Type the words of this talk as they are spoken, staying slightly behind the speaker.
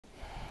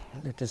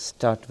Let us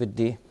start with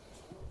the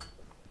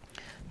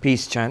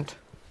peace chant.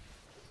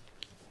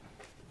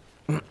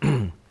 Om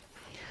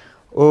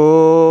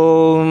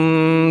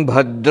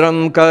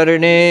Bhadram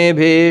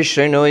Karnebhi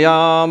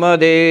Shrunuyama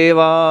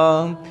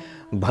Deva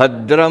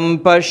Bhadram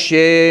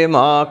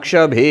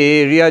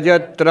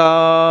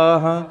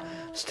Pashyemakshabhiryajatraha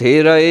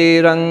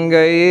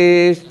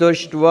Sthirairangai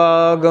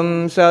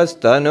Stushtvagam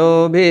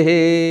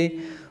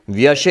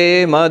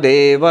Vyashema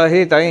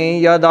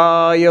Devahitai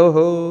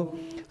Yadayuhu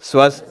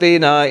Swasti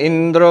na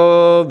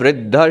Indro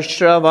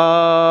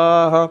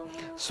Vriddhashravah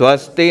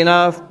Swasti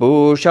na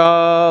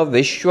Pusha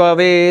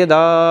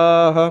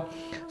Vishwavedah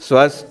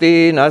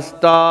Swasti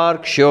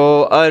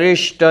nastarksho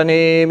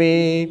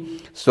Arishtanemi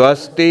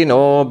Swasti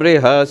no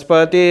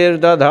Brihaspatir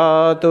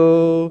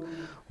Dadhatu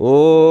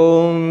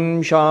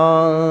Om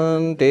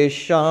Shanti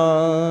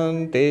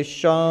Shanti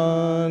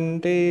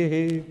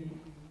Shanti.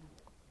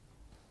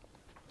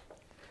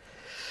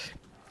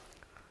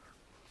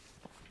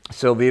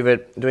 So we were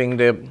doing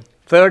the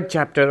third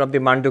chapter of the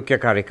Mandukya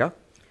Karika,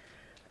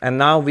 and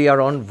now we are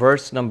on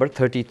verse number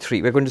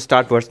 33. We're going to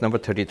start verse number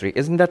 33.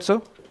 Isn't that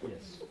so?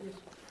 Yes.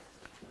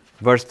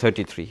 Verse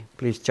 33.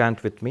 Please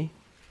chant with me.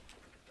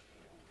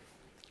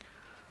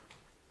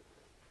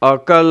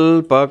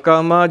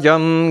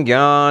 Akalpakamajam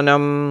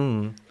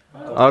jnanam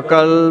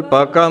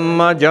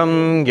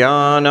Akalpakamajam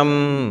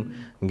jnanam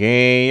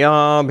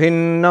Geya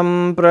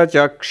bhinnam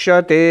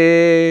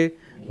prachakshate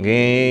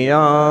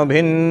Geya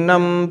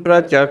bhinnam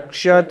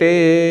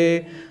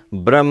prachakshate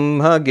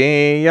Brahma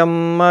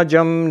geyam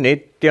ajam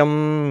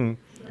nityam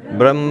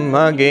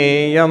Brahma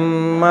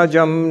geyam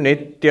ajam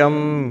nityam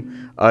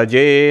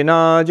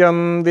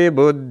Ajenajam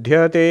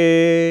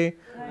vibudhyate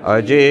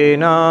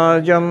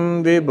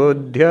Ajenajam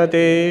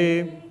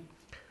vibudhyate.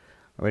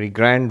 A very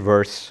grand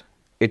verse.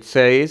 It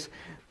says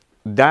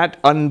that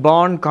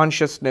unborn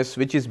consciousness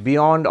which is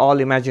beyond all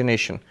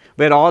imagination,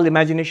 where all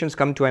imaginations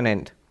come to an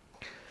end.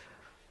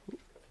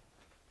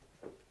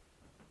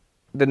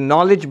 The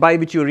knowledge by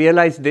which you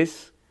realize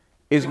this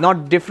is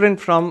not different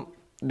from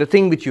the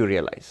thing which you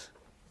realize.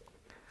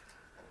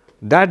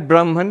 That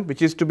Brahman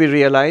which is to be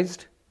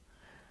realized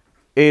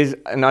is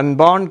an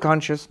unborn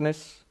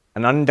consciousness,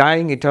 an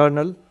undying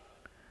eternal.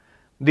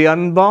 The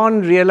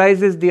unborn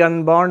realizes the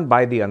unborn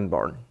by the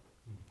unborn.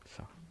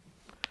 So,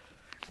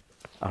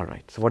 all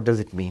right, so what does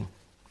it mean?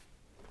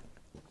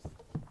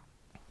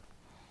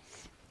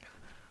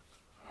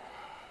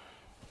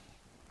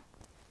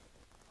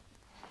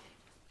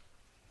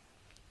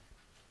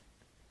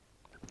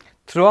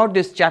 Throughout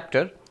this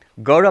chapter,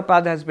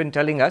 Gaudapada has been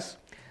telling us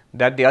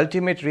that the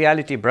ultimate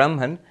reality,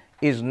 Brahman,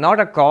 is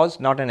not a cause,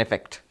 not an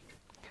effect.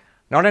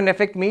 Not an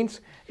effect means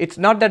it's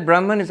not that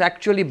Brahman has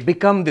actually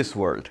become this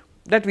world.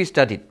 That we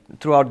studied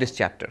throughout this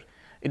chapter.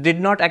 It did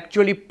not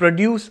actually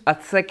produce a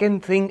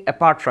second thing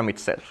apart from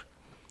itself.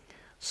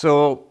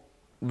 So,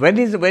 when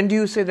do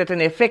you say that an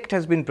effect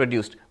has been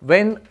produced?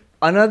 When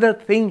another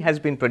thing has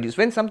been produced.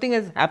 When something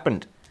has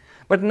happened,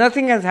 but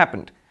nothing has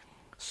happened.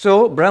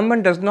 So,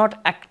 Brahman does not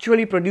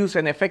actually produce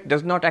an effect,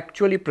 does not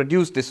actually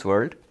produce this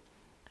world.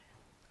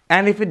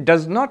 And if it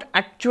does not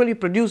actually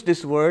produce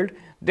this world,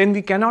 then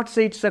we cannot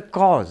say it's a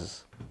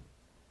cause.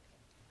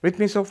 With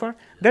me so far?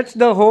 That's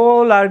the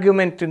whole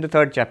argument in the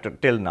third chapter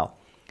till now.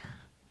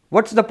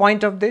 What's the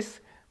point of this?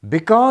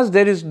 Because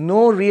there is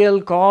no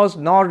real cause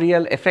nor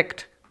real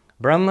effect.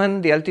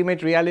 Brahman, the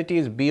ultimate reality,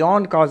 is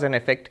beyond cause and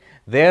effect,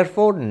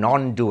 therefore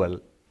non-dual.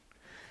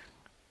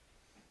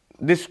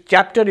 This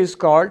chapter is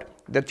called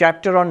the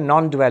chapter on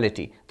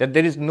non-duality. That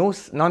there is no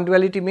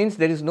non-duality means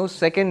there is no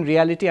second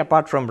reality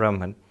apart from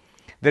Brahman.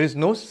 There is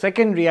no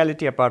second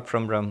reality apart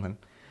from Brahman.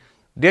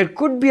 There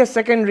could be a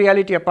second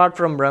reality apart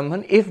from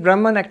Brahman if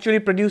Brahman actually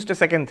produced a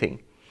second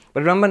thing.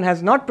 But Brahman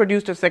has not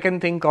produced a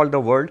second thing called the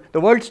world.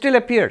 The world still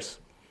appears.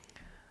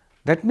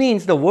 That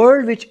means the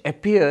world which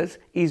appears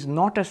is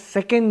not a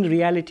second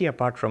reality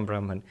apart from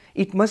Brahman.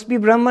 It must be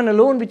Brahman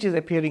alone which is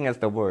appearing as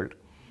the world.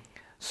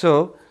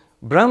 So,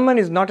 Brahman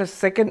is not a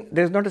second,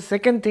 there is not a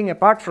second thing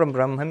apart from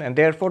Brahman, and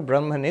therefore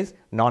Brahman is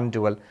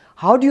non-dual.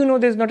 How do you know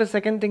there is not a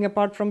second thing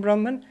apart from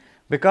Brahman?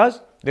 Because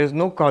there is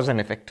no cause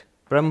and effect.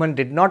 Brahman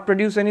did not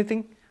produce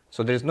anything,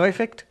 so there is no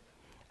effect.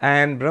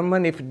 And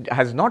Brahman, if it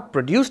has not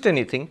produced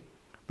anything,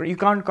 you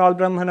can't call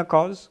Brahman a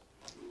cause.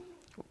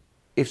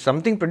 If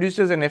something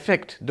produces an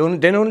effect,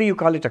 then only you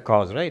call it a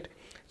cause, right?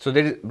 So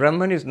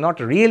Brahman is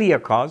not really a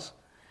cause,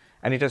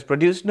 and it has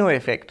produced no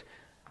effect,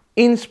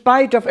 in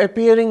spite of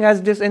appearing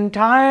as this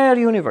entire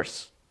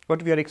universe,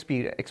 what we are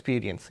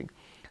experiencing.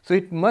 So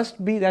it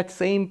must be that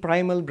same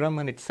primal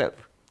Brahman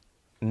itself,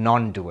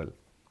 non-dual.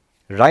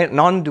 Right,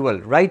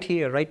 non-dual, right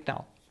here, right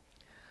now.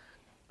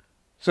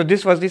 So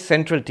this was the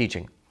central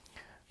teaching.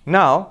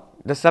 Now,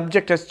 the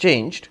subject has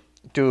changed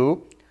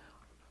to,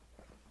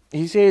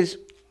 he says,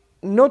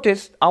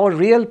 notice our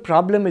real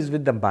problem is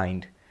with the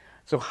mind.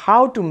 So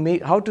how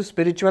to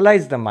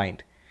spiritualize the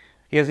mind?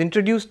 He has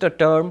introduced the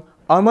term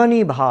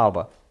amani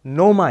bhava,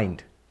 no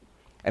mind.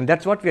 And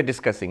that's what we are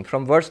discussing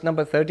from verse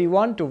number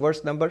 31 to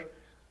verse number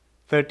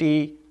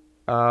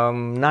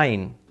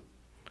 39.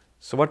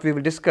 So what we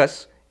will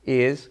discuss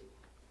is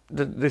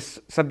this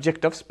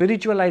subject of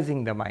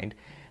spiritualizing the mind.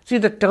 See,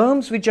 the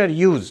terms which are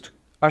used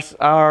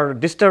are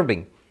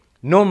disturbing.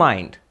 No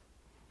mind,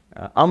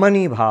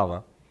 amani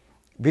bhava.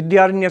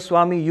 Vidyaranya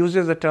Swami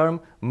uses the term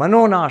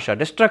manonasha,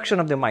 destruction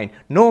of the mind.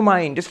 No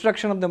mind,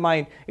 destruction of the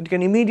mind. It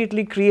can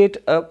immediately create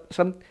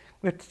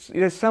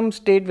some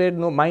state where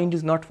no mind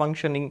is not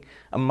functioning,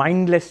 a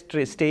mindless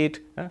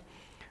state.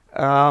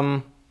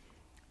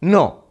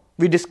 No,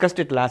 we discussed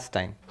it last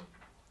time.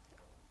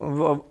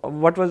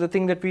 What was the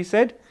thing that we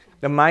said?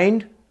 The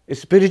mind is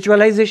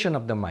spiritualization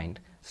of the mind.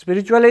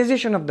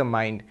 Spiritualization of the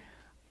mind,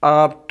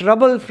 a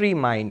trouble-free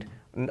mind,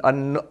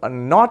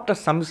 not a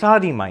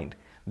samsari mind.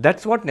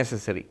 That's what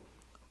necessary.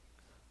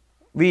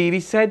 We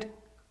said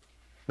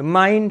the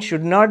mind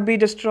should not be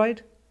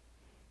destroyed,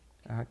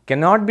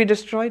 cannot be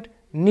destroyed,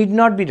 need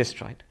not be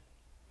destroyed.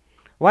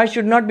 Why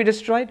should not be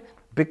destroyed?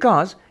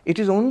 Because it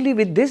is only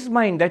with this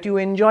mind that you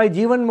enjoy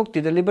Jivan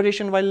Mukti, the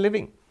liberation while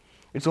living.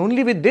 It's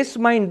only with this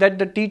mind that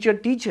the teacher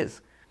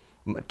teaches.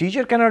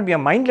 Teacher cannot be a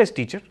mindless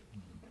teacher.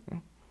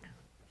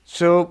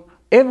 So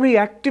every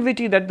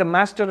activity that the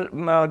master,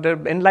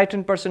 the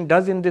enlightened person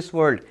does in this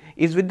world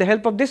is with the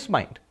help of this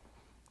mind.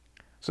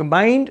 So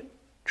mind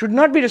should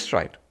not be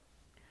destroyed.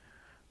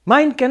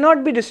 Mind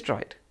cannot be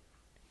destroyed.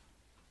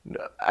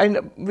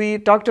 And we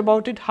talked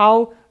about it,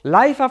 how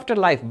life after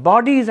life,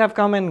 bodies have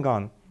come and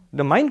gone.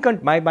 The mind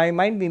can't, by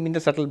mind we mean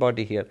the subtle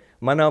body here.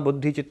 Mana,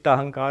 buddhi, chitta,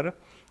 ahankara,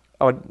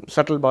 or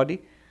subtle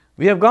body.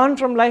 We have gone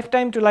from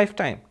lifetime to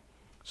lifetime.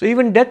 So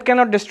even death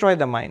cannot destroy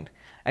the mind.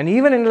 And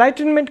even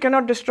enlightenment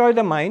cannot destroy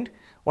the mind.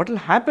 What will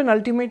happen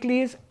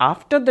ultimately is,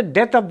 after the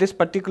death of this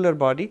particular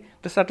body,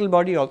 the subtle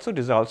body also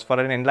dissolves for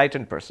an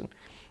enlightened person.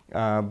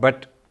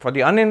 But for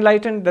the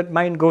unenlightened, that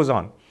mind goes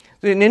on.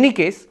 So in any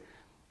case,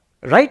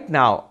 right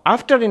now,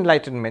 after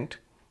enlightenment,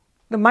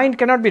 the mind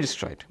cannot be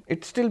destroyed.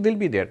 It still will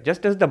be there.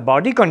 Just as the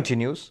body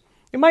continues,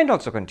 the mind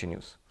also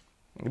continues.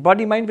 The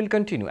body-mind will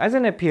continue as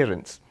an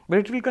appearance, but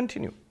it will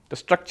continue. The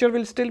structure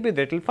will still be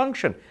there. It will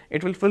function.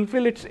 It will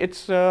fulfill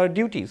its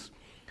duties.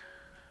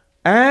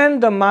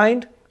 And the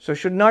mind, so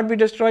should not be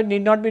destroyed,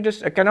 cannot be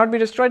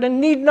destroyed,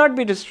 and need not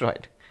be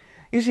destroyed.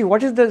 You see,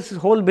 what is this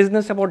whole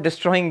business about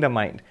destroying the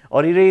mind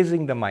or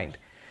erasing the mind?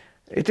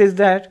 It is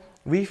that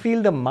we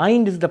feel the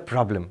mind is the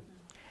problem.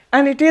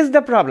 And it is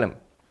the problem.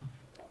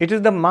 It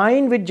is the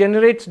mind which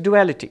generates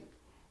duality.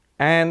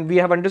 And we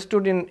have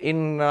understood in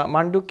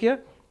Mandukya,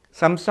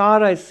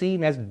 samsara is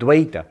seen as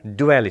dvaita,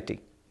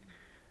 duality.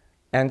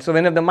 And so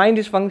when the mind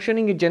is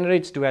functioning, it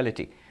generates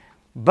duality.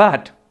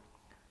 But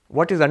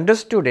what is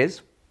understood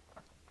is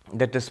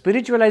that the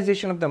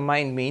spiritualization of the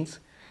mind means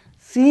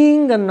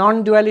seeing the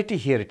non-duality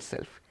here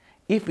itself.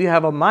 If you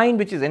have a mind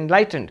which is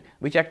enlightened,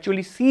 which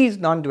actually sees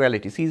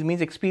non-duality, sees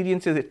means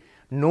experiences it,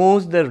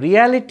 knows the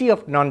reality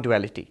of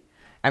non-duality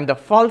and the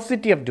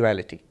falsity of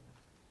duality,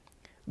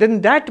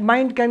 then that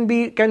mind can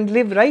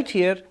live right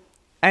here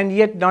and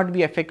yet not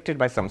be affected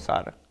by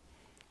samsara.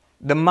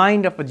 The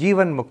mind of a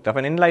Jivan Mukta, of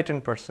an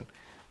enlightened person,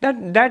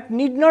 that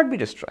need not be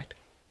destroyed.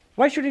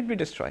 Why should it be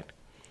destroyed?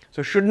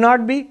 So should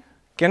not be,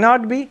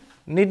 cannot be,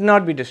 need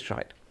not be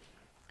destroyed.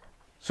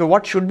 So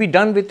what should be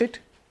done with it?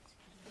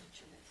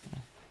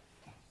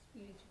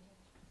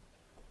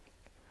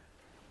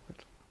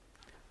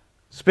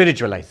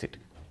 Spiritualize it.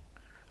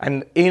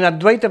 And in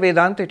Advaita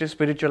Vedanta, it is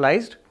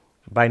spiritualized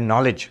by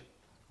knowledge.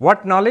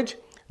 What knowledge?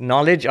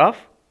 Knowledge of,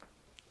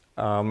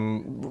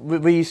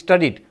 we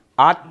studied,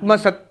 Atma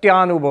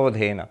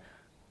Satyanubodhena.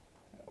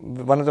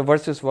 One of the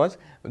verses was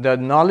the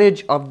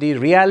knowledge of the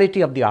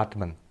reality of the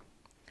Atman.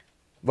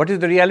 What is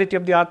the reality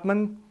of the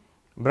Atman?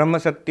 Brahma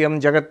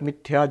Satyam, Jagat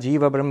Mithya,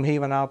 Jiva Brahmi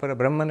Vanapara.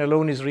 Brahman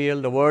alone is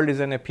real, the world is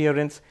an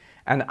appearance,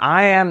 and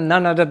I am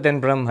none other than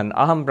Brahman.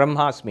 Aham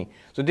Brahmasmi.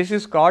 So this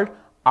is called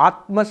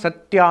Atma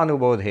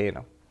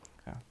Satyanubodhena.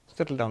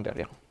 Settle down there,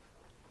 yeah.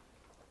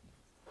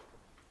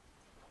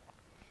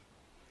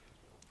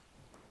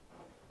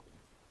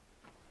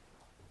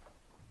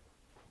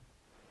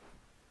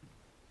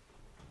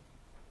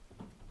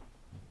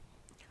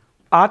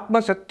 Atma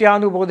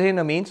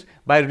Satyanubodhena means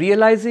by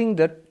realizing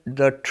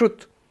the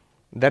truth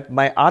that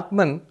my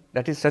Atman,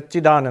 that is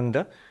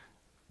Satchidananda,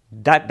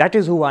 that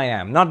is who I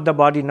am, not the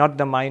body, not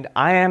the mind.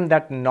 I am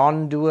that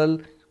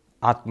non-dual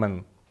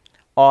Atman.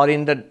 Or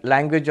in the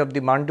language of the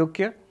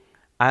Mandukya,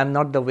 I am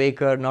not the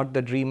waker, not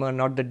the dreamer,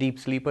 not the deep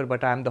sleeper,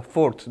 but I am the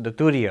fourth, the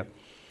Turiya.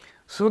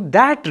 So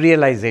that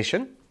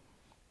realization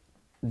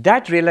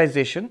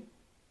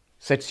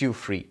sets you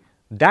free.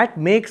 That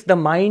makes the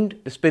mind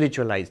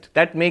spiritualized.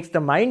 That makes the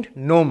mind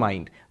no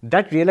mind.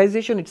 That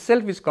realization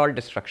itself is called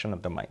destruction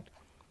of the mind.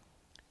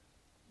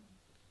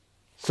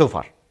 So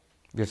far,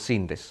 we have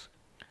seen this.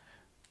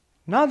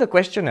 Now the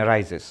question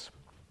arises.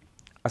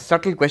 A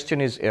subtle question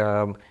is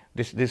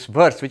this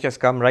verse which has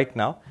come right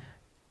now.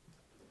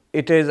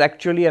 It is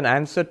actually an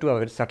answer to a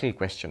very subtle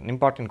question,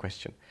 important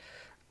question.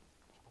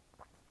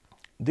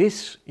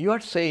 This, you are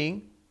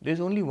saying there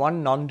is only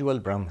one non-dual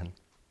Brahman.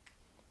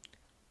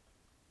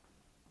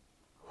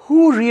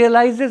 Who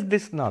realizes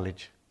this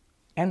knowledge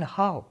and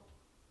how?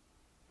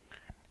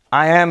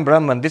 I am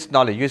Brahman, this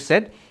knowledge. You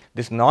said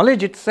this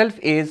knowledge itself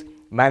is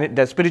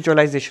the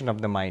spiritualization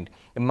of the mind.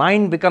 The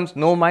mind becomes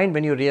no mind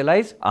when you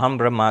realize Aham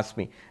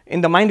Brahmasmi.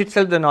 In the mind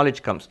itself the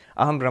knowledge comes,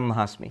 Aham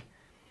Brahmasmi.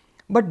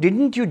 But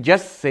didn't you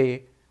just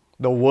say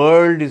the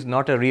world is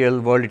not a real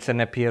world, it's an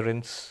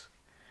appearance?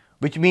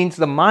 Which means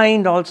the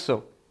mind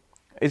also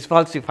is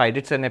falsified,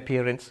 it's an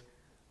appearance.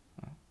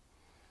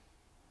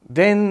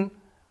 Then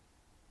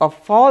a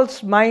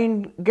false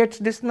mind gets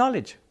this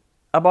knowledge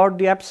about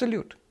the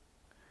absolute.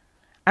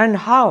 And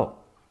how?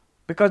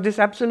 Because this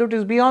absolute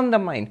is beyond the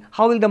mind.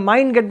 How will the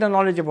mind get the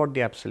knowledge about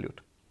the absolute?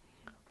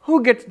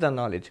 Who gets the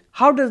knowledge?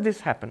 How does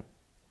this happen?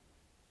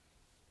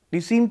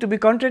 You seem to be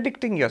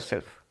contradicting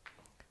yourself.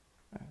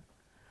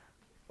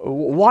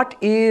 What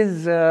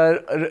is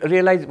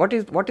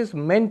what is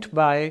meant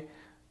by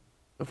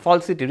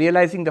falsity,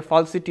 realizing the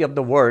falsity of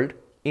the world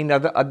in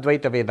other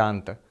Advaita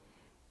Vedanta?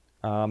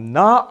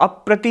 Na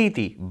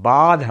apratiti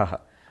badha.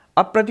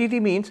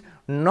 Apratiti means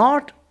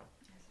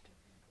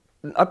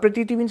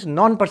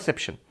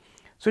non-perception.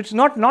 So it's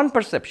not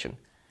non-perception.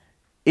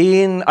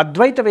 In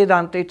Advaita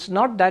Vedanta, it's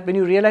not that when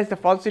you realize the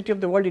falsity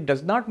of the world, it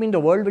does not mean the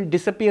world will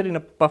disappear in a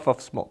puff of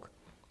smoke.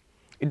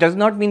 It does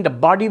not mean the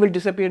body will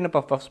disappear in a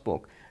puff of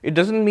smoke. It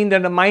doesn't mean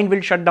that the mind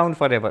will shut down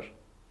forever.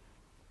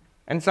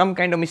 And some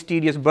kind of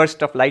mysterious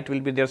burst of light will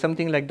be there,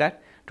 something like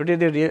that. Today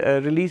they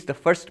released the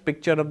first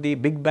picture of the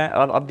Big Bang,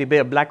 of the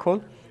black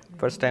hole.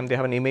 First time they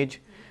have an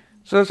image.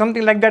 So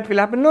something like that will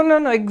happen.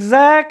 No,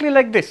 exactly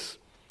like this.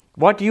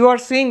 What you are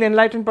seeing, the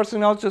enlightened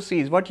person also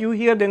sees. What you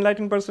hear, the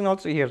enlightened person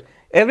also hears.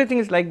 Everything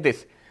is like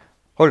this.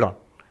 Hold on.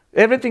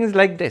 Everything is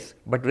like this.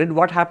 But then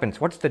what happens?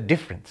 What's the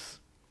difference?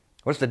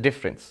 What's the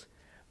difference?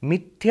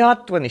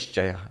 Mithyatva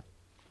nishchaya.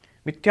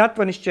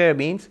 Mithyatva nishchaya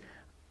means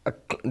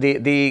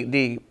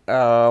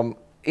the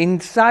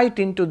insight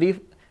into the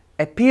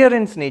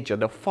appearance nature,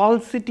 the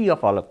falsity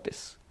of all of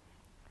this.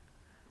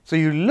 So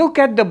you look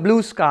at the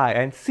blue sky,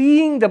 and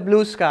seeing the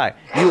blue sky,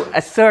 you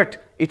assert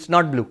it's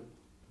not blue.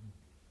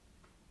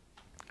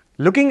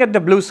 Looking at the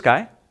blue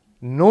sky,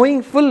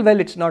 knowing full well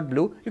it's not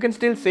blue, you can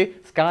still say,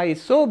 sky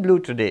is so blue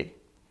today.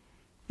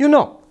 You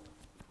know.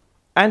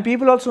 And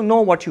people also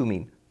know what you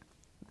mean.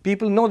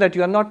 People know that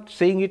you are not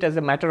saying it as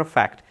a matter of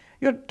fact.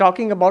 You're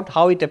talking about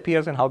how it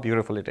appears and how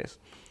beautiful it is.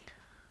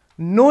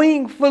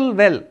 Knowing full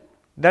well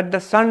that the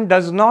sun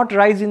does not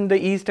rise in the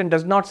east and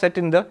does not set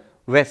in the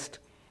west.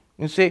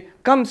 You say,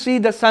 come see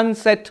the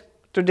sunset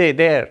today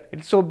there.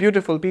 It's so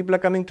beautiful. People are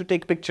coming to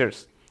take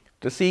pictures,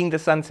 to seeing the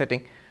sun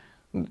setting.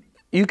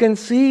 You can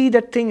see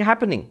that thing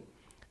happening,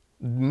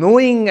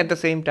 knowing at the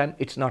same time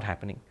it's not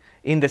happening.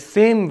 In the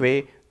same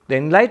way, the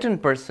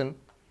enlightened person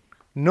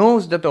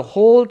knows that the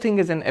whole thing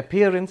is an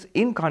appearance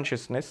in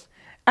consciousness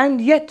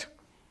and yet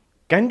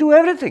can do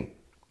everything.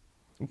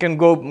 You can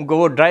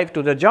go drive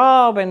to the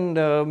job, and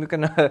you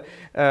can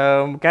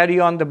carry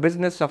on the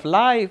business of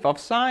life, of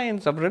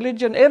science, of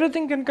religion.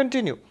 Everything can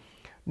continue.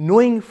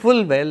 Knowing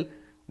full well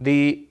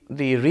the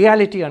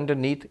reality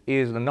underneath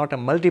is not a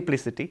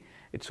multiplicity.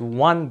 It's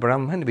one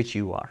Brahman which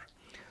you are.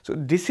 So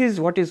this is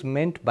what is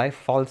meant by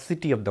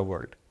falsity of the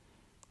world.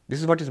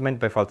 This is what is meant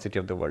by falsity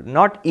of the world,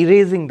 not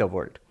erasing the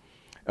world.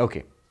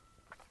 Okay,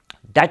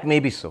 that may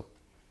be so.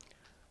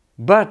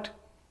 But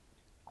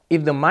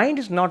if the mind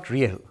is not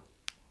real,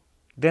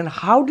 then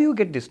how do you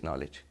get this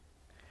knowledge?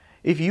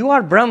 If you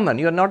are Brahman,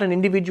 you are not an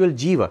individual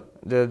jiva,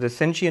 the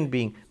sentient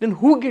being, then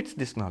who gets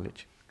this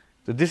knowledge?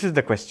 So this is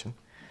the question.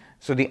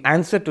 So the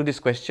answer to this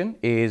question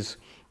is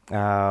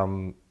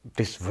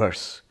this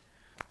verse.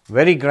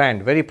 Very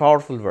grand, very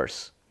powerful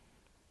verse.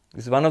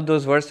 It's one of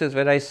those verses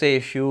where I say,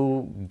 if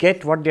you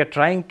get what they are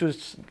trying to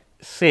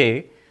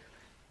say,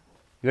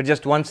 you're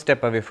just one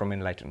step away from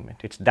enlightenment.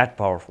 It's that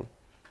powerful.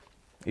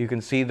 You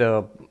can see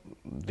the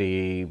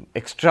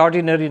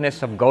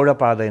extraordinariness of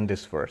Gaudapada in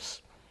this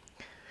verse.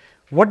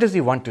 What does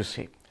he want to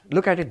say?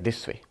 Look at it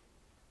this way.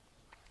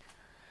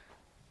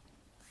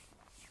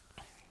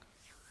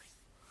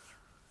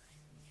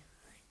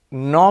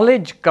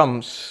 Knowledge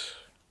comes,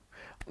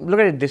 look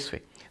at it this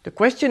way. The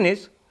question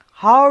is,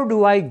 how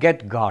do I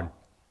get God?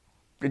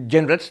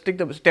 Let's take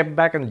the step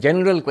back and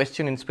general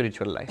question in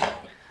spiritual life.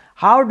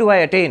 How do I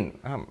attain?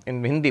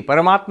 In Hindi,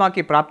 Paramatma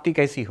ki prapti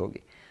kaisi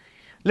hogi?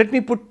 Let me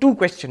put two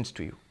questions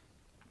to you.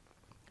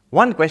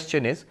 One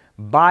question is,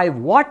 by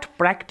what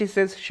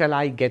practices shall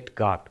I get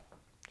God?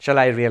 Shall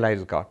I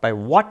realize God? By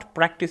what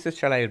practices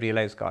shall I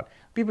realize God?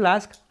 People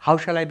ask, how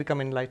shall I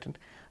become enlightened?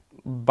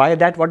 By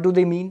that, what do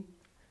they mean?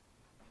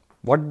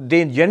 What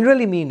they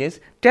generally mean is,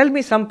 tell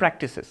me some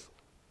practices.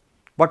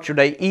 What should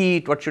I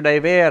eat? What should I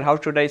wear? How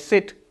should I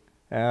sit?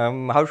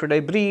 How should I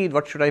breathe?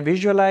 What should I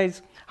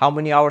visualize? How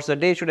many hours a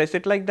day should I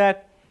sit like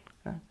that?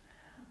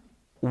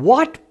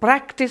 What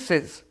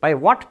practices, by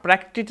what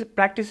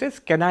practices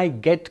can I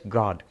get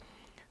God?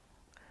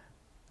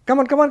 Come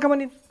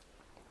on in.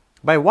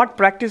 By what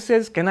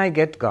practices can I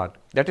get God?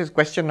 That is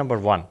question number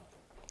one.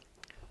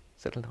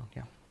 Settle down,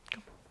 yeah.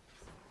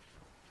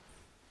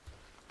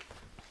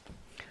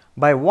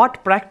 By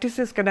what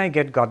practices can I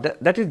get God?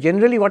 That is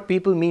generally what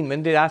people mean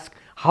when they ask,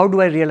 how do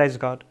I realize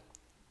God?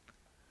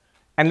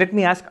 And let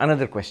me ask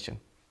another question.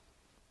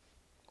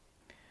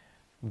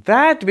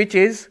 That which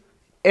is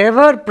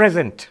ever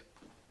present,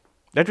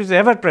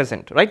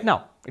 right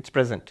now, it's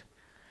present.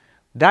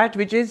 That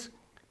which is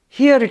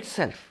here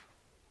itself,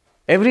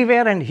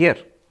 everywhere and here,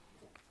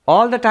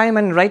 all the time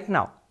and right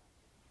now,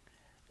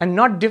 and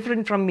not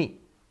different from me,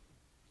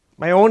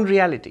 my own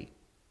reality.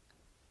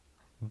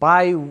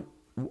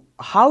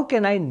 How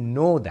can I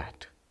know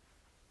that?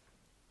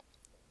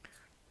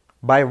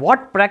 By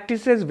what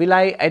practices will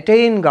I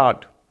attain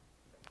God?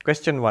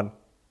 Question 1.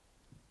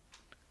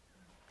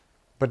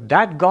 But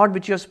that God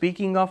which you are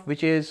speaking of,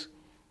 which is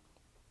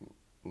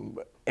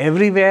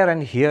everywhere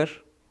and here,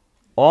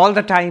 all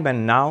the time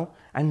and now,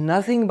 and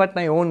nothing but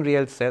my own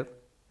real self,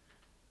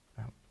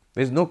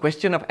 there is no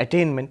question of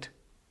attainment.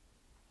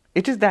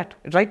 It is that,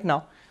 right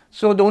now.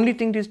 So the only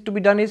thing is to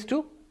be done is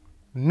to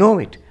know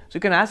it. So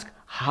you can ask,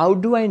 how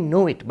do I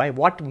know it? By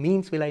what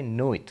means will I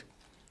know it?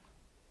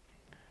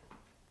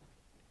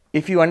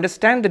 If you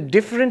understand the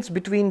difference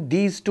between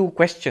these two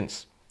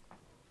questions,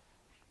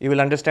 you will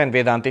understand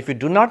Vedanta. If you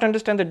do not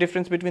understand the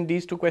difference between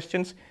these two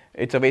questions,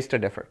 it's a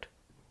wasted effort.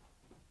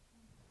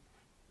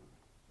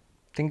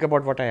 Think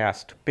about what I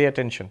asked. Pay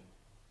attention.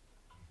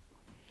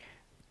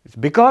 It's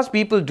because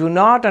people do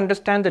not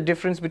understand the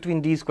difference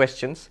between these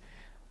questions.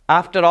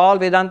 After all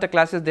Vedanta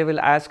classes, they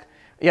will ask,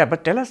 yeah,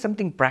 but tell us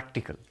something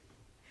practical.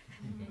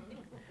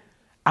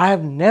 I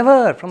have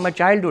never, from my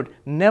childhood,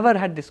 never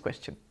had this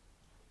question.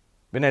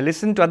 When I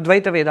listen to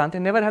Advaita Vedanta,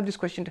 I never have this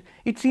question.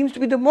 It seems to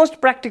be the most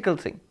practical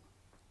thing.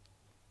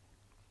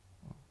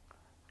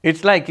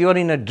 It's like you're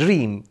in a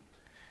dream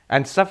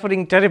and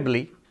suffering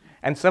terribly,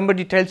 and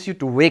somebody tells you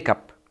to wake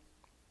up.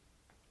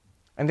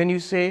 And then you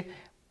say,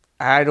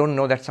 I don't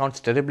know, that sounds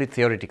terribly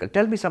theoretical.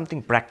 Tell me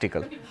something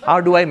practical. How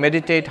do I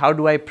meditate? How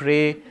do I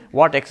pray?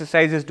 What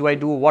exercises do I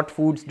do? What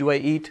foods do I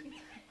eat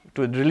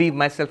to relieve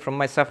myself from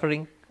my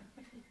suffering?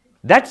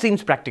 That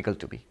seems practical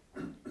to me.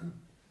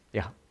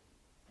 Yeah.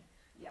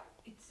 Yeah,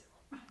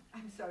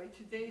 I'm sorry,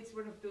 today it's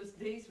one of those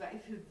days where I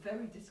feel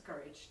very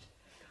discouraged.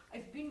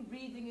 I've been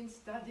reading and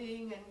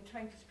studying and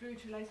trying to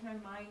spiritualize my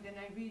mind, and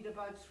I read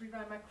about Sri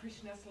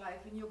Ramakrishna's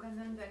life and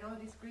Yogananda and all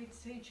these great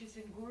sages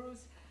and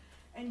gurus.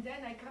 And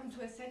then I come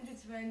to a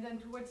sentence where, and then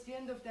towards the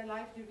end of their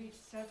life, they reach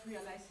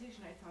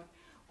self-realization. I thought,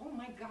 oh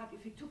my God,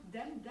 if it took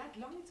them that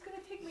long, it's going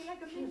to take me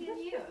like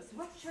 1,000,000 years.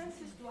 What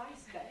chances do I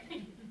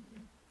stand?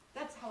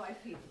 That's how I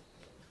feel.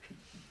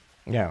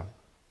 Yeah.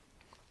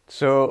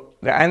 So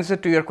the answer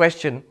to your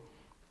question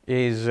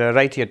is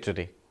right here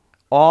today.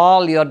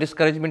 All your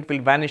discouragement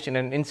will vanish in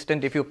an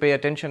instant if you pay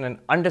attention and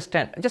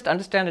understand. Just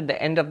understand at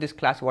the end of this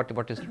class what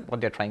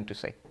they're trying to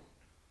say.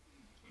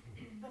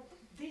 But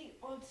they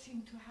all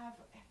seem to have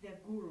their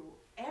guru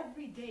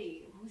every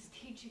day who's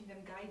teaching them,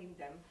 guiding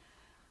them.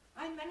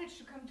 I managed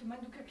to come to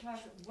Mandukya class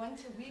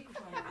once a week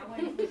for an hour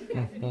and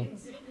 45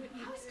 minutes.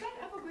 How is that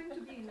ever going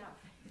to be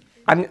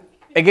enough?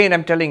 Again,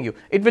 I'm telling you,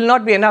 it will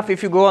not be enough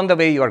if you go on the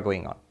way you are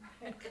going on.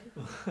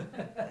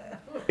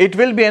 It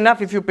will be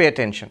enough if you pay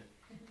attention.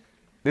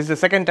 This is the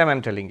second time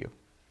I'm telling you.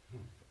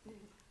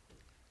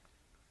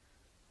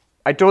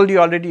 I told you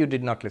already, you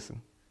did not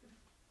listen.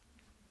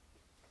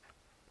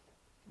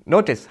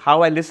 Notice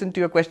how I listen to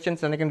your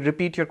questions and I can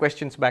repeat your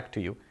questions back to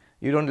you.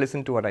 You don't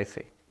listen to what I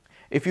say.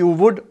 If you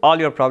would, all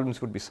your problems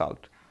would be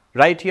solved.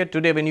 Right here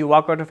today, when you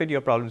walk out of it,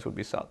 your problems would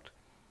be solved.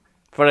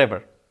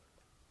 Forever.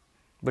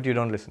 But you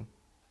don't listen.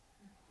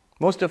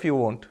 Most of you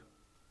won't.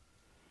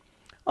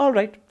 All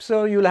right,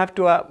 so you'll have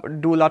to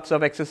do lots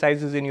of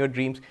exercises in your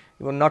dreams.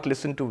 You will not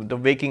listen to the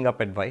waking up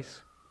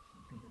advice.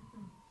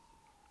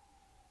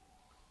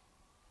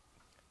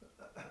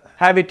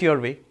 Have it your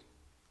way.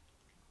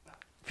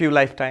 Few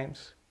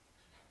lifetimes.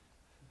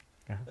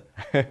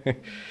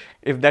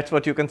 If that's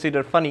what you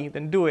consider funny,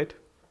 then do it.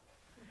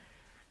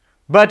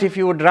 But if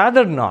you would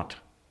rather not,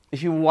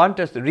 if you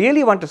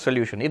really want a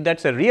solution, if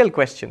that's a real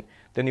question,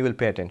 then you will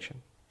pay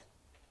attention.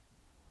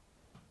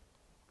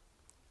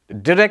 The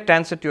direct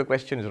answer to your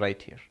question is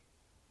right here.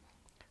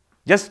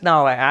 Just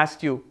now I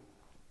asked you,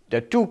 there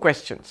are two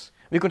questions.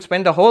 We could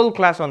spend the whole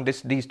class on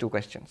these two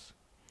questions.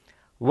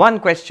 One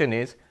question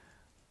is,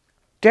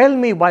 tell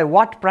me by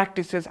what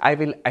practices I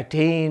will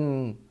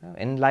attain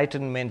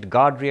enlightenment,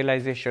 God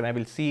realization, I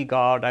will see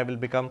God, I will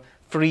become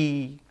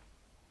free,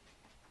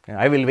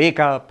 I will wake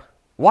up.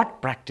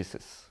 What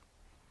practices?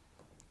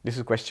 This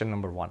is question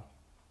number one.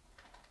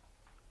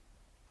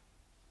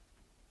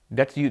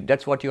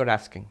 That's what you are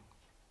asking.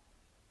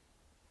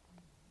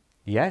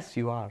 Yes,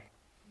 you are.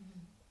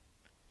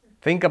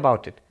 Think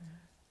about it.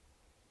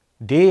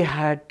 They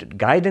had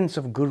guidance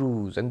of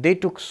gurus and they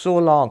took so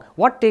long.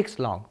 What takes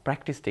long?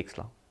 Practice takes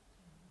long.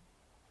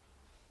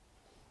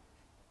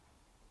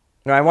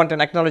 Now I want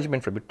an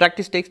acknowledgement from you.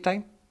 Practice takes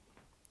time?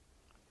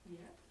 Yeah.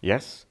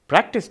 Yes,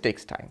 practice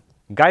takes time.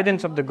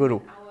 Guidance of the guru.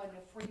 An hour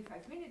and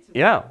 45 minutes.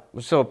 Yeah,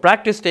 so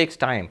practice takes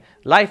time,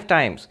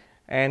 lifetimes.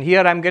 And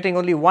here I'm getting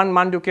only one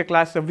Mandukya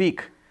class a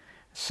week.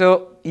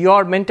 So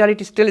your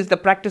mentality still is the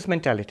practice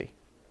mentality.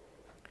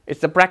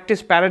 It's the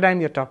practice paradigm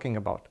you're talking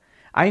about.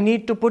 I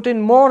need to put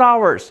in more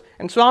hours.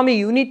 And Swami,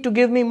 you need to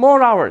give me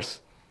more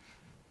hours.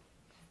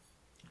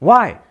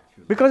 Why?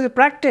 Because it's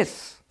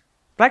practice.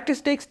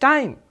 Practice takes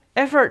time,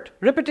 effort,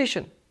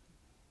 repetition.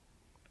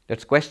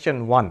 That's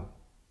question 1.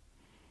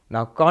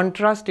 Now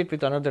contrast it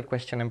with another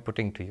question I'm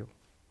putting to you.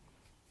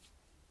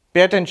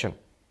 Pay attention.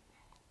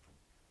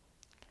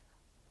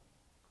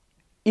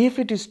 If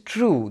it is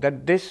true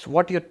that this,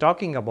 what you're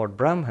talking about,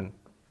 Brahman,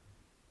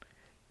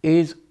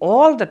 is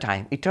all the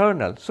time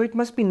eternal, so it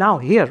must be now,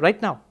 here,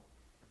 right now.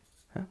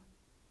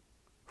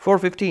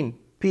 4:15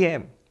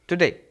 p.m.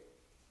 today.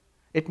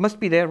 It must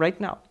be there right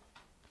now.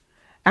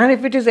 And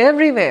if it is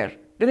everywhere,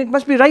 then it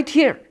must be right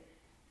here.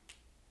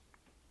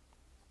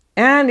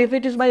 And if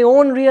it is my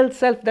own real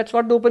self, that's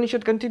what the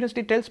Upanishad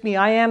continuously tells me,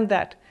 I am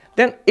that,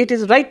 then it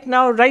is right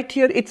now, right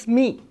here, it's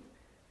me.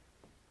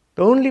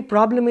 The only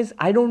problem is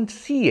I don't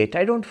see it,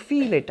 I don't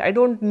feel it, I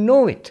don't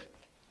know it.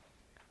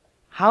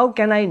 How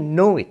can I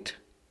know it?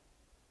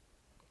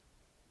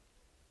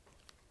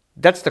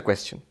 That's the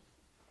question.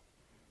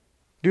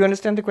 Do you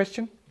understand the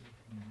question?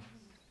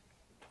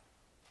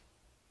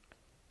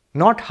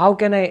 Not how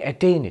can I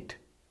attain it.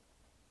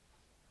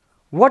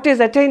 What is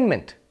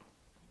attainment?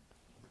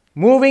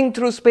 Moving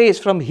through space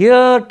from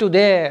here to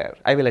there,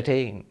 I will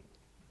attain.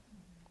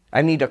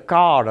 I need a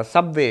car, a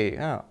subway,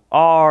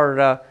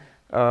 or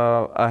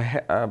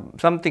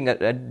something,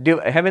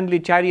 a heavenly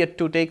chariot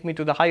to take me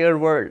to the higher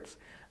worlds.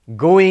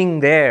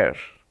 Going there,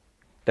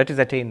 that is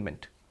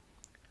attainment.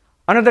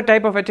 Another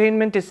type of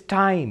attainment is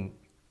time.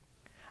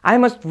 I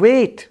must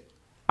wait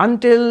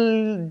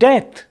until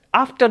death,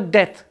 after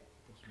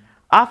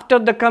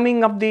the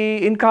coming of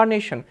the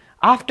incarnation,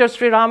 after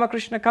Sri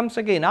Ramakrishna comes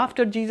again,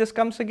 after Jesus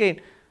comes again,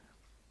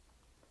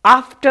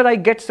 after I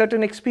get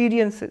certain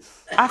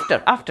experiences,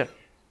 after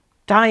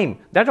time,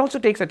 that also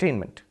takes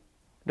attainment.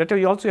 That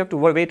you also have to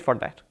wait for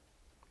that.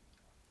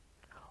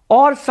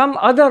 Or some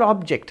other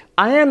object.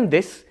 I am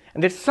this,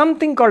 and there's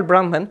something called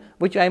Brahman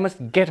which I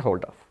must get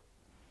hold of.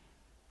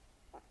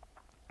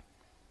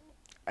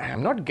 I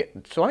am not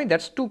sorry,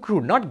 that's too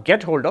crude. Not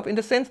get hold of, in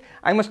the sense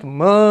I must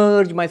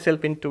merge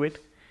myself into it.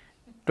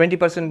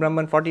 20%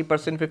 Brahman,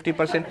 40%,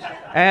 50%,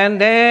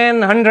 and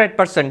then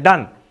 100%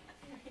 done.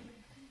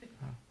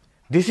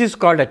 This is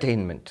called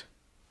attainment.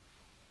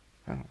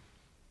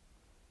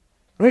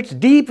 It's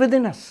deep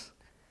within us.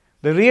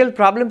 The real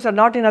problems are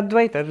not in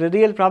Advaita. The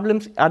real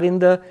problems are in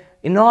the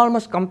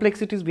enormous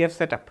complexities we have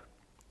set up.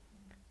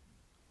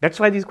 That's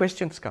why these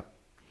questions come.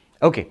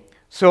 Okay,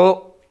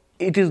 so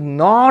it is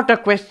not a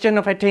question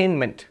of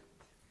attainment.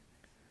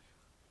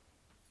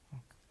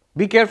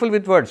 Be careful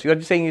with words. You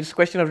are saying it's a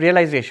question of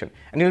realization.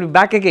 And you'll be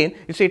back again.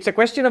 You say it's a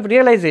question of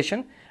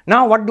realization.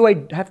 Now what do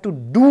I have to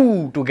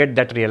do to get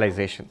that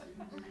realization?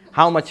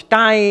 How much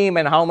time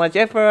and how much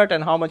effort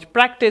and how much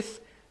practice?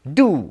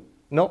 Do.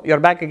 No, you're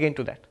back again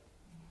to that.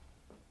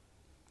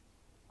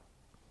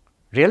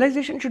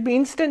 Realization should be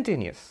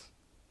instantaneous.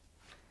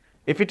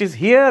 If it is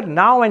here,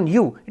 now and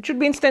you, it should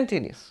be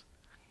instantaneous.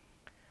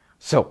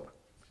 So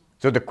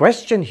the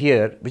question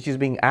here, which is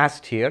being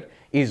asked here,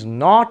 is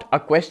not a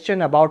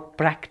question about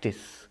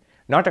practice,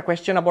 not a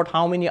question about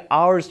how many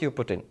hours you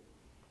put in.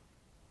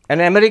 And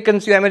you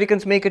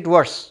Americans make it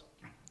worse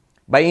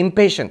by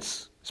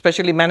impatience,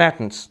 especially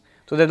Manhattans.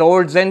 So that the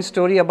old Zen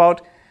story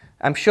about,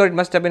 I'm sure it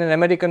must have been an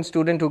American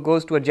student who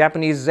goes to a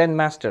Japanese Zen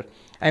master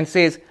and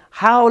says,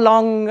 how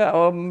long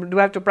do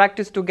I have to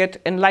practice to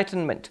get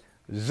enlightenment?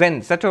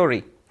 Zen,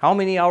 Satori, how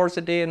many hours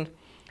a day? And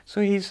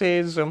so he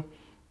says,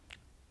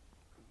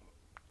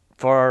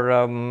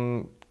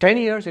 for 10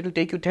 years, it will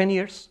take you 10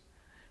 years.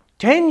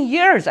 10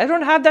 years, I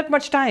don't have that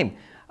much time.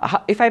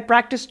 If I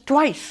practice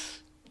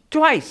twice,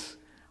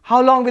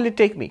 how long will it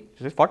take me?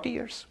 He says, 40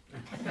 years.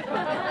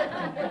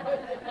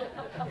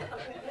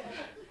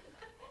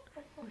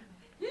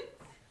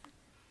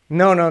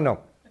 No.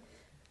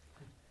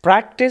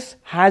 Practice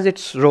has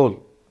its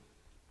role.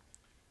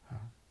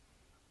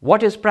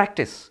 What is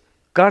practice?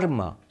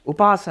 Karma,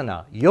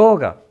 upasana,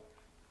 yoga.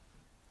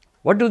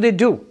 What do? They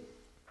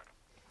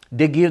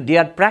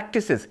are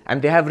practices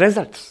and they have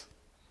results.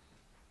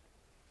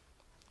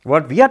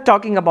 What we are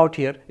talking about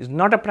here is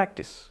not a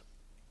practice.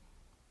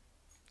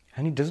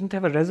 And it doesn't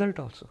have a result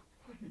also.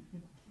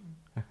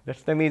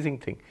 That's the amazing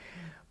thing.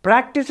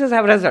 Practices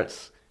have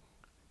results.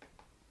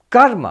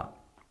 Karma,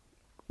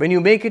 when you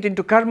make it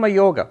into karma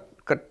yoga,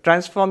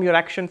 transform your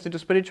actions into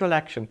spiritual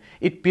action,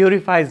 it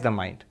purifies the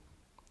mind.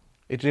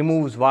 It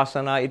removes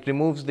vasana, it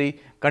removes the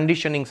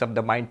conditionings of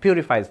the mind,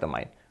 purifies the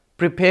mind,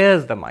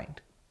 prepares the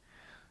mind.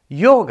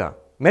 Yoga,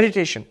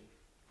 meditation,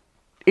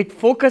 it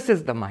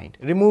focuses the mind,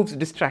 removes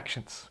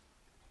distractions.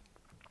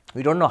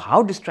 We don't know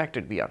how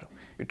distracted we are.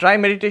 You try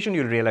meditation,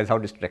 you'll realize how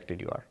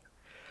distracted you are.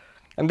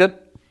 And the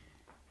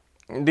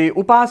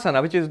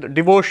upasana, which is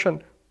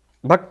devotion,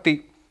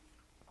 bhakti,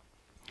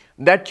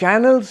 that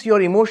channels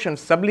your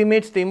emotions,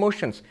 sublimates the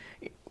emotions.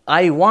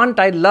 I want,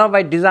 I love,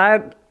 I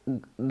desire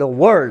the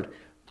world.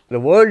 The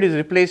world is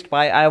replaced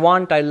by I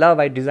want, I love,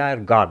 I desire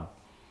God.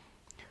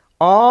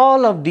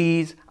 All of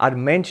these are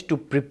meant to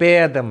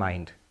prepare the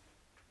mind.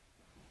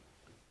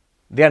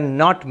 They are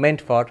not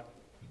meant for,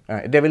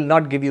 they will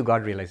not give you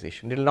God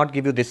realization. They will not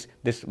give you this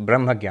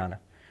Brahma Jnana.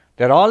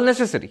 They're all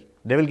necessary.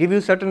 They will give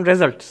you certain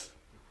results.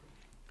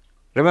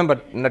 Remember,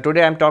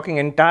 today I'm talking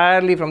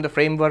entirely from the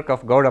framework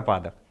of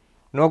Gaudapada.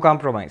 No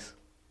compromise.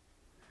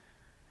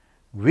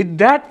 With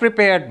that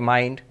prepared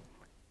mind,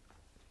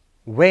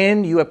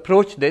 when you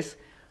approach this,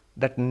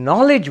 that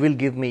knowledge will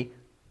give me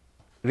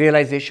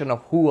realization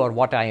of who or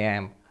what I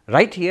am.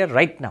 Right here,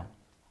 right now,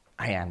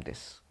 I am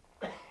this.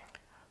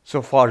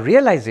 So for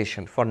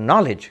realization, for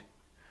knowledge,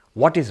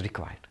 what is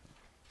required?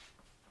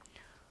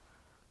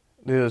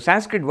 The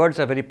Sanskrit words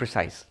are very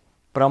precise.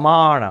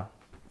 Pramana.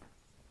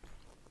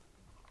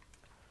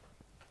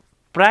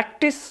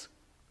 Practice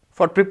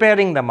for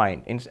preparing the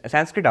mind. In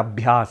Sanskrit,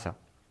 abhyasa.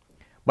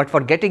 But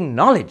for getting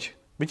knowledge,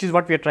 which is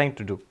what we are trying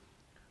to do,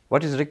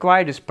 what is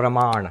required is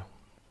pramana.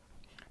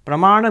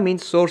 Pramana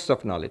means source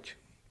of knowledge.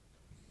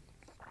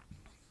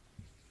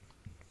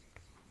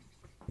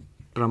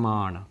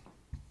 Pramana.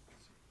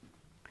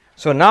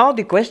 So now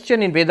the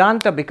question in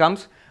Vedanta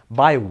becomes,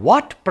 by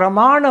what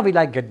pramana will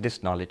I get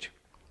this knowledge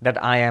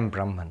that I am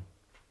Brahman?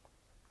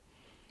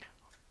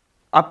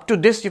 Up to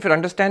this, if your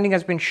understanding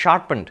has been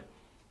sharpened,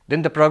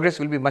 then the progress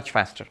will be much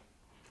faster.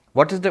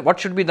 What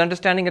should be the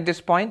understanding at this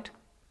point?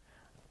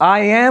 I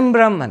am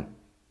Brahman.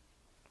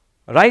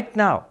 Right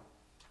now.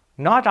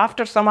 Not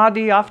after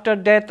samadhi, after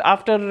death,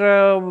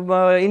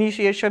 after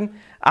initiation,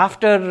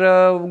 after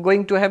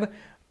going to heaven.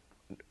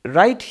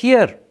 Right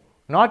here.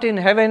 Not in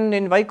heaven,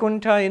 in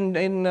Vaikuntha,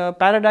 in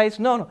paradise.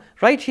 No.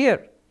 Right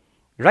here.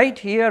 Right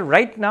here,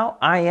 right now,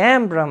 I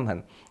am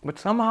Brahman. But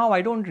somehow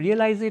I don't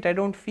realize it, I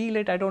don't feel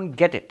it, I don't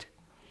get it.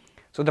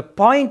 So the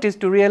point is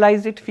to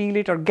realize it, feel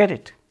it, or get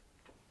it.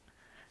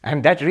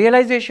 And that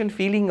realization,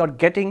 feeling, or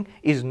getting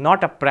is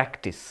not a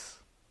practice.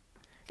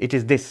 It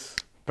is this,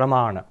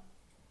 pramana.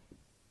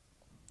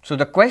 So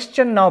the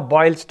question now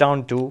boils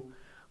down to,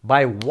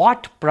 by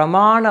what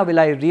pramana will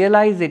I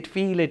realize it,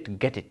 feel it,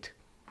 get it?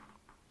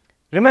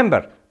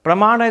 Remember,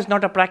 pramana is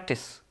not a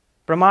practice.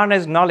 Pramana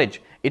is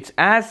knowledge. It's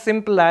as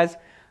simple as,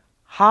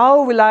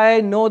 how will I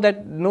know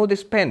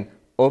this pen?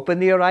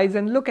 Open your eyes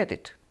and look at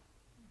it.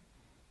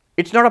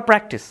 It's not a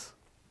practice.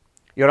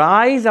 Your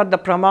eyes are the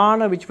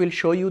pramana which will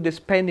show you this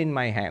pen in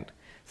my hand.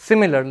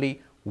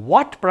 Similarly,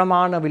 what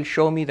pramana will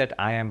show me that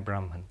I am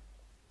Brahman?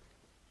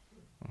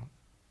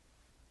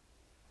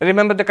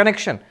 Remember the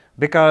connection,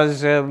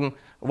 because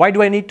why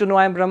do I need to know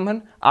I am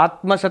Brahman?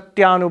 Atma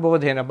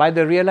satyanubodhena. By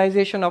the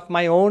realization of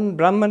my own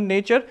Brahman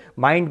nature,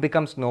 mind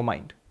becomes no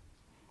mind.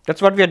 That's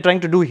what we are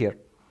trying to do here.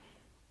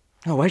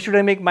 Now, why should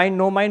I make mind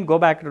no mind? Go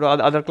back to the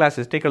other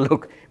classes, take a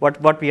look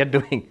what we are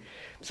doing.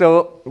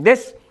 So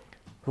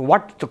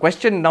the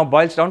question now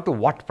boils down to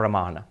what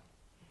pramana?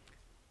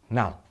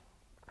 Now,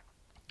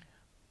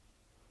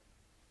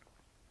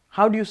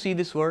 how do you see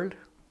this world?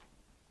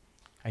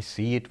 I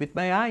see it with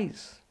my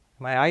eyes.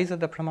 My eyes are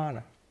the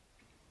pramana.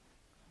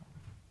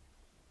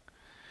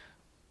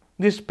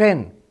 This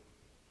pen,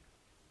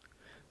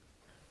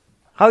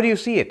 how do you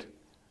see it?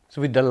 So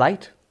with the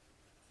light.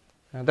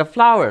 The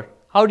flower,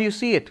 how do you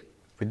see it?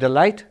 With the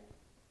light.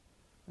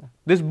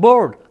 This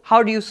board,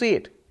 how do you see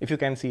it? If you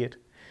can see it.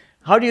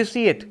 How do you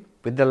see it?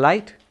 With the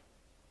light.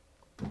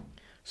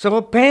 So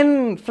a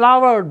pen,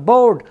 flower,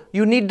 board,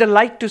 you need the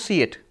light to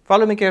see it.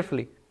 Follow me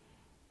carefully.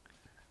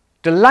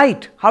 The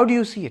light, how do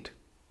you see it?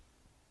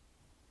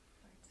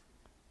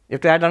 You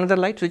have to add another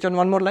light, switch on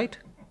one more light.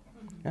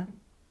 Yeah?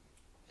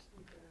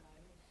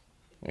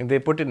 And they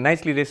put it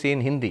nicely, they say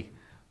in Hindi,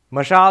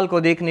 मशाल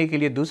को देखने के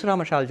लिए दूसरा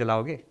मशाल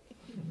जलाओगे?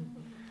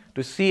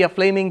 To see a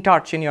flaming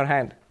torch in your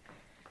hand.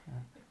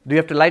 Do you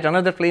have to light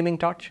another flaming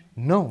torch?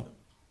 No.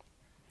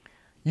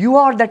 You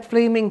are that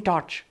flaming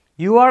torch.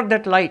 You are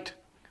that light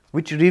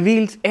which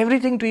reveals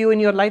everything to you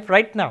in your life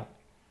right now.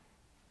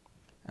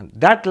 And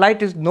that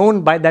light is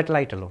known by that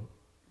light alone.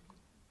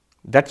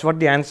 That's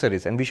what the answer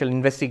is, and we shall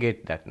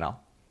investigate that now.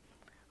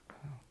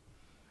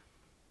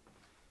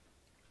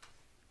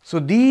 So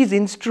these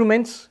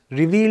instruments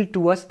reveal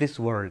to us this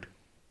world.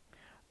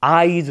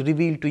 Eyes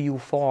reveal to you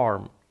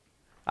form.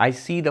 I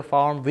see the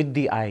form with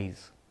the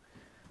eyes.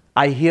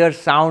 I hear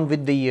sound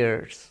with the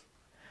ears.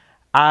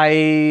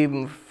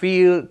 I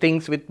feel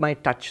things with my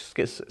touch,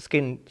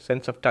 skin,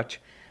 sense of touch.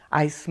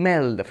 I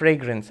smell the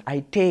fragrance.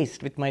 I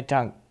taste with my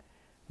tongue.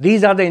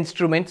 These are the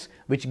instruments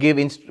which give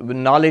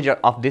knowledge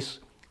of this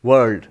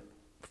world.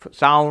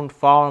 Sound,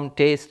 form,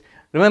 taste.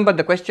 Remember,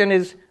 the question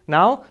is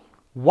now,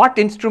 what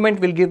instrument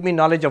will give me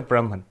knowledge of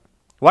Brahman?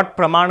 What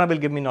pramana will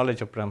give me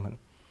knowledge of Brahman?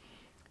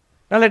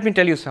 Now let me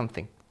tell you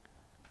something.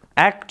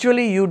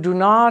 Actually, you do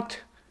not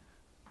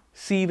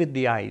see with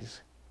the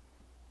eyes.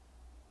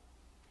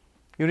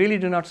 You really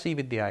do not see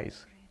with the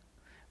eyes.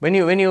 When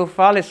you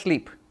fall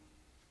asleep,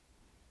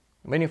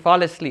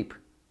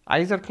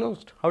 eyes are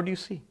closed. How do you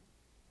see?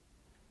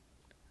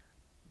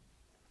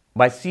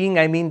 By seeing,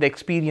 I mean the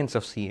experience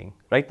of seeing.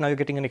 Right now you're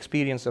getting an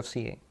experience of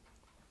seeing.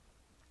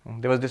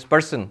 There was this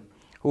person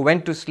who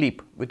went to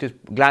sleep with his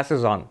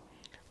glasses on.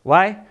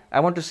 Why? I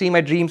want to see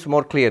my dreams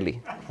more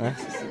clearly.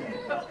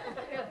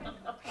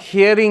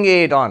 Hearing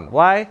aid on.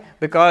 Why?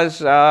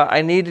 Because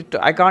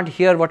I can't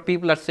hear what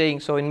people are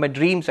saying, so in my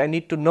dreams I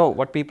need to know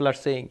what people are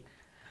saying.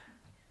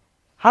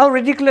 How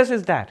ridiculous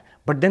is that?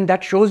 But then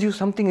that shows you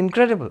something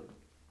incredible.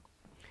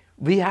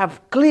 We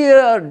have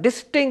clear,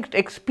 distinct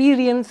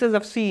experiences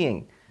of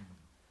seeing.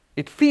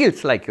 It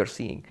feels like you're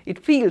seeing. It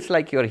feels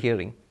like you're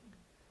hearing.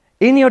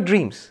 In your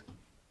dreams.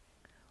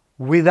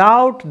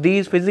 Without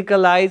these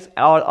physical eyes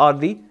or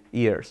the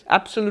ears.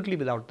 Absolutely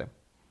without them.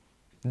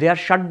 They are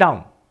shut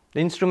down. The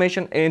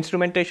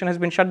instrumentation has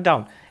been shut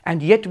down.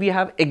 And yet we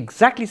have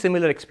exactly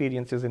similar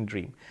experiences in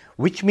dream.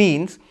 Which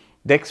means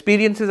the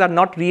experiences are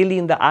not really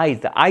in the eyes.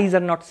 The eyes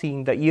are not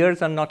seeing. The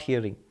ears are not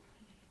hearing.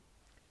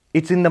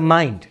 It's in the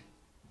mind.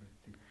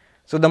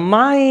 So the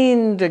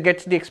mind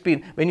gets the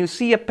experience. When you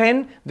see a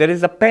pen, there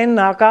is a pen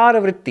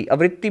akara vritti. A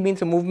vritti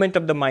means a movement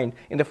of the mind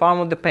in the form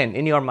of the pen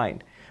in your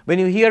mind. When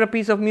you hear a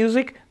piece of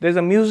music, there is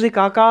a music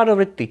akara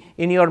vritti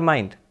in your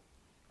mind.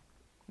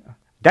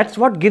 That's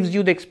what gives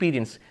you the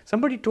experience.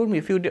 Somebody told me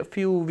a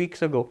few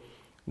weeks ago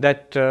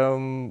that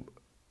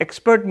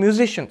expert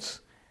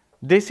musicians,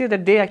 they say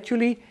that they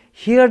actually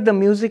hear the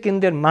music in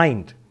their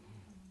mind.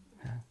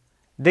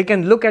 They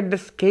can look at the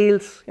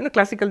scales,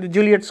 classical, the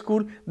Juilliard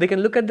school, they can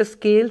look at the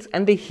scales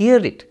and they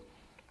hear it.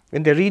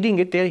 When they're reading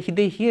it,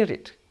 they hear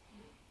it.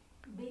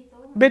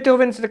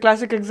 Beethoven's the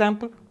classic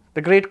example,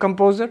 the great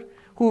composer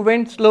who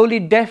went slowly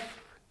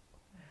deaf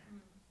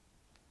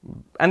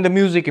and the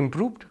music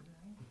improved.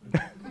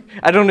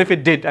 I don't know if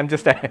it did, I'm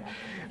just,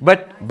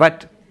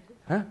 but,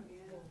 huh?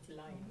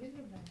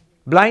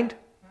 Blind?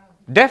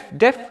 Deaf?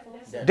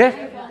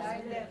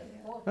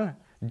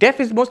 Deaf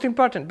is most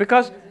important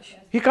because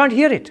he can't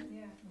hear it.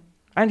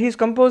 And he's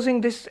composing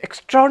this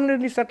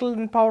extraordinarily subtle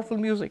and powerful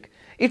music.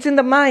 It's in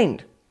the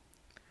mind.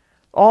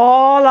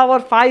 All our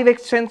 5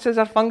 senses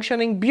are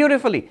functioning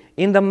beautifully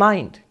in the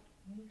mind.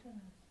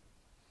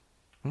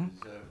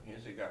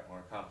 Music got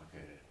more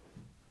complicated,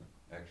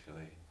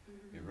 actually.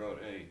 He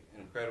wrote an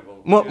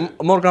incredible...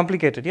 More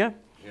complicated, yeah?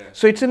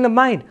 So it's in the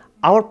mind.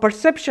 Our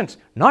perceptions,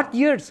 not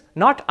ears,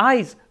 not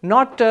eyes,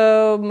 not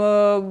tongue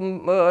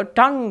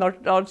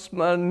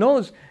or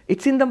nose.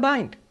 It's in the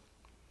mind.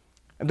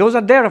 Those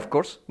are there, of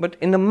course, but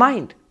in the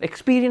mind.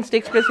 Experience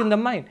takes place in the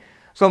mind.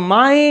 So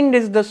mind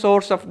is the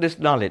source of this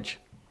knowledge,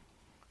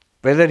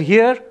 whether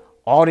here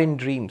or in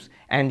dreams.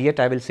 And yet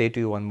I will say to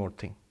you one more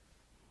thing.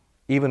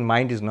 Even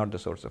mind is not the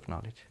source of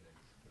knowledge.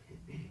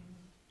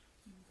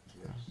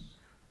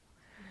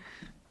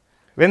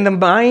 When the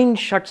mind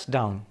shuts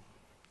down,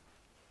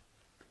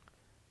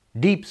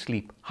 deep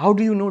sleep. How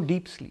do you know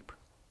deep sleep?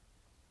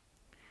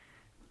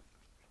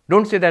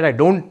 Don't say that I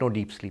don't know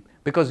deep sleep,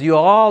 because you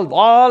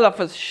all of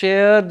us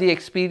share the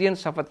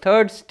experience of a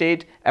third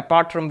state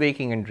apart from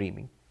waking and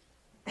dreaming.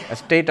 A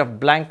state of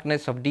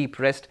blankness, of deep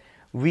rest.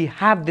 We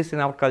have this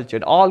in our culture,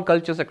 all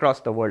cultures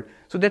across the world.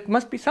 So there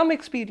must be some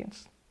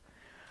experience.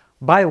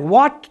 By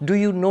what do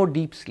you know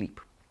deep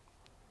sleep?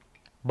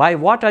 By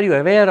what are you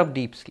aware of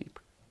deep sleep?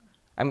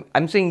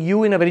 I'm saying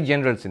you in a very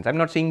general sense. I'm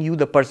not saying you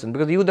the person,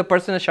 because you the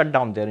person is shut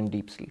down there in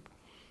deep sleep.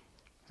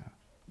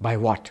 By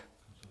what?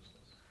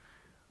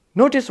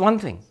 Notice one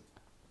thing.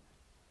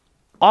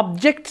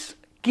 Objects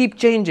keep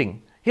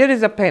changing. Here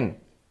is a pen.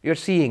 You're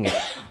seeing it.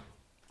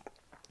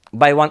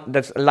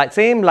 By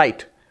same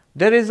light.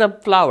 There is a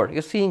flower.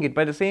 You're seeing it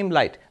by the same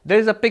light. There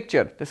is a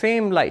picture. The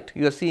same light.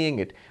 You're seeing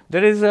it.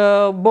 There is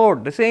a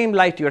board. The same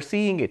light. You're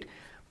seeing it.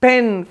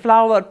 Pen,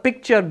 flower,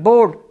 picture,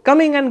 board.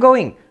 Coming and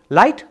going.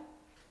 Light.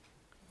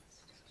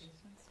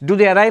 Do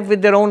they arrive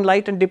with their own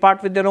light and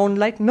depart with their own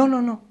light?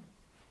 No.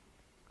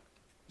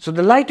 So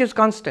the light is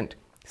constant.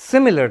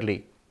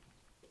 Similarly,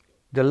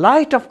 the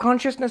light of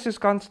consciousness is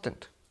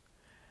constant.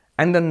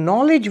 And the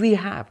knowledge we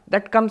have,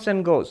 that comes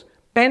and goes.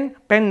 Pen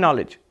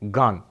knowledge,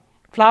 gone.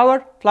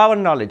 Flower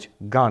knowledge,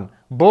 gone.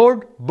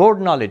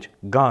 Board knowledge,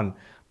 gone.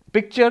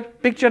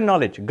 Picture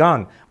knowledge,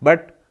 gone.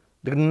 But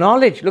the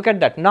knowledge, look at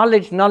that,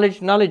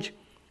 knowledge.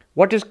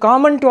 What is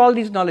common to all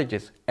these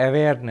knowledges?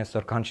 Awareness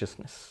or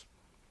consciousness.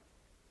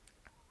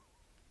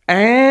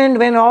 And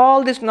when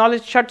all this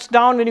knowledge shuts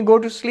down, when you go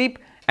to sleep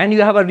and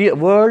you have a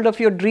world of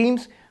your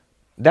dreams,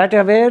 that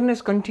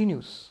awareness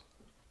continues,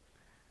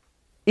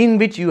 in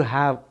which you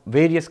have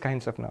various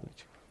kinds of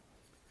knowledge.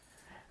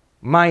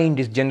 Mind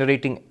is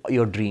generating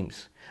your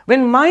dreams.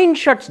 When mind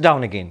shuts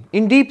down again,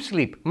 in deep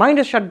sleep, mind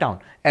is shut down,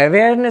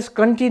 awareness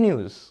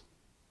continues.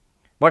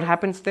 What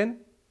happens then?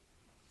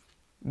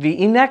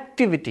 The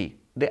inactivity,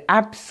 the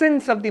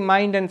absence of the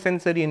mind and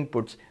sensory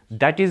inputs,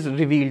 that is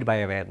revealed by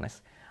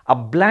awareness. A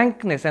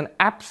blankness, an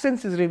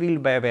absence is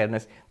revealed by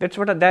awareness. That's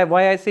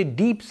why I say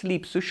deep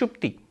sleep,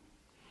 sushupti,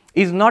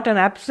 is not an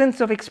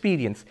absence of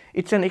experience.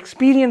 It's an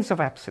experience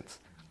of absence.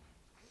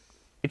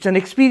 It's an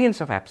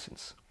experience of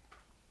absence.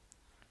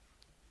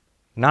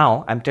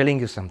 Now, I'm telling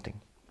you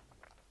something.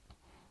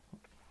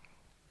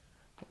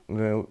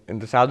 In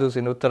the sadhus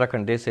in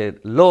Uttarakhand, they say,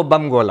 lo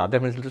bam gola.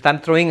 That means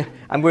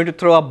I'm going to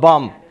throw a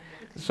bomb.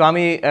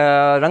 Swami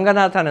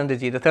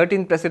Ranganathanandaji, the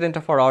 13th president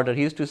of our order,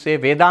 he used to say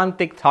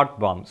Vedantic thought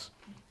bombs.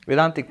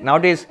 Vedantic.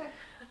 Nowadays,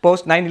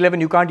 post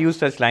 9/11, you can't use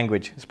such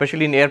language,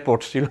 especially in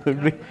airports. You will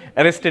be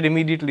arrested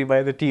immediately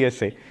by the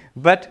TSA.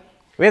 But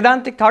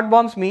Vedantic thought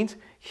bombs means,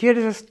 here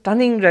is a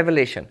stunning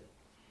revelation.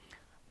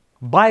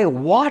 by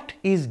what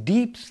is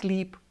deep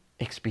sleep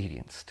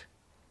experienced.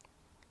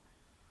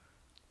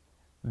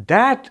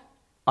 That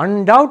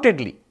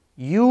undoubtedly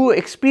you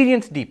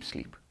experience deep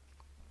sleep.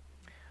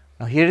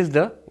 Now here is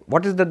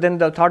then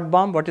the thought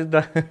bomb? What is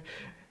the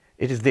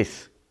it is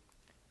this.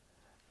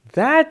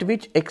 That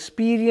which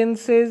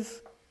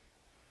experiences,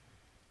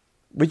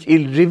 which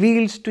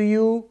reveals to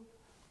you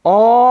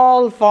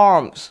all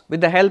forms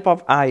with the help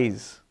of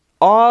eyes,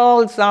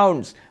 all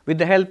sounds with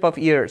the help of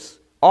ears,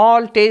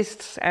 all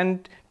tastes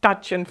and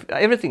touch and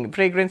everything,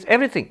 fragrance,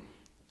 everything.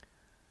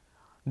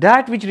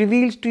 That which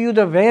reveals to you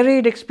the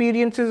varied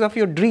experiences of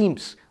your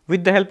dreams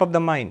with the help of the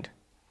mind.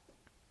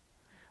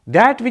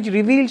 That which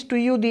reveals to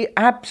you the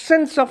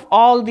absence of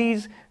all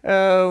these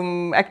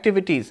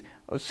activities,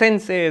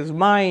 senses,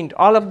 mind,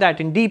 all of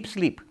that in deep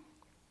sleep,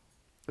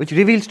 which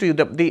reveals to you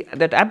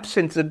that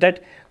absence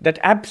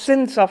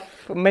of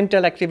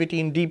mental activity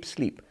in deep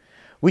sleep,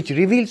 which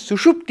reveals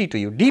sushupti to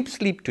you, deep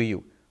sleep to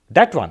you.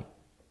 That one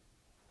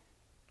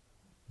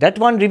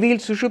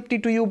reveals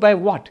sushupti to you by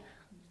what?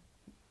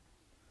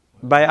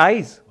 By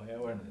eyes. By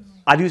awareness.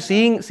 Are you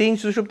seeing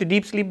sushupti,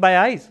 deep sleep by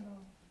eyes?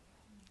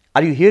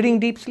 Are you hearing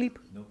deep sleep?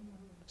 No.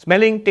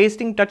 Smelling,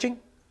 tasting, touching?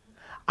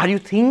 Are you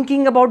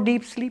thinking about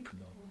deep sleep?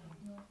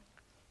 No.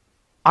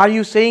 Are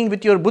you saying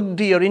with your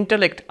buddhi, your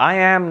intellect, I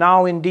am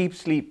now in deep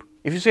sleep?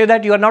 If you say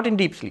that, you are not in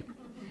deep sleep.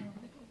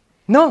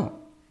 No.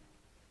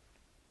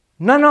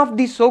 None of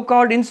these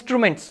so-called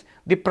instruments,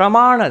 the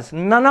pramanas,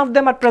 none of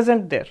them are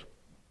present there.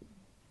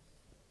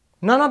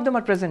 None of them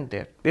are present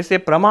there. They say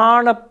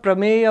pramana,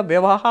 prameya,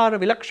 vyavahara,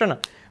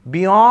 vilakshana,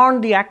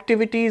 beyond the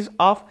activities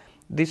of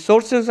the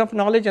sources of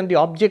knowledge and the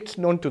objects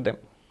known to them.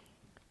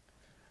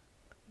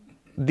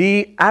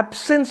 The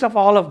absence of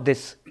all of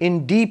this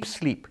in deep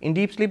sleep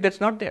that's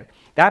not there.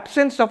 The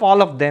absence of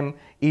all of them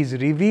is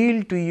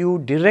revealed to you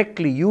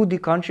directly. You, the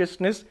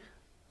consciousness,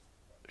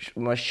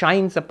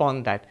 shines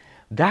upon that.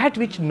 That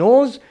which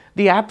knows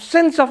the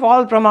absence of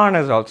all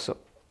pramanas also.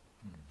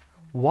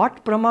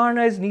 What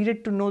pramana is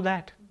needed to know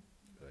that?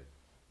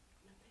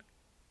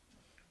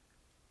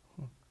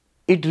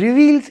 It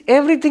reveals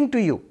everything to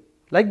you,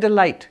 like the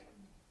light.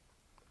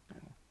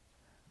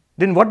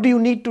 Then what do you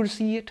need to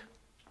see it?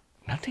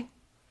 Nothing.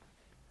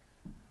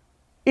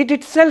 It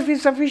itself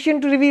is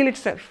sufficient to reveal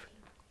itself.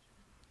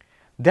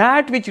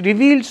 That which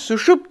reveals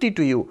sushupti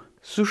to you,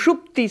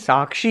 sushupti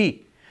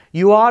sakshi,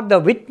 you are the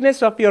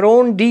witness of your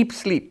own deep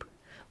sleep.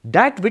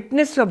 That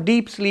witness of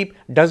deep sleep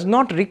does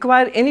not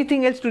require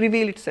anything else to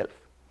reveal itself.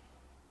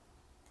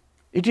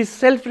 It is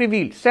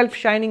self-revealed,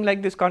 self-shining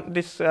like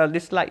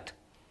this light.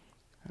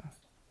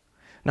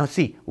 Now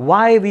see,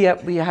 why we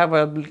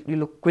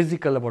look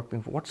quizzical about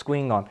what's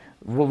going on.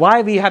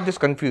 Why we have this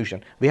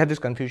confusion? We have this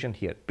confusion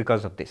here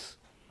because of this.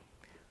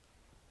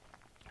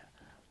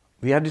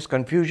 We have this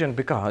confusion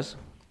because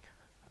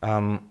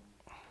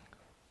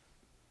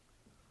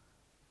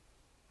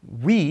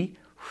we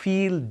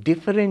feel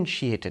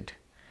differentiated.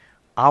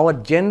 Our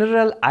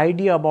general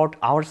idea about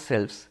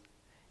ourselves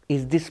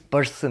is this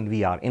person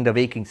we are in the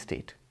waking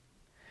state.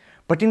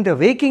 But in the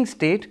waking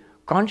state,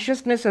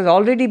 consciousness has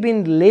already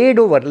been laid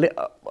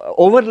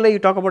overlay, you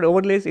talk about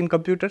overlays in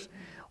computers.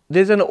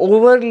 There's an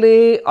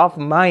overlay of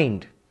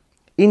mind,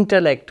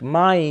 intellect,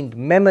 mind,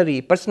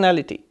 memory,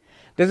 personality.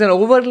 There's an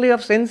overlay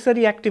of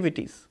sensory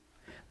activities.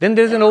 Then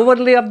there's an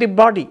overlay of the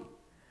body.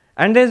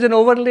 And there's an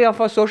overlay of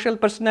a social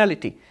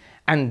personality.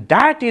 And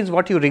that is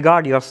what you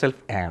regard yourself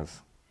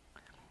as.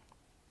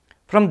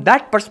 From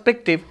that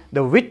perspective,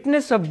 the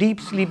witness of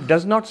deep sleep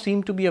does not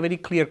seem to be a very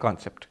clear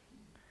concept.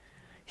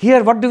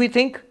 Here, what do we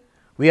think?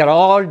 We are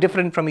all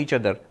different from each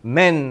other.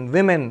 Men,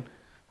 women.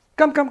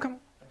 Come.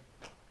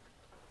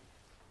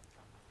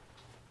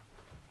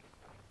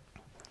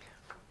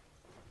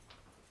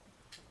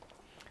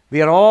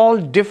 We are all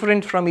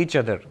different from each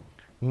other.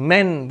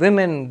 Men,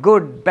 women,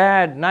 good,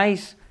 bad,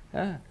 nice.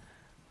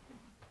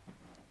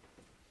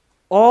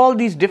 All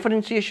these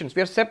differentiations.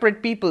 We are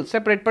separate people,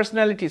 separate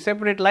personalities,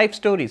 separate life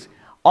stories.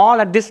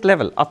 All at this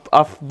level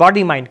of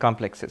body-mind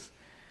complexes.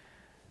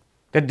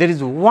 That there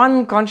is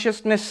one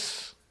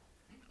consciousness,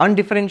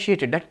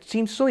 undifferentiated. That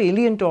seems so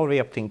alien to our way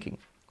of thinking.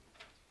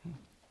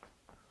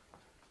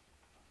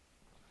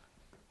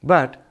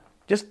 But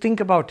just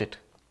think about it.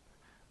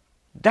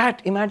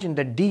 Imagine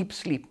that deep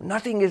sleep,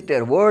 nothing is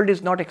there, world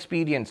is not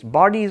experienced,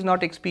 body is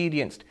not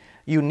experienced.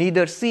 You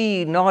neither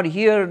see, nor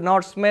hear,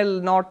 nor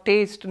smell, nor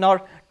taste,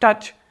 nor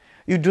touch.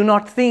 You do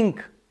not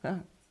think.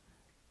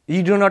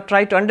 You do not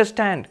try to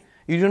understand.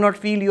 You do not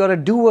feel you are a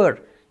doer.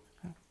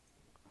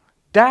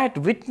 That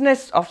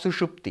witness of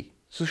sushupti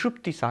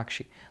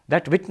sakshi,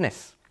 that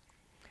witness,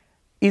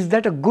 is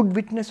that a good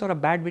witness or a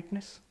bad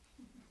witness?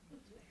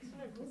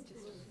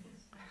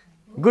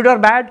 Good or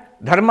bad?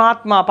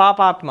 Dharmatma,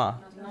 papatma.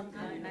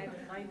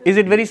 Is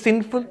it very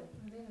sinful?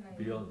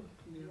 Beyond.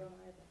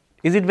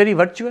 Is it very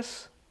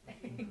virtuous?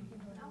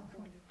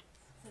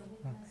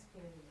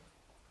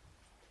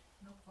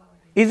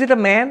 Is it a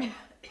man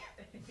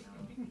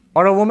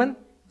or a woman?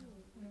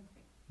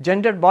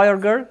 Gender, boy or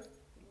girl?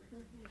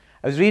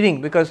 I was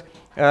reading because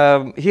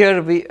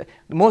the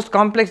most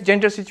complex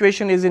gender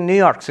situation is in New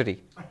York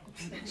City.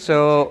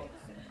 So,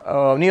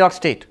 New York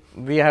State,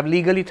 we have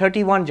legally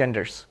 31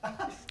 genders.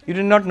 You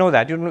did not know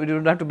that. You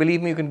don't have to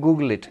believe me, you can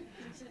Google it.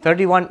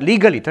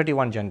 Legally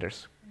 31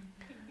 genders.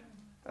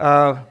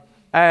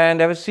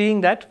 And I was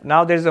seeing that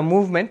now there's a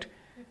movement.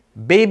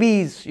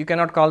 Babies, you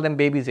cannot call them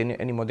babies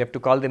anymore. They have to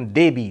call them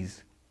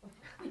babies.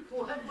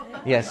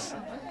 Yes.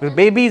 If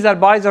babies are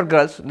boys or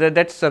girls,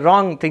 that's a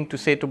wrong thing to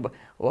say to.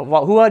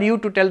 Who are you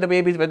to tell the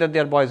babies whether they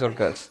are boys or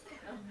girls?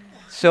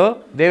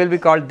 So they will be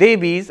called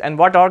babies, and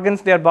what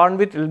organs they are born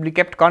with will be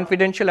kept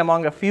confidential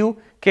among a few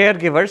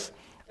caregivers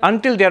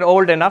until they are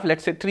old enough,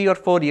 let's say 3 or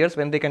 4 years,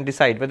 when they can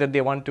decide whether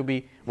they want to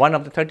be one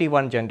of the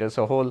 31 genders.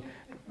 A whole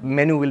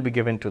menu will be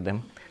given to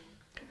them.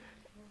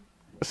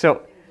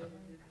 So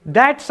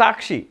that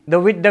Sakshi, the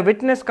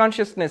witness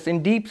consciousness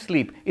in deep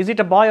sleep, is it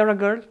a boy or a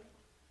girl?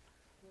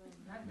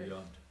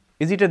 Beyond.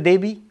 Is it a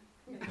Devi?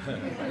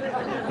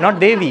 Not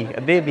Devi,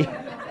 a Devi.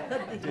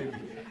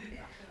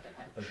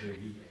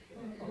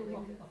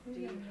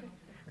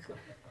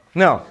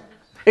 No,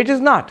 it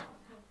is not.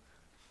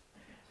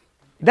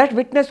 That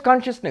witness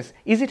consciousness,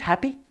 is it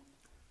happy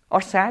or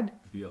sad?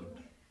 Beyond.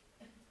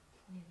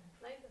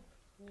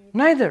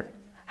 Neither.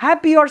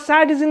 Happy or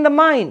sad is in the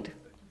mind.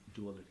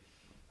 Duality.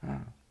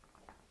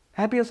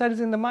 Happy or sad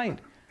is in the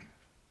mind.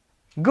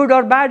 Good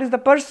or bad is the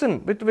person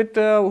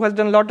who has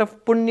done a lot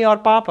of punya or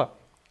papa.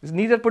 It's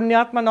neither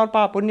punyatma nor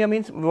papa. Punya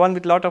means one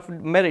with lot of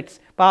merits.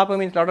 Papa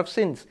means lot of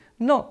sins.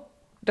 No,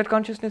 that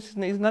consciousness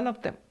is none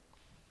of them.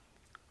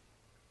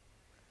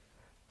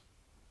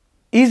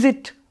 Is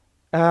it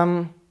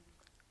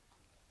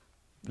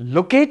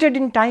located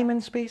in time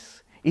and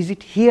space? Is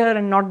it here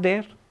and not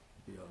there?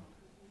 Beyond.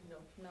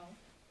 No.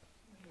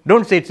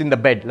 Don't say it's in the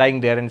bed,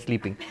 lying there and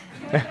sleeping.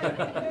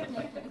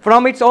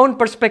 From its own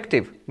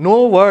perspective,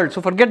 no world,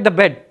 so forget the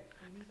bed.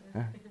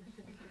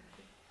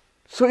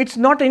 So it's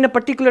not in a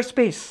particular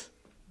space.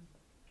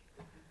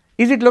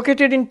 Is it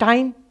located in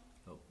time?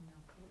 No.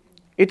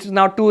 It's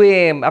now 2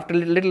 a.m. After a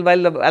little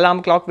while, the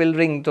alarm clock will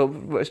ring. So,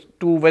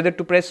 whether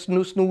to press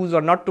snooze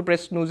or not to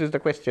press snooze is the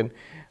question.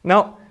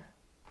 Now,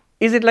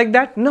 is it like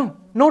that? No,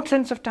 no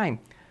sense of time.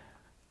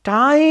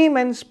 Time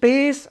and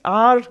space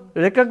are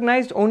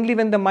recognized only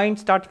when the mind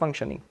starts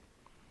functioning.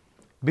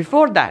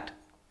 Before that,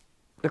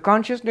 the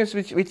consciousness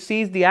which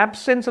sees the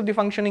absence of the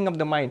functioning of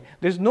the mind,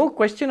 there is no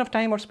question of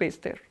time or space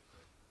there.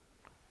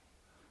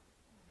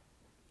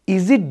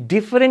 Is it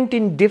different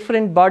in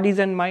different bodies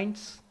and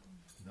minds?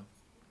 No.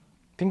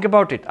 Think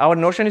about it. Our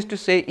notion is to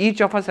say each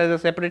of us has a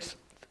separate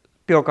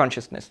pure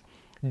consciousness.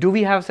 Do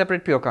we have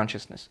separate pure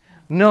consciousness?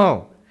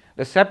 No.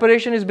 The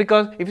separation is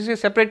because if you say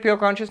separate pure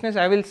consciousness,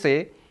 I will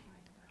say,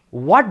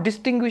 what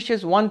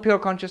distinguishes one pure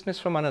consciousness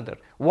from another?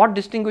 What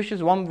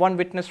distinguishes one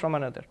witness from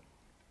another?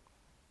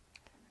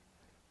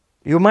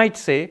 You might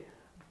say,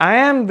 I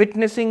am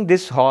witnessing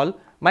this hall,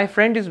 my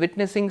friend is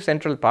witnessing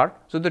Central Park,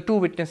 so the two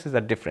witnesses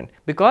are different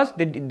because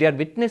they are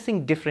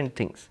witnessing different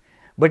things.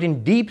 But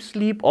in deep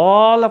sleep,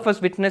 all of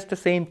us witness the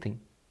same thing.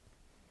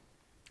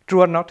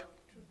 True or not?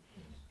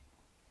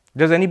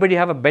 Does anybody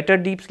have a better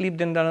deep sleep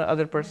than the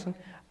other person?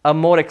 A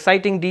more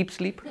exciting deep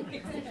sleep?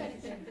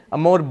 A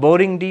more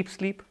boring deep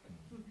sleep?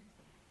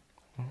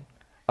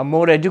 A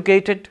more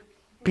educated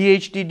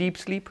PhD deep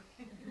sleep?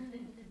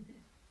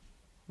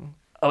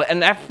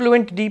 An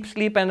affluent deep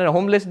sleep and a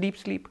homeless deep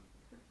sleep?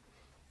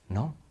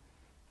 No.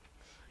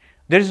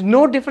 There is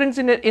no difference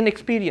in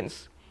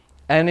experience.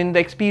 And in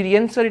the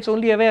experiencer, it's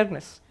only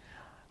awareness.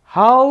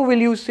 How will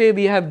you say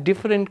we have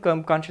different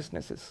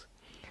consciousnesses?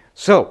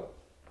 So,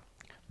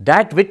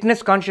 that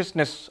witness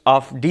consciousness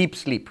of deep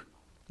sleep,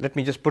 let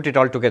me just put it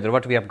all together,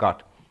 what we have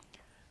got,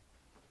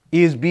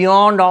 is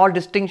beyond all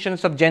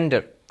distinctions of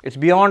gender. It's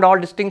beyond all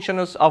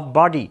distinctions of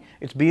body.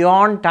 It's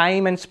beyond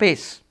time and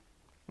space.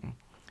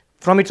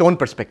 From its own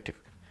perspective.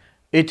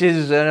 It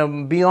is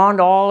beyond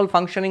all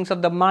functionings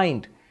of the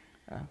mind.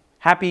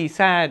 Happy,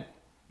 sad,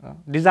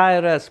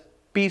 desirous,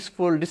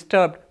 peaceful,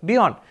 disturbed,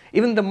 beyond.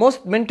 Even the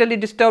most mentally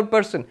disturbed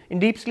person in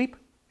deep sleep.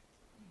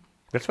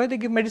 That's why they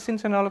give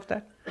medicines and all of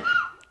that.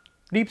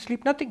 Deep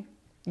sleep, nothing.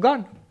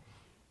 Gone.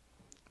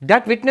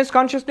 That witness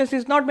consciousness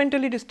is not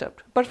mentally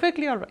disturbed.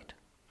 Perfectly all right.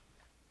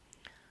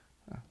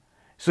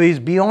 So he's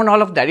beyond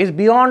all of that. He's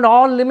beyond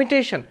all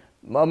limitation.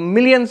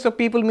 Millions of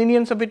people,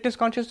 millions of witness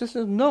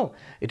consciousnesses? No,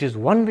 it is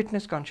one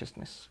witness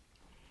consciousness.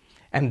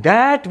 And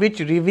that which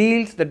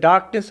reveals the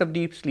darkness of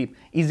deep sleep,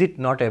 is it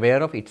not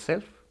aware of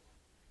itself?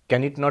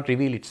 Can it not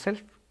reveal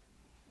itself?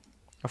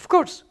 Of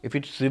course, if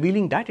it's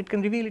revealing that, it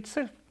can reveal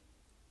itself.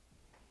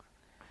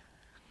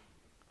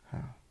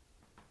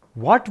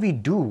 What we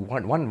do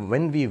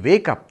when we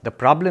wake up, the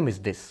problem is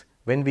this.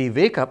 When we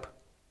wake up,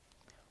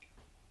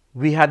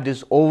 we have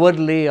this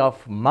overlay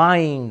of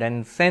mind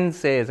and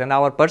senses and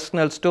our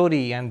personal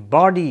story and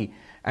body,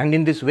 and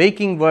in this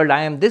waking world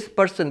I am this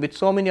person with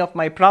so many of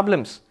my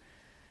problems.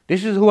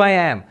 This is who I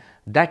am.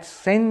 That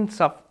sense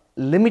of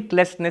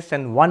limitlessness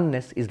and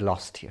oneness is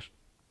lost here.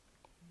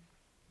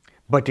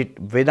 But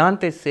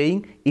Vedanta is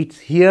saying it's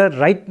here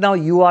right now,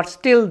 you are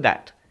still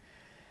that.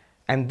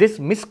 And these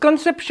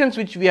misconceptions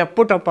which we have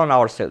put upon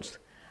ourselves,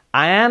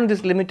 I am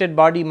this limited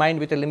body mind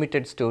with a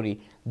limited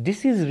story,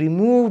 this is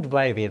removed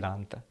by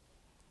Vedanta.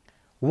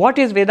 What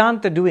is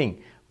Vedanta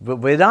doing?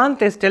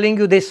 Vedanta is telling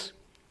you this: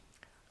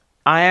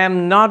 I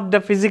am not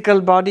the physical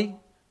body,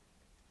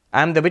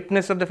 I am the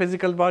witness of the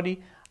physical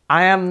body.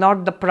 I am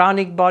not the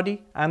pranic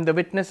body, I am the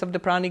witness of the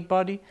pranic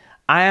body.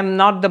 I am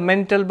not the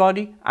mental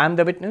body, I am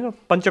the witness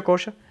of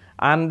Panchakosha.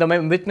 I am the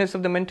witness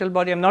of the mental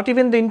body. I am not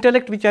even the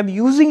intellect which I am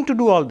using to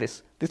do all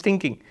this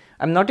thinking.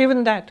 I am not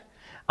even that.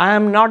 I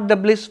am not the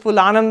blissful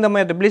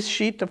Anandamaya, the bliss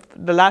sheet,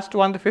 the last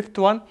one, the fifth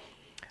one.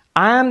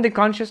 I am the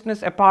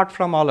consciousness apart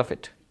from all of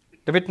it,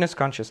 the witness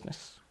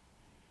consciousness.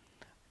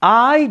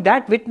 I,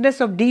 that witness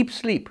of deep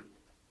sleep,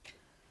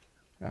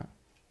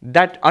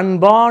 that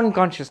unborn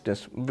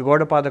consciousness,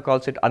 Gaudapada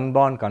calls it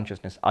unborn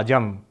consciousness,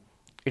 ajam.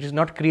 It is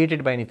not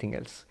created by anything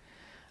else.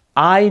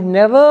 I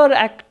never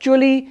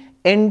actually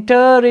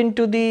enter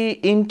into the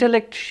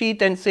intellect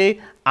sheath and say,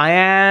 I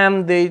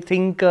am the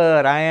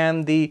thinker, I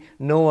am the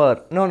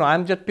knower. No, I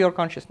am just pure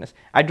consciousness.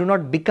 I do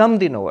not become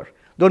the knower,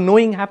 though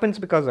knowing happens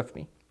because of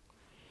me.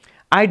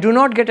 I do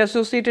not get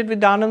associated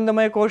with the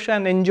Anandamaya Kosha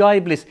and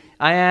enjoy bliss.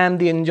 I am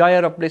the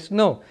enjoyer of bliss.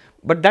 No,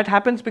 but that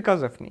happens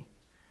because of me.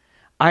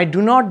 I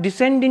do not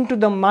descend into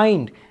the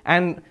mind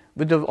and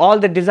with all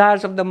the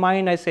desires of the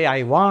mind I say,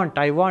 I want.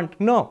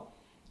 No.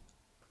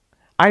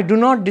 I do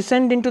not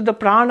descend into the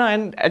prana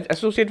and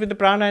associate with the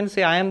prana and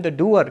say, I am the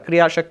doer,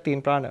 Kriya Shakti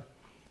in prana.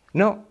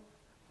 No.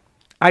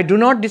 I do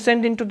not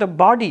descend into the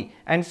body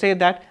and say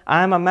that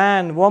I am a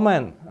man,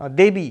 woman, or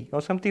Devi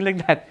or something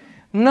like that.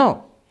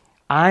 No.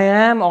 I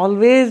am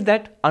always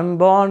that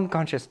unborn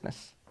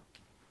consciousness.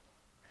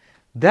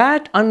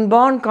 That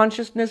unborn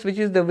consciousness which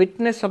is the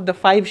witness of the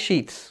five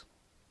sheaths.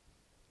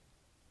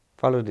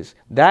 Follow this.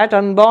 That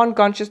unborn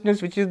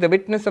consciousness which is the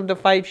witness of the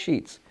five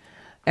sheaths,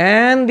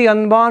 and the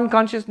unborn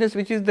consciousness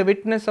which is the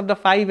witness of the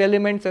five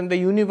elements and the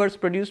universe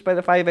produced by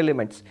the five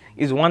elements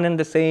is one and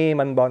the same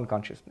unborn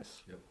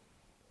consciousness. Yep.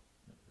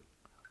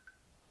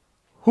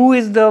 Who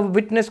is the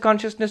witness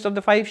consciousness of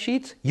the five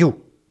sheaths?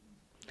 You.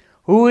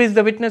 Who is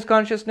the witness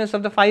consciousness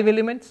of the five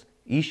elements?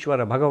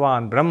 Ishvara,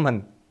 Bhagavan,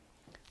 Brahman.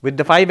 With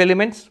the five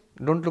elements,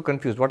 don't look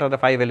confused. What are the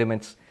five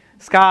elements?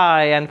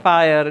 Sky and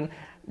fire, and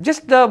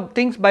just the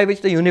things by which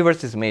the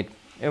universe is made.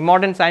 A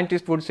modern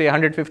scientist would say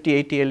 150,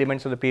 80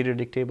 elements of the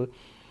periodic table.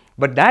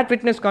 But that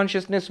witness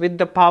consciousness with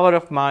the power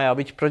of Maya,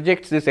 which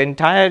projects this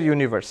entire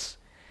universe.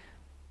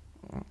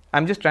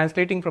 I'm just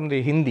translating from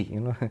the Hindi,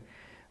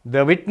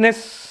 The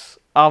witness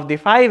of the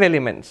five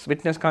elements,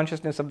 witness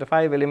consciousness of the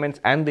five elements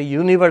and the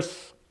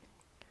universe,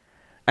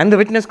 and the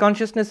witness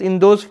consciousness in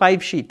those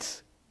five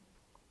sheets.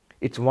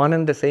 It's one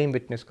and the same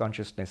witness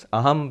consciousness.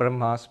 Aham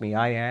Brahmasmi,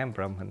 I am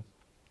Brahman.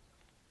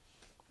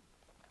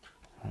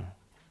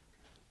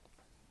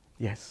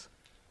 Yes.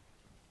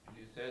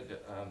 You said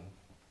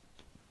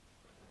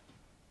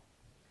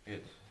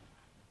it's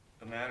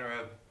a matter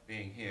of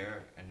being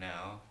here and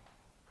now,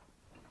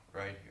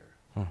 right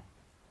here.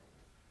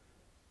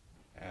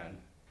 And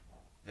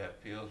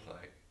that feels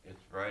like it's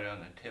right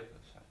on the tip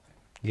of something.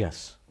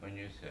 Yes. When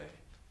you say,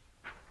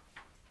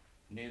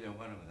 neither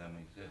one of them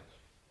exists.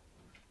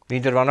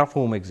 Neither one of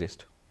whom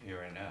exist.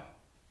 Here and now.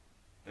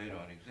 They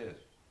don't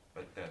exist.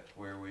 But that's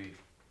where we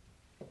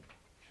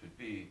should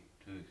be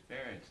to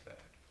experience that.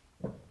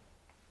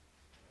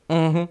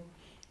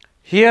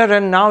 Here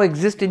and now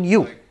exist in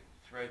you. Like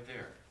it's right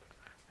there.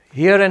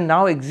 Here and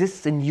now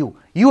exists in you.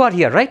 You are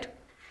here, right?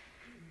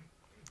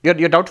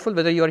 You're doubtful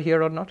whether you are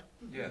here or not?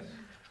 Yes,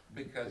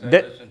 because I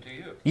listen to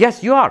you.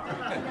 Yes, you are.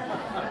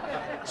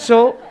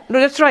 So,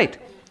 no, that's right.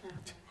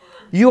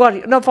 You are,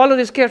 now follow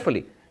this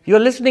carefully. You are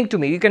listening to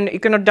me. You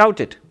cannot doubt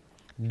it.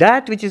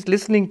 That which is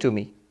listening to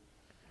me,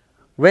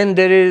 when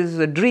there is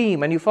a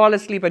dream and you fall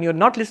asleep and you're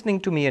not listening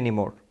to me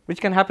anymore,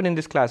 which can happen in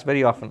this class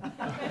very often.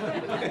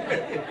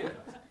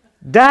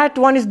 That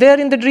one is there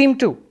in the dream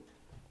too.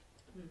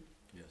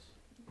 Yes.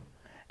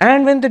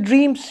 And when the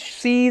dream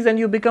ceases and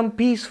you become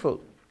peaceful,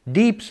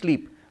 deep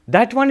sleep,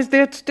 that one is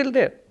there, still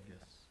there. Yes.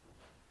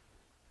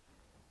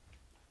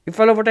 You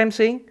follow what I'm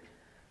saying?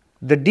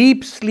 The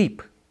deep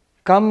sleep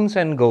comes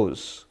and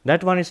goes.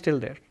 That one is still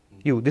there.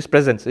 You, this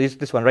presence, is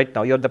this one right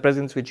now. You're the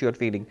presence which you're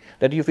feeling.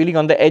 That you're feeling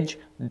on the edge,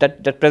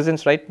 that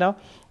presence right now.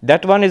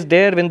 That one is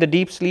there when the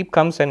deep sleep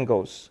comes and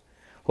goes.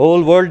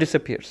 Whole world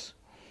disappears.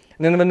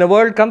 And then when the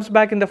world comes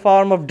back in the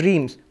form of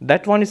dreams,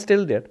 that one is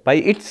still there. By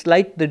its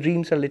light, the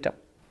dreams are lit up.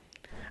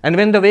 And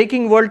when the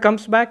waking world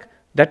comes back,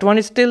 that one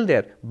is still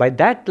there. By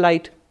that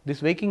light,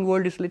 this waking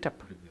world is lit up.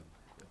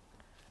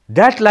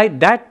 That light,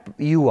 that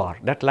you are,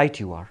 that light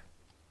you are.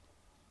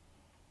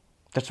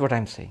 That's what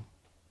I'm saying.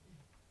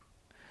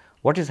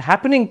 What is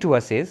happening to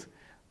us is,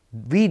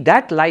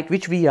 that light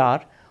which we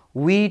are,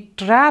 we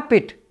trap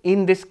it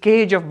in this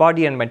cage of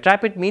body and mind.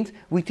 Trap it means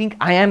we think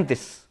I am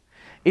this.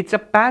 It's a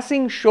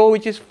passing show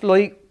which is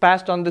flowing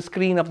past on the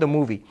screen of the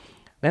movie.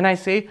 Then I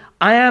say,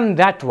 I am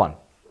that one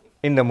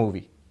in the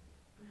movie.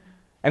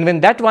 And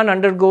when that one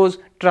undergoes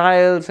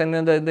trials and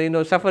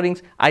the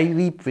sufferings, I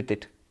weep with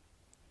it.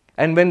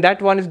 And when that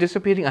one is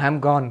disappearing, I am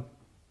gone.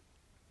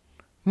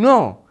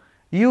 No.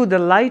 You, the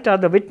light, are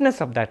the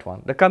witness of that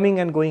one, the coming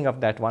and going of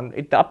that one,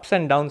 the ups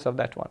and downs of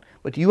that one.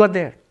 But you are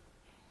there.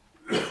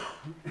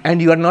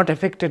 And you are not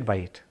affected by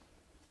it.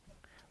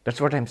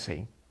 That's what I'm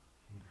saying.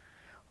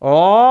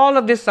 All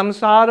of this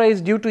samsara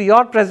is due to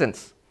your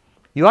presence.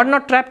 You are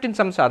not trapped in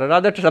samsara,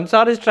 rather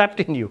samsara is trapped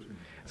in you.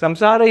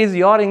 Samsara is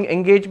your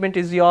engagement,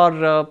 is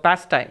your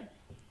pastime.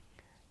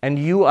 And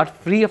you are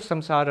free of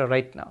samsara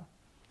right now.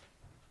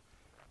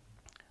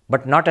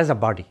 But not as a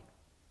body,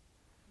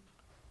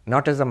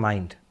 not as a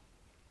mind,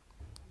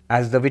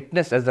 as the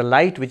witness, as the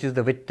light which is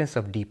the witness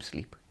of deep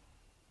sleep.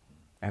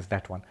 As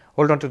that one.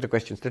 Hold on to the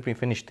questions, let me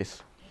finish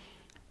this.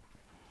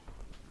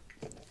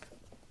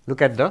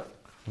 Look at the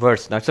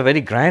verse. Now it's a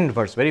very grand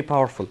verse, very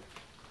powerful.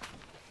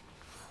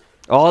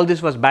 All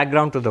this was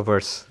background to the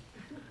verse.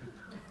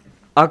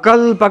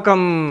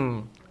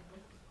 Akalpakam.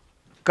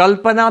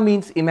 Kalpana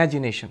means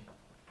imagination.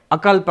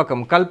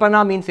 Akalpakam.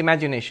 Kalpana means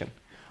imagination.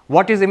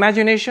 What is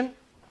imagination?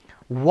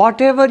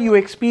 Whatever you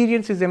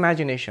experience is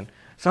imagination.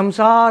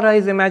 Samsara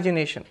is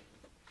imagination.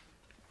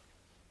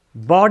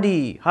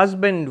 Body,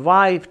 husband,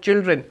 wife,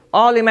 children,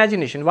 all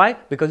imagination. Why?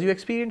 Because you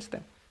experience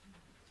them.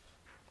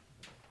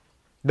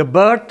 The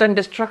birth and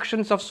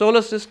destructions of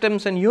solar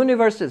systems and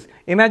universes,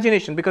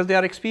 imagination, because they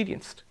are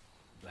experienced.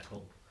 Black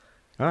hole.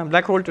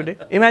 Black hole today,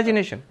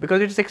 imagination,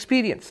 because it is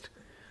experienced.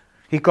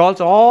 He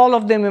calls all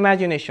of them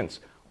imaginations.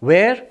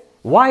 Where?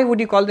 Why would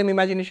he call them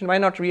imagination? Why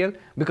not real?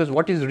 Because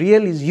what is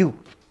real is you.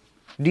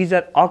 These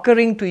are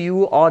occurring to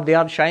you, or they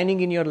are shining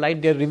in your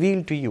light, they are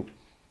revealed to you.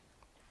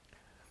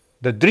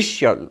 The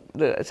drishya,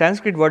 the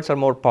Sanskrit words are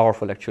more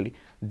powerful actually.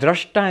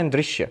 Drashta and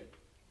drishya,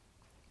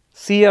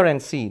 seer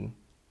and seen.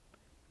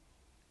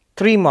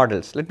 Three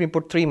models. Let me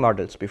put three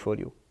models before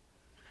you.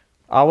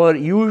 Our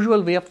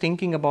usual way of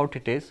thinking about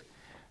it is,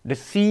 the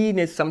seen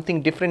is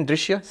something different,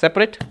 drishya,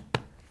 separate.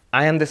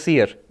 I am the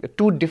seer. The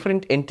two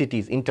different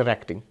entities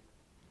interacting.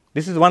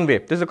 This is one way.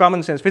 This is a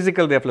common sense,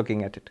 physical way of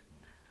looking at it.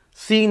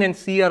 Seen and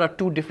seer are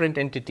two different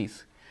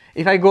entities.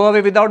 If I go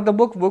away without the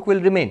book, book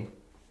will remain.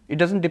 It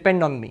doesn't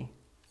depend on me.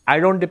 I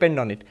don't depend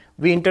on it.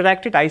 We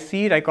interact it, I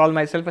see it, I call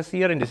myself a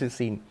seer, and this is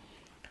seen.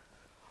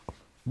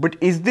 But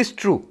is this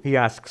true? He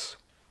asks.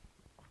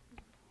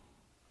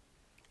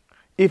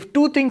 If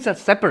two things are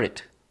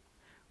separate,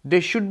 they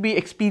should be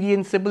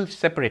experienceable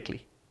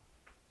separately.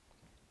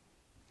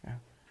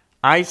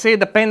 I say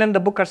the pen and the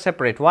book are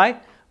separate.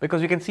 Why?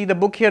 Because you can see the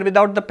book here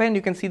without the pen,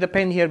 you can see the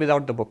pen here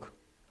without the book.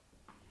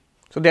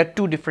 So they are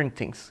two different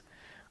things.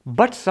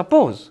 But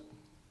suppose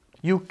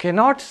you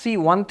cannot see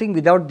one thing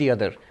without the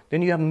other,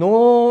 then you have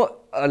no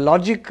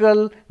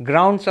logical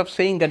grounds of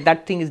saying that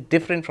that thing is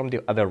different from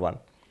the other one.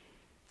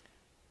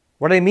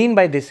 What I mean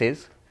by this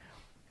is,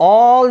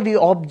 all the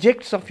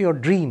objects of your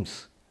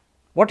dreams,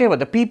 whatever,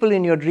 the people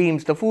in your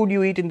dreams, the food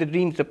you eat in the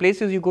dreams, the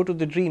places you go to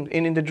the dreams,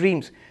 in the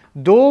dreams,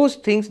 those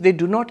things, they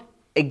do not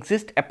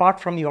exist apart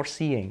from your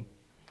seeing.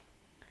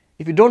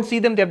 If you don't see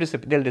them, they'll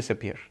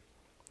disappear.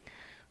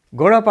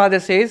 Gaudapada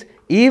says,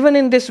 even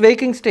in this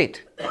waking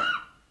state,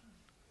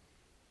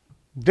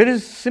 there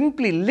is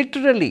simply,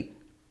 literally,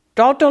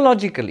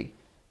 tautologically,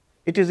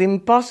 it is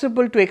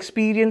impossible to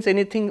experience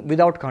anything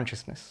without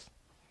consciousness.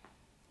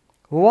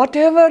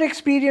 Whatever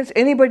experience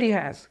anybody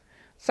has,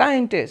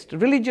 scientist,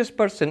 religious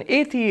person,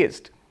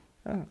 atheist,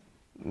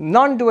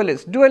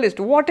 non-dualist, dualist,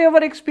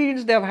 whatever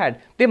experience they have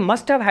had, they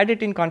must have had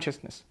it in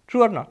consciousness.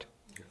 True or not?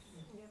 Yes.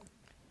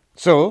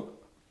 So,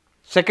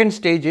 second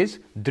stage is,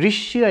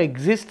 drishya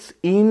exists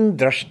in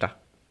drashta.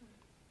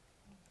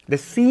 The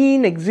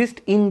seen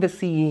exists in the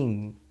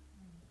seeing,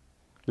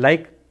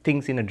 like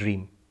things in a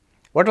dream.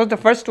 What was the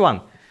first one?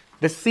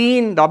 The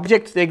seen, the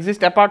objects, they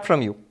exist apart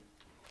from you,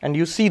 and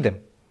you see them.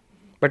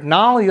 But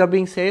now you are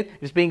being said,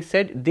 it's being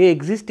said, they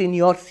exist in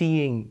your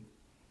seeing.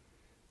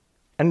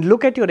 And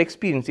look at your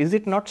experience, is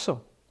it not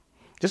so?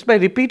 Just by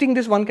repeating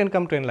this, one can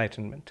come to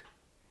enlightenment.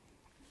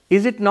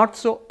 Is it not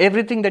so?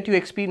 Everything that you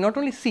experience, not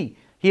only see,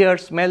 hear,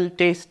 smell,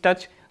 taste,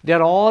 touch, they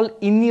are all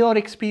in your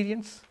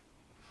experience.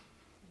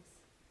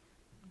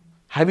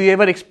 Have you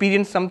ever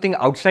experienced something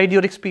outside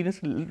your experience?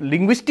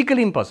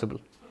 Linguistically impossible.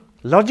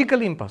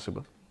 Logically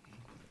impossible.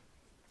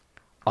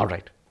 All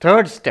right.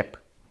 Third step.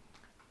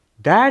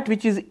 That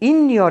which is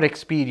in your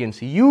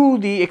experience, you,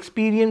 the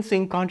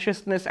experiencing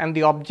consciousness, and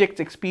the objects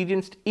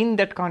experienced in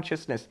that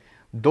consciousness,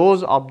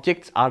 those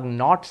objects are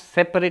not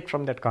separate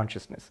from that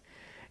consciousness.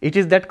 It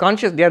is that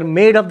consciousness, they are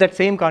made of that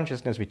same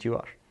consciousness which you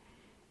are.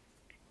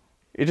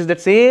 It is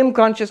that same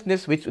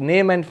consciousness which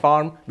name and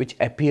form which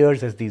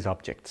appears as these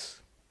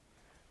objects.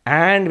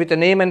 And with a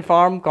name and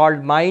form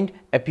called mind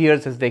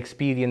appears as the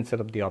experiencer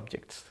of the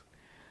objects.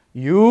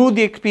 You,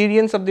 the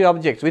experience of the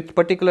objects with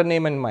particular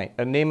name and mind,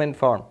 name and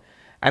form,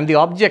 and the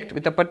object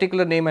with a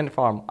particular name and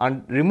form,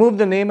 and remove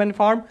the name and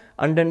form,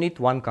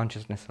 underneath one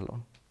consciousness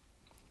alone.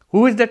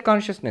 Who is that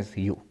consciousness?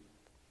 You.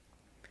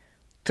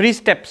 3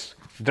 steps.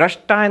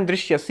 Drashta and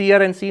drishya,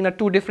 seer and seen, are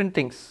 2 different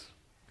things.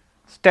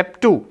 Step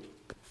 2,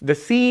 the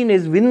seen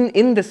is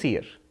in the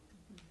seer.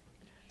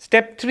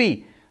 Step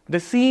 3, the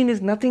seen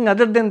is nothing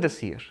other than the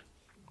seer.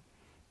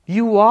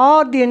 You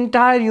are the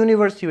entire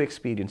universe you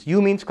experience.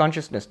 You means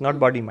consciousness, not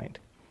body-mind.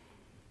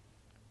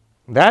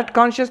 That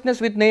consciousness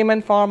with name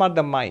and form are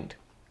the mind.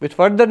 With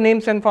further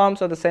names and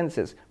forms are the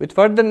senses. With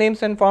further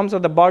names and forms are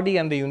the body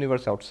and the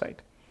universe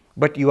outside.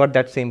 But you are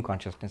that same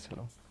consciousness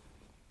alone.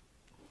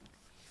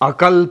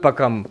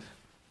 Akalpakam,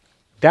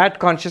 that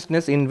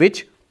consciousness in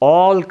which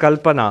all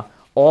kalpana,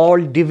 all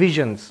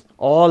divisions,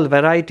 all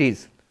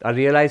varieties are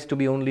realized to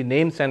be only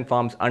names and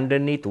forms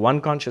underneath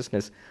one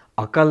consciousness.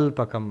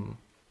 Akalpakam.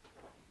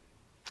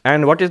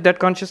 And what is that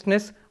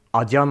consciousness?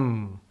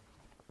 Ajam.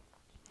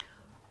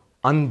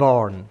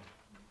 Unborn.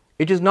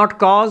 It is not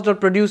caused or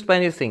produced by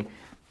anything.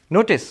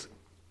 Notice,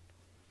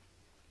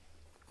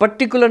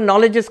 particular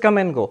knowledges come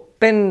and go.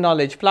 Pen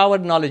knowledge, flower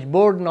knowledge,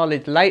 board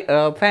knowledge, light,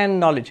 fan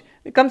knowledge.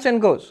 It comes and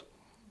goes.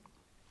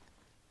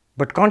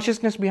 But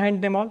consciousness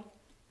behind them all?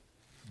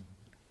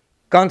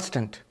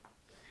 Constant.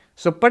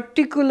 So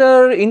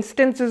particular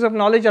instances of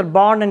knowledge are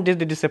born and they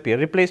disappear,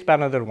 replaced by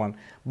another one.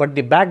 But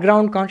the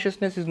background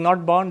consciousness is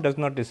not born, does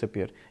not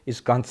disappear, is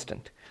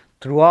constant.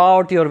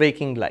 Throughout your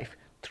waking life,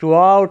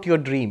 throughout your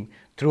dream,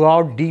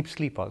 throughout deep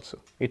sleep also.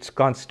 It's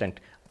constant.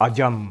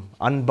 Ajam,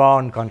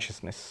 unborn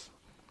consciousness.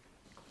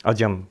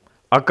 Ajam.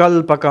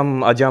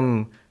 Akalpakam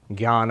ajam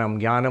jnanam.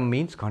 Jnanam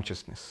means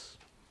consciousness.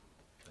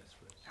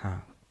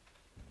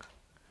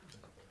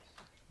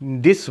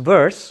 In this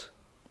verse,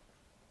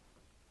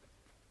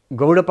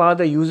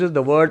 Gaudapada uses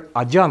the word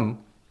ajam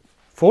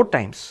 4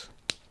 times.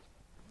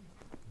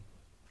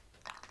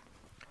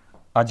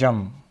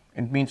 Ajam,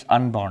 it means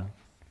unborn.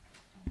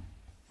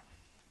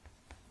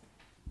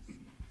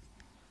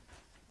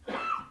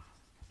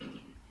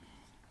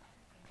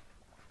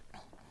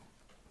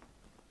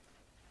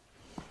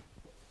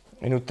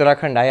 In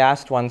Uttarakhand, I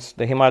asked once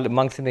the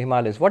monks in the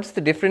Himalayas, what's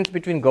the difference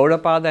between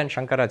Gaudapada and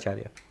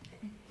Shankaracharya?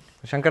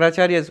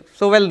 Shankaracharya is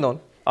so well known.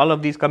 All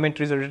of these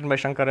commentaries are written by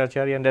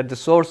Shankaracharya, and at the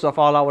source of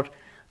all our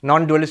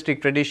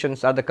non-dualistic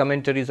traditions are the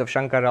commentaries of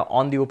Shankara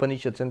on the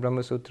Upanishads and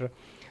Brahma Sutra.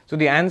 So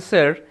the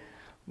answer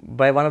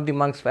by one of the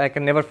monks, I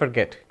can never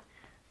forget,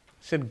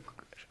 said,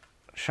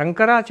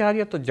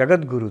 Shankaracharya to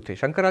Jagat Guru the.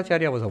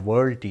 Shankaracharya was a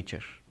world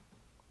teacher.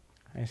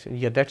 I said,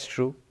 yeah, that's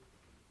true.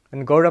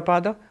 And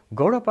Gaudapada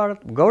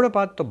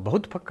to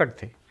bahut pakkad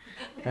the.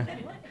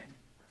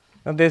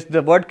 Now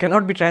the word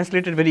cannot be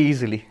translated very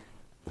easily.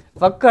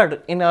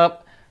 Pakkad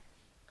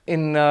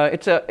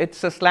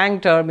it's a slang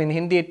term in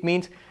Hindi. It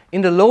means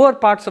in the lower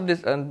parts of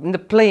this, in the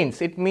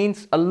plains, it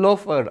means a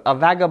loafer, a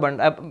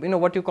vagabond,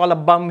 what you call a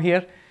bum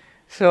here.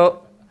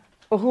 So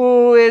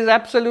who is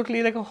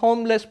absolutely like a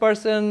homeless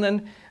person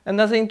and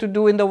nothing to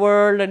do in the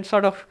world and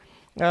sort of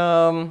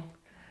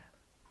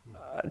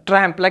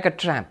tramp, like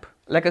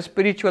a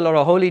spiritual or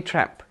a holy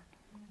tramp.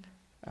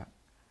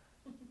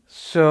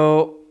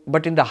 So,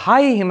 but in the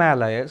high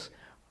Himalayas,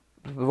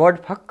 the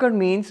word Pakkad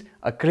means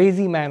a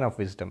crazy man of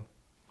wisdom.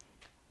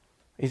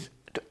 Is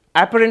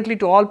apparently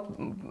to all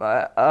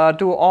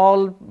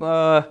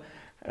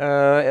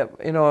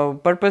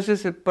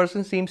purposes, a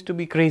person seems to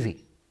be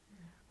crazy,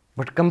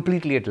 but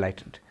completely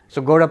enlightened.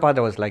 So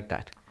Gaudapada was like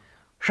that.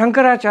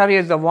 Shankaracharya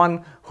is the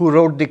one who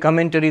wrote the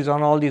commentaries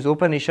on all these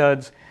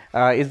Upanishads,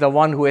 is the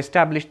one who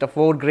established the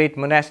 4 great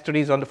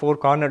monasteries on the 4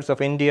 corners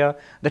of India,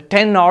 the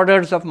 10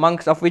 orders of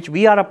monks of which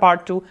we are a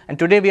part too, and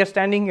today we are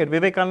standing here.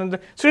 Vivekananda,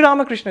 Sri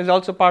Ramakrishna is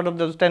also part of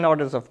those 10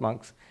 orders of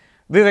monks.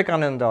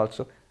 Vivekananda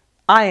also.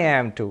 I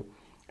am too.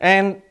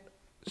 And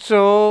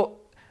so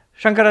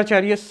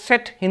Shankaracharya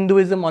set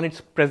Hinduism on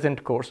its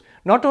present course.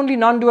 Not only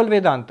non-dual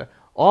Vedanta,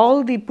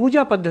 all the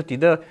puja paddhati,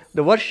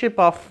 the worship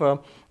of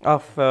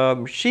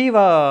Shiva,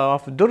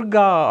 of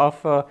Durga,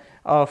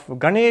 of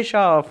Ganesha,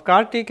 of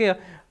Kartika,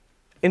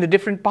 in the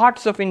different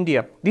parts of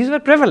India. These were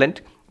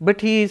prevalent,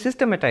 but he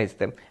systematized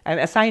them and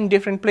assigned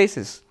different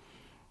places.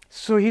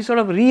 So he sort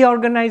of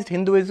reorganized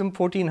Hinduism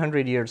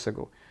 1400 years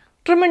ago.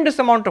 Tremendous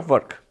amount of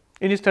work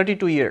in his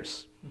 32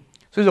 years.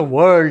 So he's a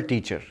world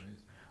teacher.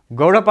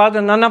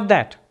 Gaudapada, none of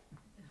that.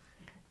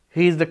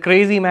 He is the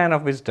crazy man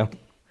of wisdom.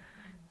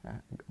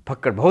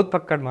 Pakkad, bahut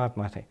pakkad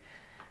Mahatma the.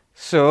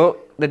 So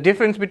the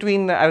difference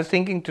between, I was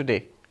thinking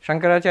today,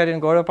 Shankaracharya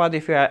and Gaudapada,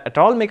 if you at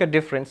all make a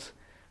difference,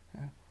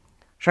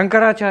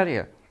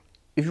 Shankaracharya,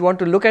 if you want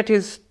to look at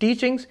his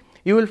teachings,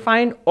 you will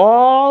find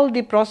all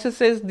the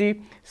processes,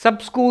 the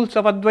sub-schools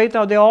of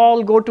Advaita, they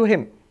all go to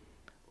him.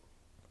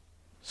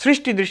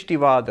 Srishti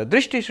Drishtivada,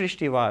 Drishti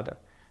Srishtivada.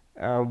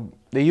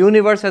 The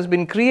universe has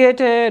been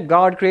created,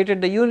 God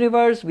created the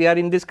universe, we are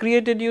in this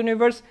created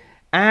universe,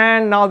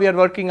 and now we are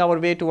working our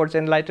way towards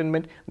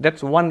enlightenment.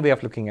 That's one way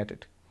of looking at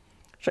it.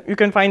 You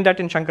can find that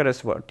in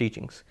Shankara's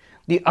teachings.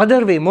 The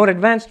other way, more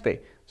advanced way,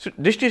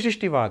 Drishti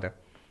Srishtivada,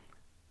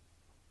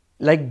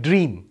 like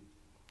dream.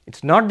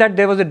 It's not that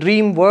there was a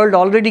dream world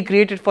already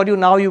created for you,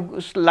 now you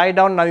lie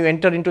down, now you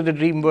enter into the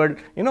dream world,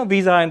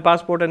 visa and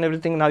passport and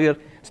everything, now you're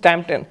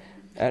stamped and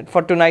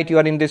for tonight you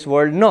are in this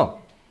world. No.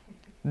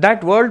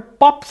 That world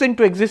pops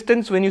into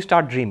existence when you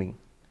start dreaming.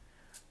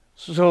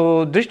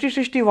 So Drishti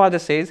Srishtivada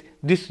says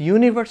this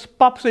universe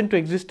pops into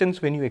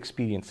existence when you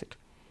experience it.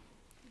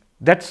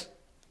 That's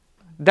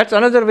That's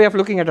another way of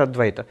looking at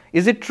Advaita.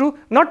 Is it true?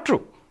 Not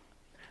true.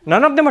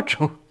 None of them are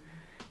true.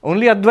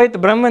 Only Advaita,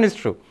 Brahman is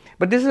true.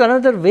 But this is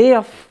another way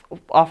of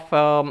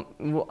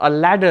a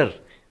ladder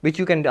which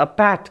you can, a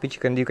path which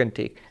you can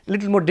take. A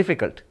little more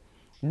difficult.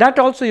 That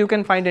also you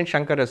can find in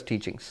Shankara's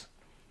teachings.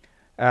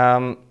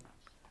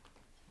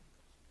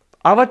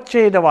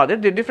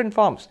 Avachedavada, the different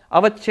forms.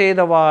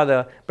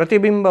 Avachedavada,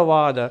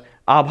 Pratibimbavada,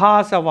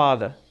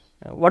 Abhasavada.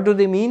 What do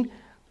they mean?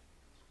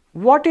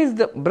 What is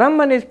the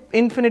Brahman is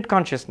infinite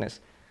consciousness.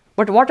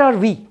 But what are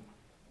we?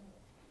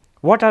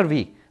 What are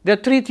we? There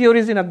are three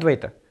theories in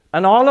Advaita,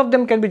 and all of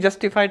them can be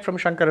justified from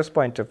Shankara's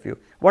point of view.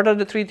 What are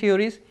the three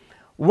theories?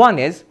 One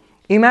is,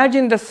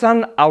 imagine the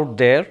sun out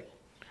there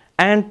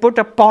and put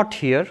a pot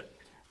here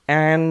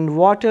and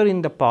water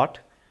in the pot.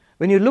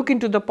 When you look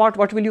into the pot,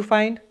 what will you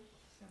find?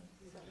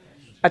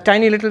 A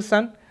tiny little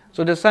sun.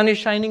 So the sun is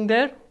shining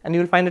there and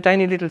you will find a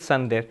tiny little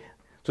sun there.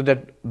 So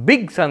that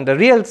big sun, the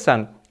real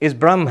sun, is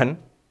Brahman,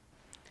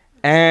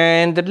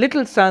 and the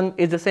little sun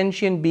is the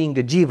sentient being,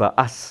 the jiva,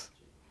 us.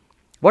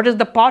 What is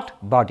the pot?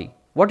 Body.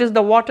 What is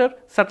the water?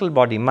 Subtle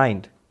body,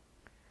 mind.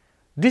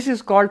 This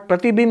is called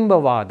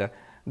Pratibimbavada,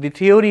 the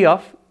theory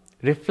of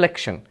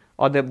reflection,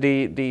 or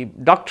the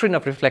doctrine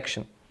of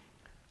reflection.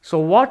 So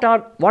what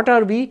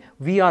are we?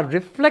 We are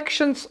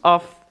reflections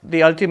of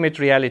the ultimate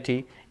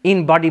reality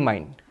in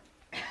body-mind.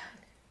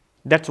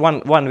 That's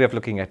one way of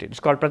looking at it. It's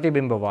called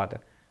Pratibimbavada.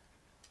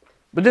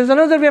 But there's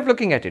another way of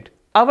looking at it,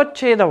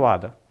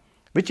 Avachedavada,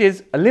 which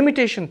is a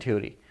limitation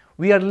theory.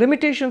 We are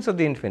limitations of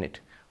the infinite.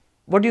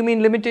 What do you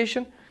mean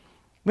limitation?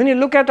 When you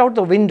look out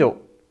the window,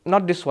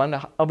 not this one,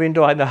 a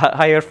window on the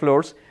higher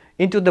floors,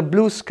 into the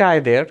blue sky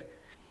there,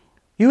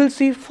 you will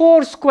see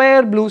 4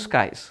 square blue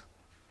skies.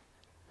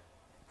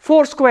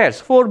 4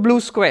 squares, 4 blue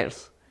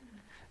squares.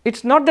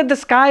 It's not that the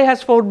sky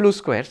has 4 blue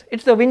squares,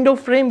 it's the window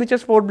frame which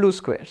has 4 blue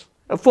squares,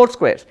 4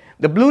 squares.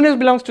 The blueness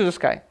belongs to the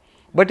sky,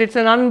 but it's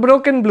an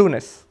unbroken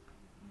blueness.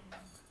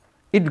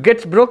 It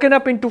gets broken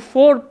up into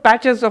 4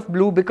 patches of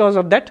blue because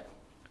of that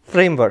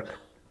framework.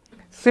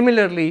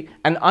 Similarly,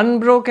 an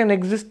unbroken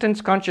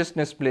existence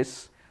consciousness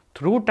bliss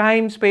through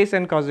time, space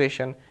and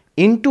causation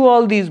into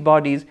all these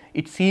bodies,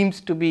 it seems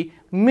to be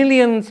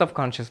millions of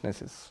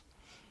consciousnesses.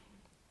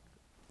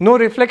 No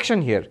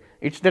reflection here.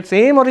 It's that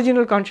same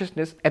original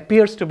consciousness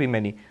appears to be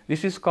many.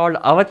 This is called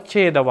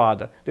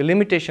Avachedavada, the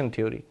limitation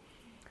theory.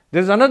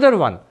 There's another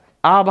one,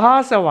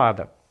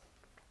 Abhasavada.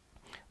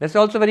 That's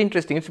also very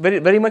interesting. It's very,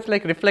 very much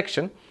like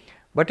reflection.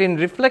 But in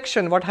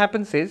reflection, what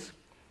happens is,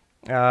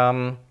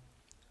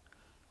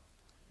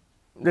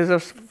 there's a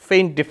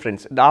faint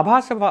difference. The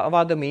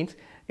Abhasavada means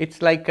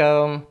it's like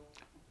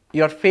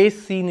your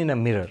face seen in a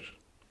mirror.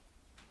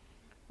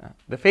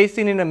 The face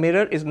seen in a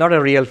mirror is not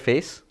a real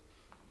face.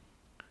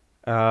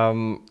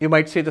 You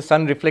might say the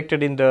sun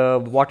reflected in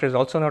the water is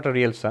also not a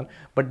real sun.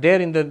 But there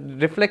in the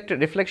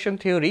reflection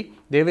theory,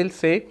 they will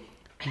say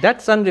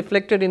that sun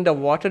reflected in the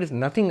water is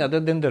nothing other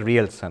than the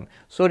real sun.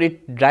 So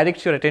it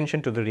directs your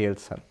attention to the real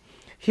sun.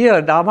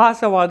 Here, the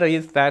Abhasavada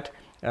is that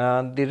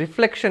the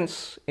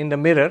reflections in the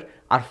mirror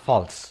are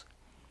false.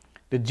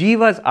 The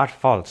jivas are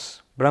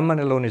false. Brahman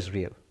alone is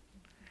real.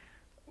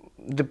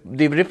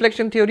 The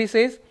reflection theory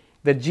says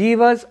the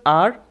jivas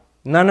are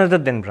none other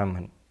than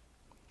Brahman.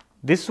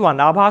 This one,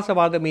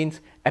 Abhasavada,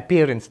 means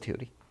appearance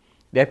theory.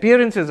 The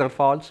appearances are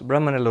false,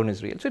 Brahman alone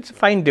is real. So it's a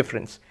fine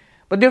difference.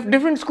 But there are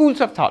different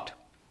schools of thought.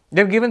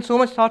 They've given so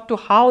much thought to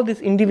how this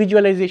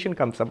individualization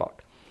comes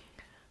about.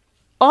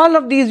 All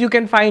of these you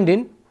can find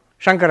in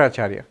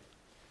Shankaracharya.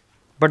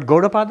 But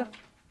Gaudapada?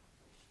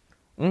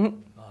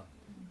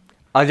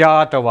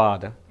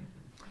 Ajatavada.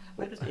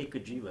 Where does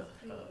Ekajiva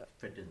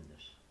fit in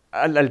this?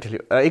 I'll tell you.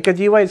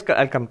 Ekajiva is,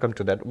 I'll come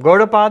to that.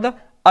 Gaudapada,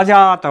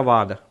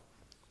 Ajatavada.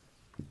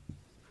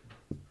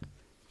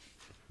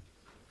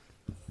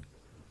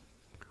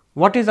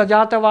 What is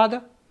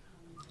Ajatavada?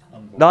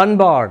 The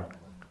unborn.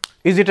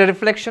 Is it a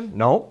reflection?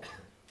 No.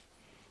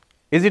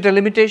 Is it a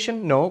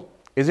limitation? No.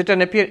 Is it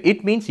an appearance?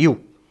 It means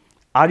you.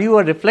 Are you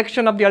a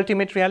reflection of the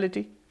ultimate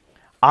reality?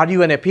 Are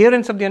you an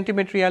appearance of the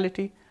ultimate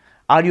reality?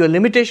 Are you a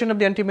limitation of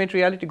the ultimate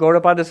reality?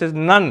 Gaudapada says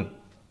none.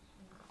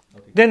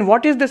 Okay. Then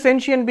what is the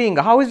sentient being?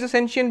 How is the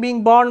sentient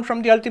being born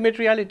from the ultimate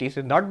reality? He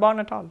says not born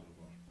at all.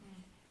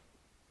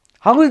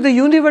 How is the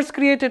universe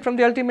created from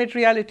the ultimate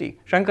reality?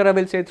 Shankara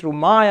will say through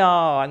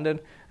Maya,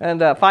 and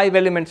the 5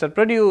 elements are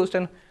produced,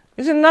 and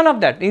he says none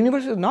of that. The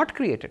universe is not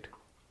created.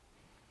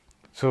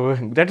 So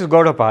that is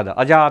Gaudapada,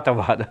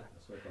 Ajatavada.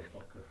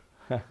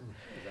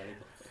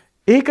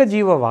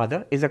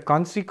 Ekajivavada is a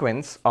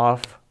consequence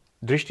of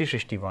Drishti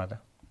Shrishtivada.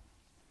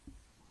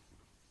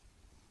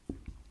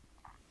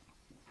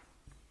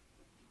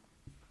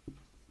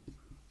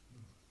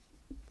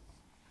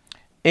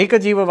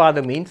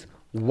 Ekajivavada means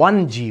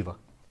one jiva.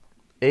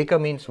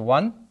 Eka means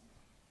one,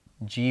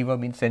 jiva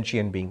means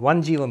sentient being.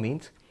 One jiva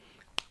means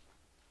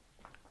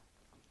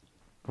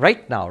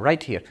right now,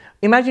 right here.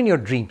 Imagine your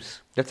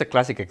dreams. That's a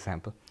classic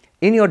example.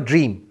 In your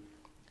dream,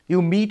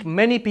 you meet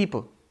many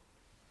people.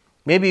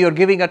 Maybe you're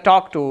giving a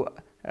talk to,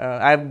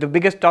 the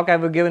biggest talk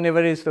I've ever given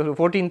ever is to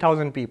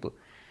 14,000 people.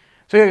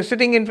 So you're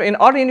sitting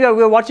or in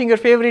we're watching your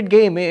favorite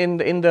game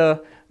in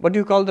the what do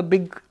you call the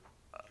big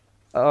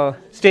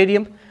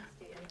stadium?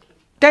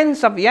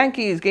 Tens of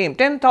Yankees game,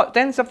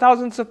 tens of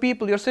thousands of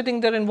people. You're sitting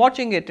there and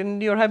watching it,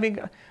 and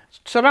you're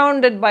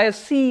surrounded by a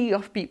sea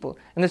of people,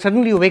 and then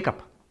suddenly you wake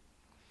up.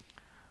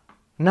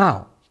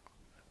 Now,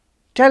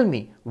 tell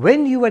me,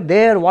 when you were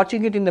there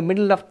watching it in the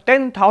middle of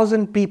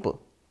 10,000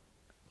 people,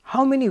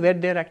 how many were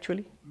there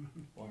actually?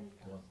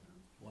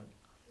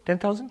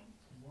 10,000?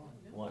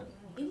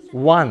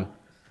 One.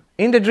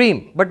 In the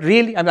dream, but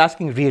really, I'm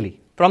asking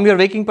really, from your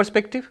waking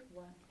perspective?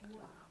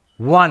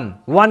 One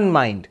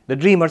mind, the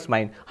dreamer's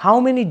mind. How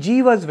many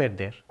jivas were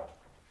there?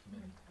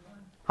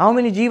 How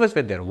many jivas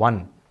were there?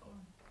 One.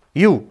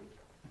 You.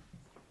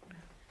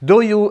 Though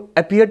you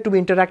appeared to be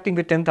interacting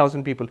with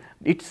 10,000 people,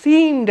 it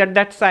seemed at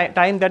that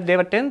time that there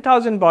were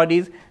 10,000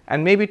 bodies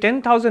and maybe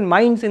 10,000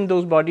 minds in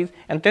those bodies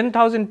and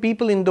 10,000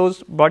 people in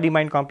those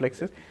body-mind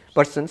complexes,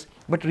 persons.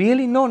 But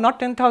really, no, not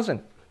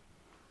 10,000.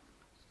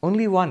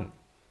 Only one.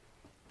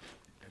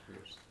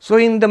 So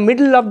in the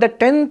middle of the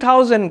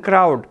 10,000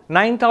 crowd,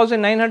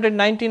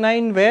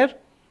 9,999 were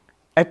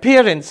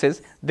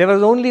appearances. There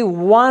was only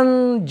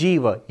one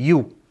jiva,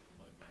 you.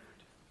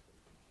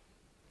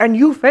 And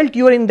you felt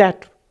you were in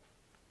that.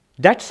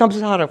 That's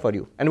samsara for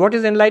you. And what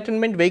is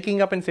enlightenment?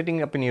 Waking up and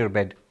sitting up in your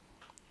bed.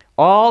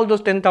 All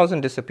those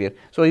 10,000 disappear.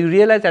 So you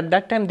realize at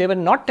that time they were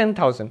not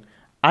 10,000.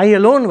 I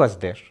alone was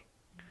there.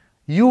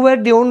 You were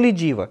the only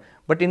jiva.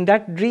 But in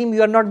that dream,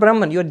 you are not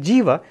Brahman, you are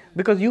Jiva,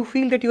 because you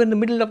feel that you are in the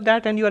middle of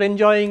that and you are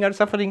enjoying or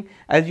suffering.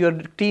 As your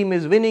team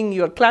is winning,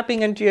 you are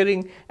clapping and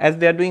cheering. As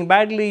they are doing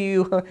badly,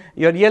 you are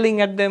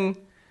yelling at them.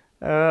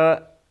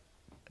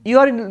 You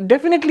are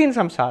definitely in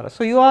samsara.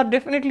 So you are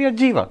definitely a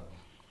Jiva.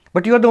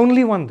 But you are the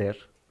only one there.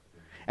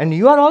 And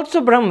you are also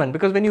Brahman,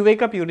 because when you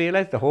wake up, you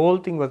realize the whole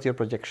thing was your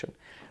projection.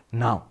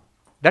 Now,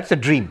 that's a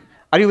dream.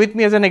 Are you with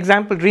me as an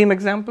example, dream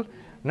example?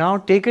 Now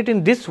take it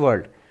in this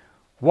world.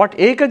 What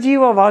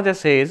Ekajiva Vada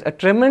says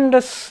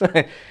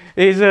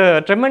is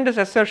a tremendous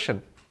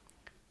assertion.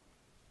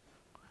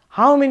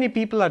 How many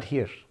people are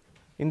here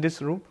in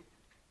this room?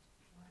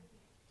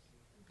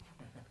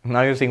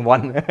 Now you're saying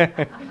one.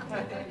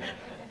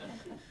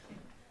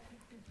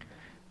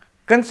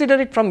 Consider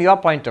it from your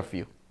point of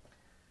view.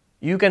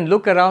 You can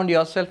look around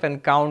yourself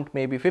and count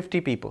maybe 50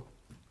 people.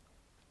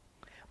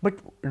 But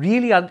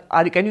really,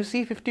 can you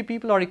see 50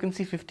 people or you can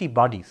see 50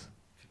 bodies?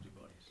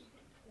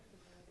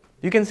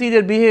 You can see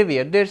their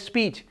behavior, their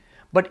speech.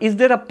 But is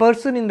there a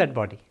person in that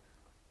body?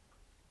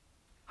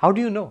 How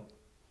do you know?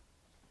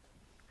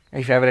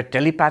 If I were a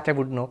telepath, I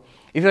would know.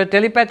 If you were a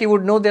telepath, you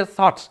would know their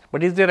thoughts.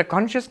 But is there a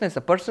consciousness,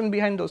 a person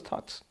behind those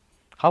thoughts?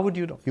 How would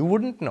you know? You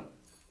wouldn't know.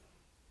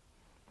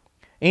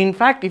 In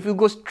fact, if you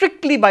go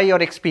strictly by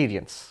your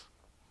experience,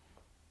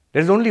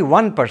 there is only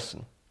one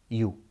person,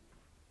 you.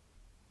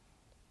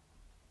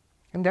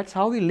 And that's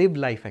how we live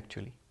life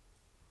actually.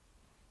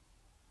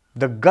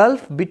 The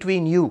gulf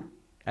between you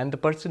and the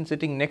person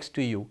sitting next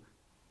to you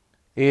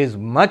is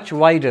much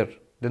wider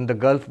than the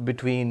gulf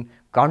between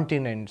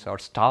continents or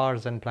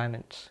stars and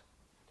planets.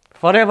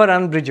 Forever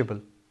unbridgeable.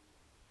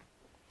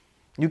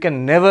 You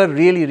can never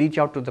really reach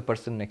out to the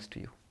person next to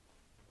you.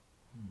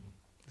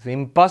 It's the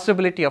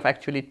impossibility of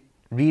actually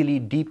really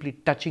deeply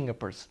touching a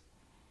person.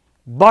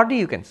 Body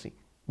you can see,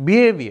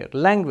 behavior,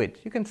 language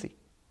you can see.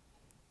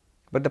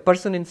 But the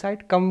person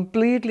inside,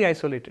 completely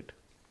isolated.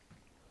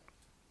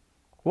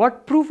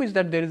 What proof is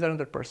that there is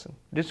another person?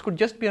 This could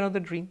just be another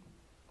dream.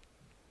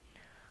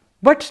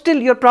 But still,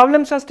 your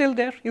problems are still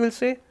there. You will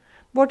say,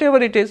 whatever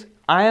it is,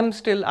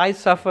 I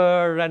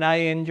suffer and I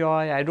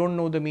enjoy, I don't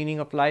know the meaning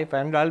of life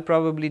and I'll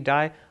probably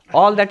die.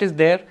 All that is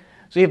there.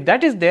 So if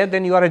that is there,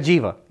 then you are a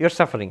jiva, you're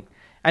suffering.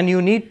 And you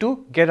need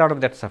to get out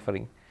of that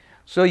suffering.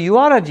 So you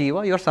are a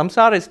jiva, your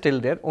samsara is still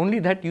there, only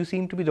that you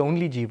seem to be the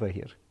only jiva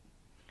here.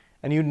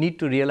 And you need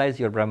to realize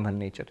your Brahman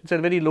nature. It's a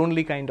very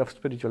lonely kind of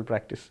spiritual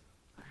practice.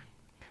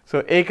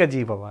 So, Eka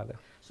Jiva Vada.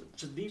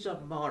 So these are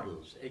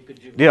models.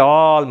 They are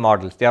all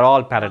models. They are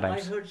all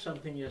paradigms. I heard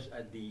something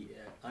at the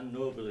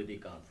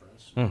Unknowability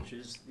Conference, which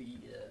is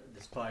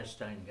this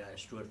Firestein guy,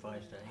 Stuart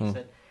Firestein. He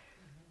said,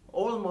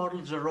 all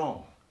models are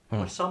wrong,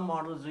 but some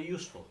models are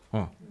useful.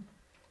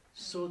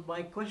 So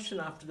my question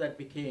after that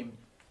became,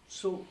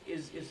 so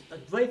is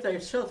Advaita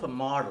itself a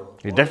model?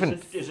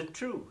 Definitely. Is it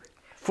true?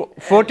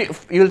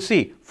 You'll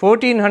see,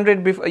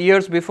 1400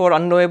 years before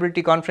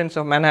Unknowability Conference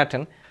of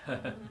Manhattan,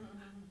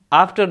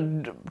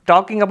 after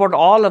talking about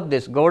all of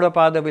this,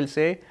 Gaudapada will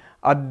say,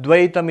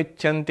 Advaitam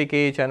icchanti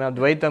kechana,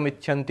 Advaitam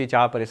icchanti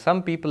chapare.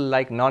 Some people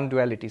like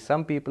non-duality,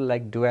 some people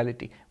like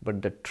duality.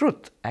 But the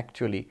truth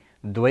actually,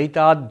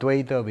 Dvaita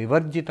Dvaita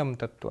Vivarjitam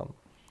Tattvam.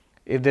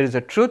 If there is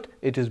a truth,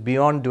 it is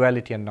beyond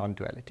duality and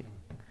non-duality.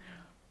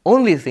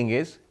 Only thing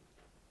is,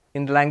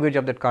 in the language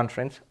of that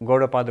conference,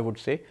 Gaudapada would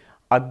say,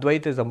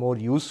 Advaita is a more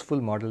useful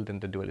model than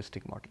the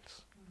dualistic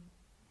models.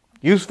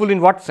 Useful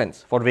in what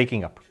sense? For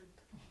waking up.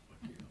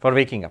 For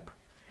waking up.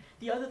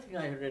 The other thing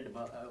I read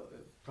about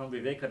from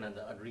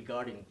Vivekananda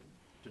regarding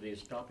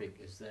today's topic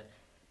is that,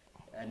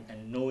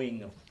 and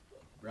knowing of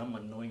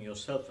Brahman, knowing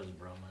yourself as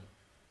Brahman,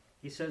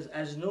 He says,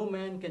 as no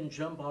man can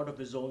jump out of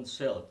his own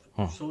self,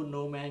 so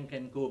no man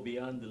can go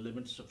beyond the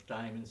limits of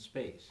time and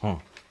space.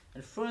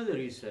 And further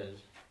he says,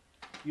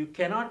 you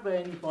cannot by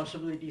any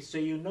possibility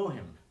say you know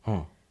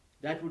him.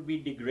 That would be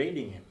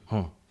degrading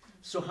him.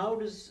 So how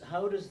does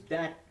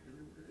that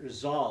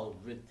resolve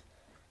with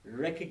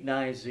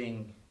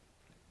recognizing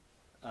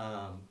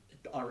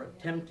or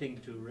attempting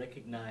to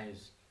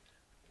recognize,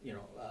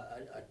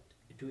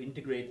 to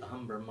integrate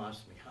aham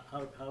brahmasmi?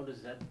 How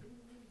does that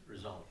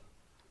resolve?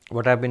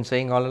 What I've been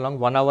saying all along,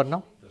 1 hour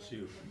now? That's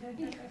you.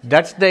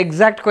 That's the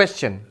exact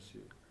question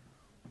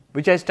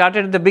which I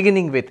started at the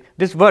beginning with.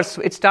 This verse,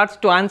 it starts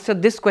to answer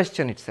this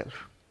question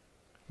itself.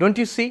 Don't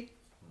you see?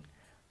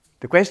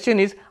 The question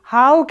is,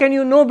 how can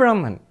you know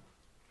Brahman?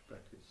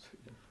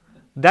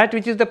 That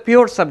which is the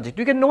pure subject.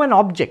 You can know an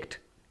object.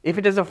 If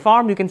it has a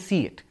form, you can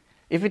see it.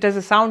 If it has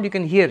a sound, you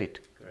can hear it.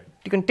 Correct.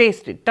 You can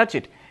taste it, touch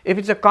it. If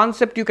it's a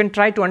concept, you can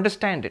try to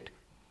understand it.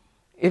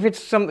 If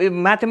it's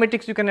some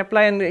mathematics, you can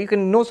apply and you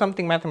can know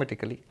something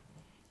mathematically.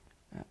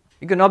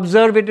 You can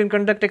observe it and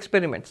conduct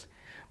experiments.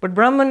 But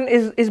Brahman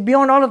is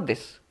beyond all of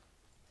this.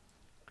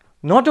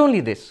 Not only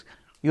this,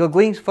 you are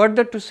going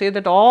further to say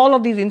that all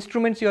of these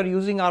instruments you are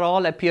using are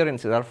all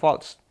appearances, are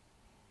false.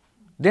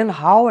 Then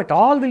how at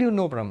all will you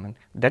know Brahman?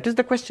 That is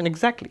the question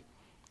exactly.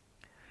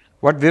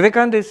 What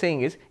Vivekananda is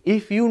saying is,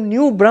 if you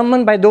knew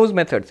Brahman by those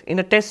methods, in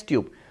a test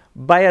tube,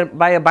 by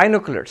a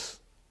binoculars,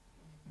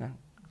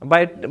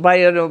 by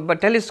a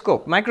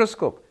telescope,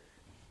 microscope,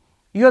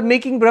 you are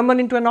making Brahman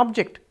into an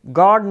object.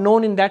 God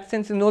known in that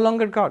sense is no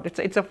longer God.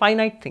 It's a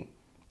finite thing.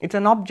 It's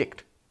an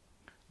object.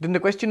 Then the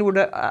question would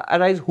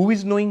arise, who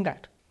is knowing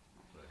that?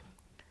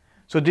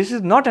 So this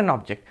is not an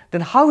object.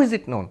 Then how is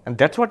it known? And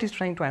that's what he's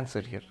trying to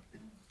answer here.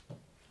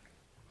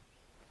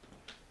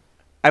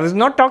 I was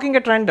not talking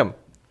at random.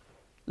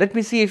 Let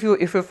me see if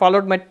you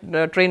followed my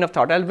train of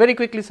thought. I'll very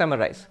quickly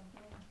summarize.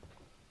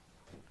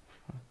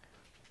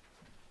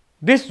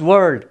 This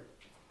world,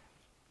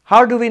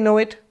 how do we know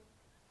it?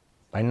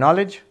 By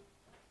knowledge.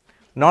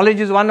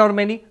 Knowledge is one or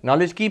many.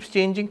 Knowledge keeps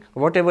changing.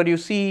 Whatever you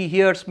see,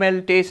 hear,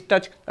 smell, taste,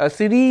 touch, a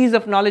series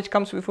of knowledge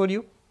comes before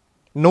you.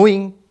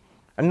 Knowing.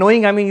 And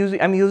knowing, I'm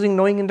using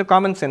knowing in the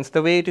common sense,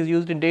 the way it is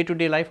used in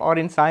day-to-day life or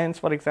in science,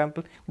 for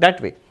example, that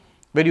way.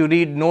 Where you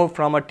read know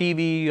from a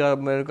TV,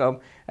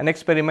 an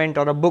experiment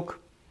or a book.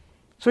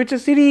 So it's a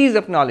series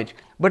of knowledge.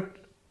 But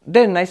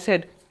then I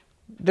said,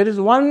 there is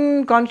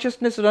one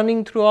consciousness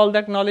running through all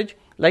that knowledge,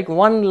 like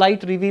one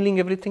light revealing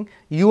everything.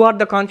 You are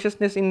the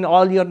consciousness in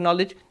all your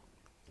knowledge.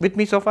 With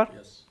me so far?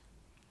 Yes.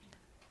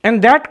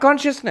 And that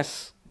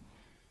consciousness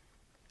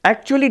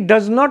actually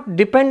does not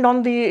depend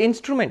on the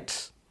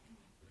instruments.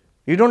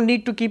 You don't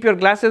need to keep your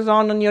glasses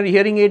on and your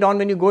hearing aid on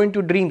when you go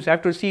into dreams. You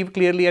have to see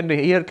clearly and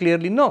hear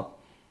clearly. No.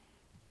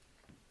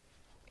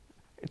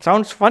 It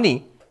sounds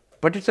funny,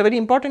 but it's a very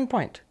important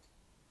point.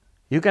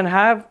 You can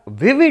have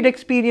vivid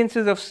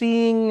experiences of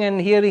seeing and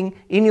hearing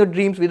in your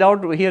dreams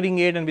without hearing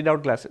aid and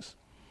without glasses.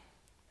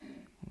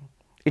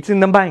 It's in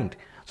the mind.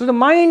 So the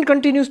mind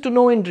continues to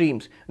know in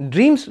dreams.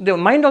 Dreams, the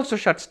mind also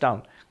shuts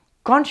down.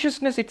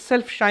 Consciousness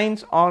itself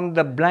shines on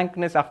the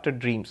blankness after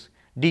dreams,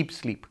 deep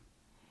sleep.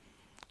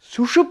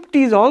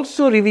 Sushupti is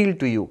also revealed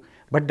to you.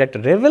 But that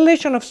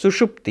revelation of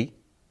Sushupti,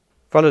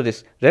 follow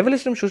this,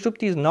 revelation of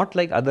Sushupti is not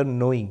like other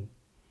knowing.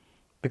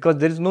 Because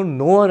there is no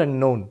knower and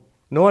known.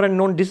 Knower and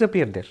known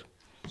disappear there.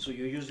 So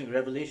you're using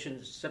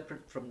revelation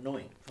separate from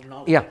knowing, from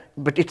knowledge. Yeah,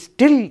 but it's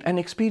still an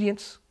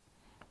experience.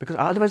 Because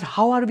otherwise,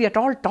 how are we at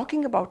all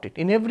talking about it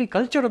in every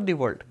culture of the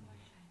world?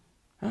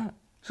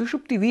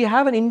 Sushupti, we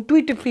have an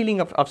intuitive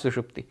feeling of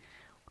Sushupti.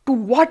 To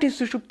what is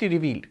Sushupti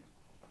revealed?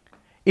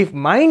 If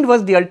mind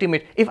was the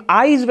ultimate, if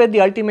eyes were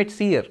the ultimate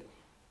seer,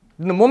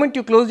 then the moment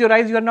you close your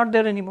eyes, you are not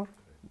there anymore.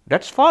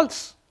 That's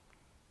false.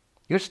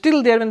 You're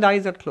still there when the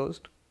eyes are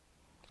closed.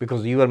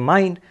 Because your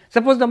mind,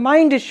 suppose the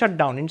mind is shut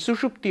down in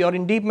Sushupti or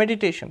in deep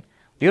meditation,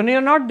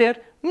 you're not there.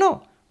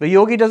 No. The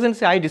yogi doesn't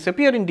say, I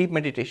disappear in deep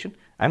meditation.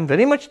 I'm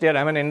very much there.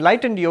 I'm an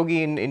enlightened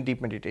yogi in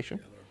deep meditation.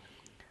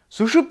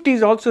 Sushupti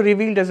is also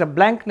revealed as a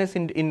blankness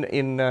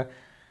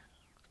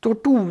so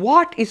to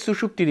what is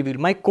Sushupti revealed?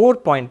 My core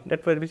point,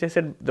 that was which I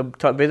said, the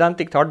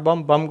Vedantic thought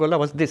bomb gola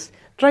was this.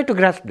 Try to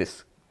grasp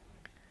this.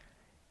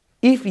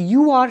 If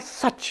you are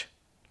such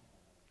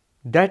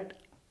that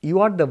you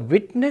are the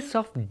witness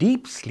of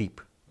deep sleep,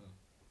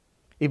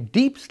 if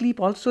deep sleep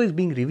also is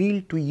being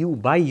revealed to you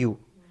by you,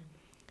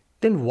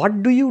 then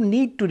what do you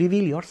need to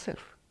reveal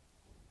yourself?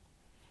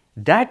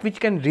 That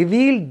which can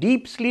reveal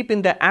deep sleep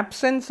in the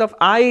absence of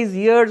eyes,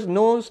 ears,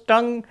 nose,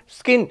 tongue,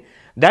 skin.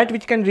 That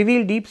which can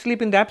reveal deep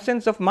sleep in the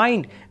absence of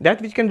mind.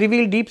 That which can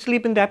reveal deep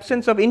sleep in the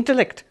absence of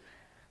intellect.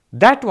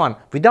 That one,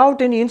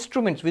 without any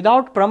instruments,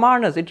 without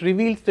pramanas, it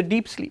reveals the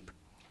deep sleep.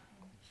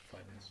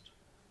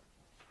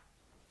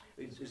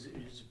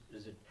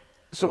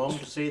 Is it wrong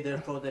to say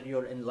therefore that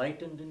you're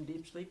enlightened in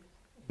deep sleep?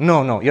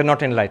 No, you're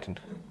not enlightened.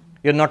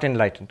 You're not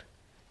enlightened.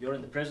 You're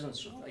in the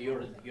presence of, the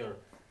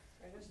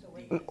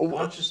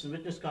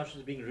witness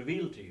consciousness being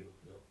revealed to you.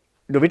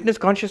 The witness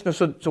consciousness,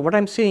 so what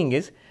I'm saying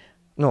is,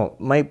 no,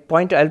 my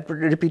point, I'll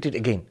repeat it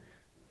again.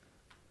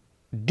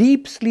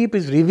 Deep sleep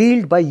is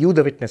revealed by you,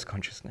 the witness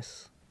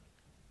consciousness.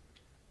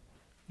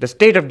 The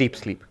state of deep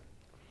sleep.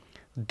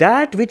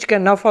 That which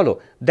can now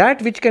follow,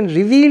 that which can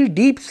reveal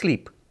deep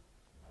sleep.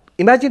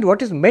 Imagine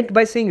what is meant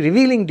by saying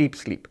revealing deep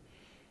sleep.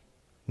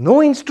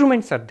 No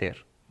instruments are there.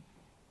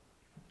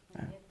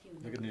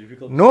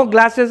 No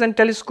glasses and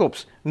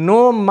telescopes,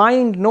 no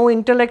mind, no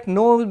intellect,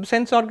 no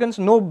sense organs,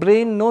 no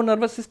brain, no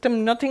nervous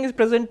system, nothing is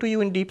present to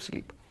you in deep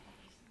sleep.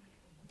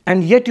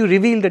 And yet you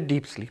reveal the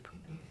deep sleep.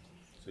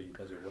 So you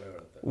guys are aware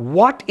of that.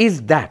 What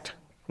is that?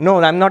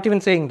 No, I'm not even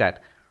saying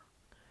that.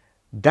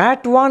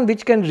 That one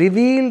which can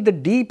reveal the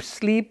deep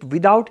sleep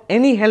without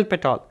any help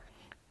at all.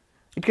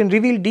 It can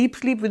reveal deep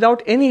sleep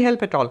without any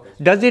help at all.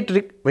 Does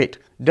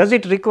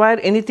it require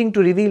anything to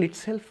reveal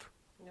itself?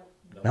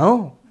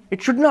 No,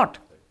 it should not.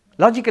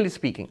 Logically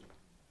speaking,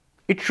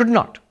 it should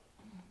not.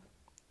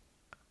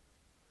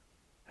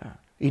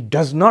 It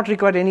does not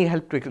require any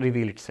help to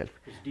reveal itself.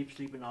 Is deep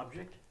sleep an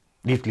object?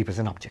 Deep sleep is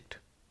an object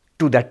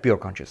to that pure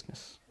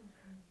consciousness.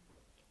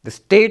 The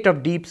state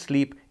of deep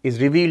sleep is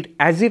revealed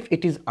as if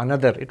it is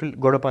another.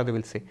 Gaudapada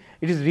will say.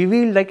 It is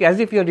revealed like as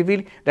if you are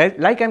revealed,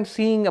 like I'm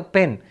seeing a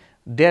pen.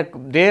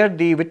 There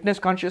the witness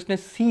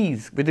consciousness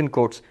sees, within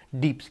quotes,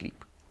 deep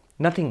sleep.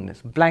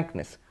 Nothingness,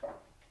 blankness.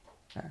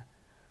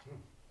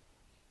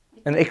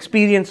 An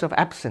experience of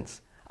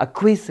absence, a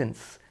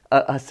quiescence,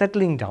 a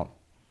settling down.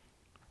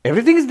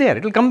 Everything is there.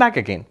 It will come back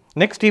again.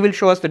 Next, he will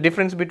show us the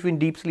difference between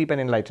deep sleep and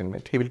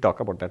enlightenment. He will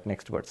talk about that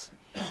next verse.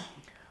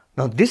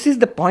 Now, this is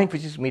the point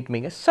which is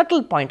making a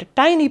subtle point, a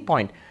tiny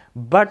point,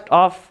 but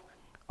of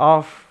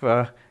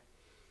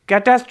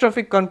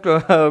catastrophic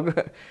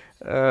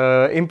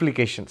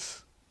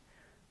implications.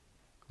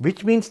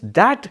 Which means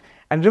that,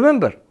 and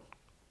remember,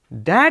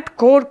 that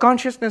core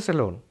consciousness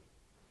alone,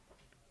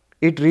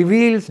 it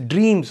reveals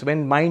dreams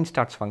when mind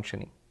starts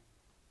functioning.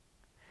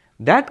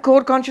 That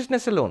core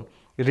consciousness alone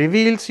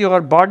reveals your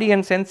body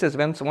and senses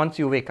once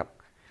you wake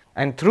up.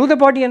 And through the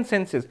body and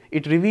senses,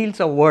 it reveals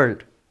a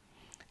world.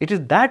 It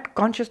is that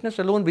consciousness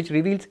alone which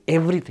reveals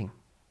everything.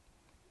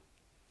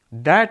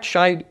 That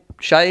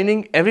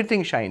shining,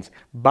 everything shines.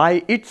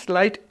 By its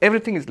light,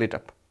 everything is lit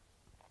up.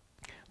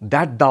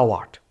 That thou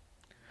art.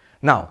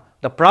 Now,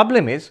 the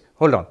problem is,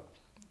 hold on.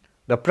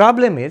 The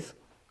problem is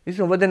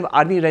then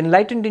are we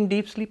enlightened in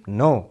deep sleep?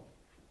 No.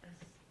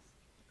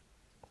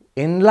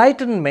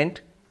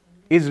 Enlightenment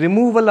is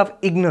removal of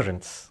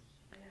ignorance.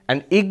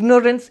 And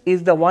ignorance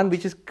is the one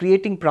which is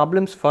creating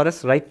problems for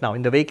us right now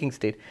in the waking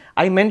state.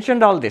 I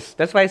mentioned all this.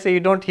 That's why I say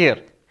you don't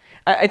hear.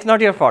 It's not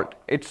your fault.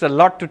 It's a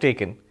lot to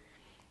take in.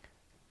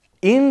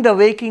 In the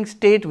waking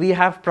state, we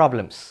have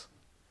problems.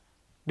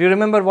 Do you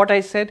remember what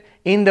I said?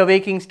 In the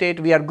waking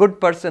state, we are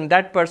good person,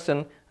 that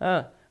person,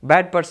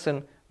 bad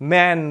person,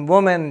 man,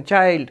 woman,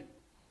 child,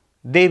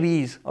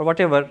 devis or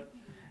whatever,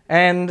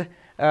 and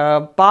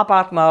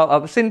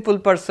papatma, a sinful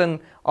person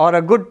or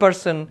a good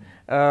person.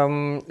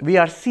 We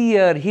are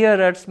seer,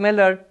 hearer,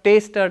 smeller,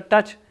 taster,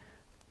 touch.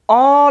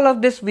 All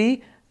of this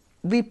we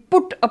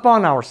put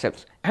upon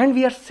ourselves, and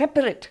we are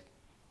separate.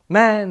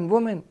 Man,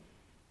 woman.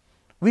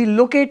 We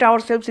locate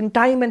ourselves in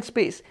time and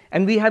space,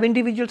 and we have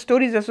individual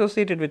stories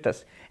associated with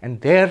us,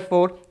 and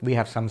therefore we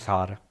have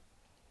samsara.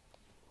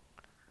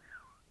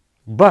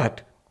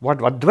 But what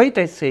Advaita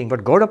is saying,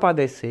 what Gaudapada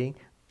is saying,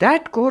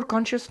 that core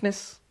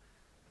consciousness,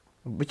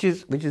 which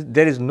is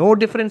there is no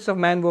difference of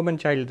man, woman,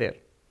 child there.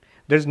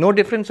 There is no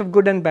difference of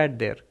good and bad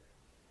there.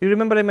 You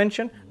remember I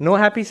mentioned? No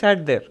happy,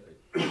 sad there.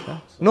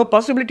 No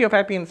possibility of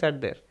happy and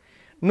sad there.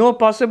 No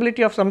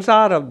possibility of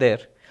samsara there.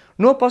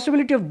 No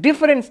possibility of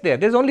difference there.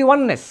 There is only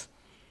oneness.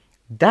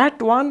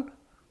 That one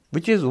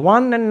which is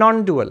one and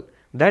non-dual.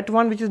 That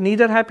one which is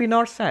neither happy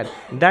nor sad.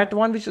 That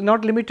one which is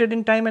not limited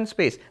in time and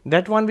space.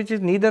 That one which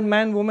is neither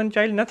man, woman,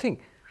 child, nothing.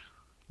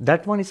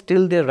 That one is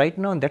still there right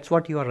now, and that's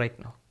what you are right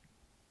now.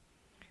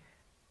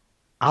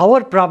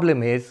 Our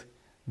problem is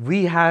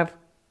we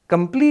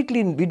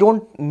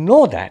don't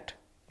know that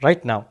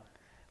right now.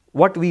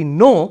 What we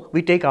know,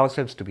 we take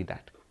ourselves to be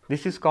that.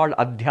 This is called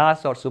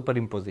adhyas or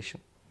superimposition.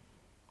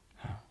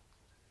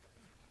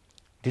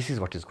 This is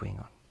what is going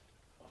on.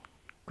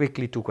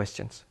 Quickly, 2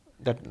 questions,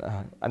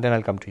 and then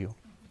I'll come to you.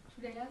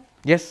 Should I ask?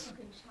 Yes.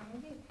 Okay,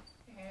 Swamiji,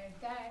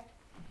 that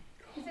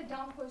is a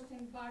dumb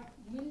question, but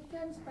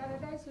Milton's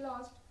Paradise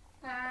Lost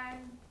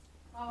and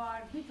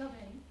our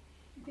Beethoven,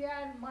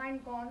 their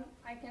mind gone.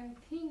 I can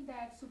think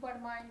that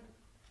supermind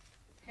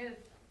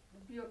helps the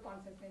pure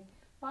consciousness.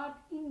 But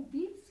in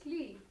deep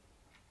sleep,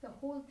 the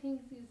whole thing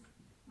is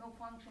no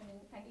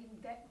functioning, and in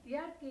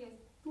their case,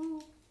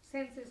 2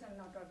 senses are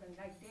not organ,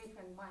 like deaf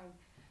and mind,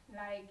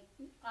 like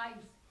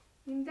eyes.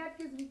 In that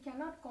case, we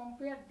cannot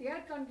compare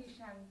their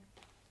condition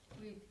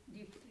with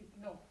deep sleep.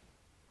 No,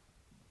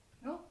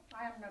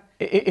 I am not.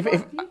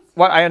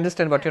 Well, I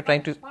understand what you're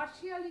trying to.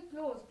 Partially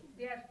closed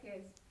their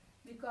case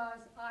because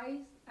eyes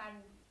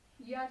and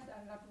ears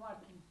are not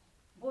working.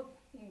 Both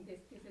in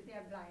this case, they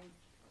are blind.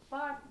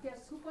 But their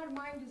super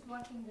mind is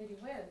working very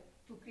well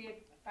to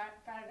create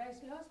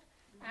Paradise Lost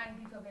and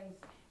Beethoven's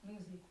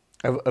music.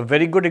 A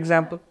very good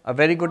example. A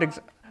very good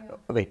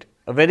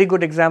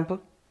example.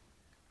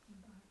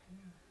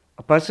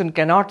 A person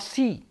cannot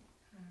see,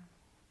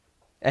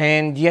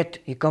 and yet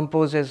he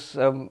composes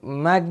a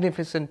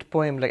magnificent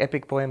poem, like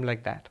epic poem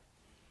like that.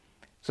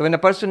 So when a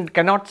person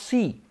cannot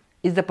see,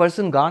 is the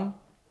person gone?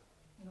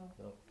 No.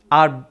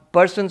 Are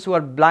persons who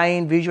are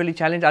blind, visually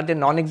challenged, are they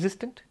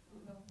non-existent?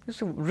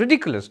 It's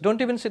ridiculous.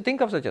 Don't even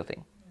think of such a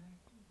thing.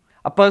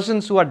 A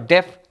persons who are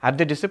deaf, have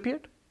they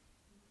disappeared?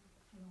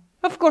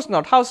 Of course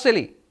not. How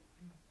silly.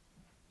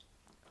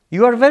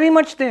 You are very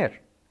much there.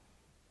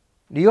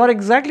 You are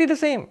exactly the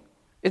same.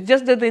 It's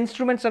just that the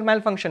instruments are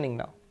malfunctioning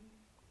now.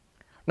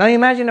 Now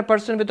imagine a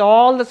person with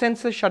all the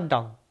senses shut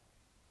down.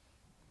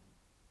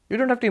 You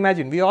don't have to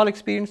imagine. We all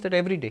experience that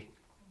every day.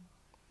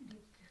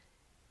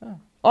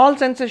 All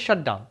senses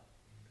shut down.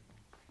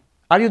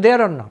 Are you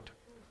there or not?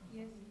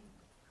 Yes.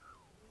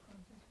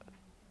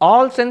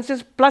 All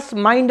senses plus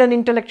mind and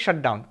intellect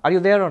shut down. Are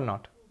you there or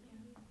not?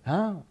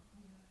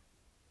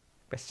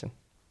 Question.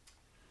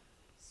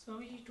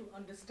 Swamiji, to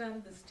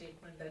understand the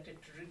statement that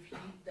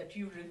that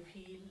you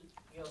reveal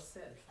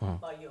yourself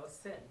by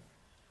yourself,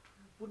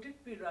 would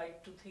it be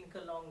right to think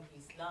along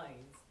these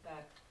lines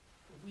that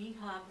we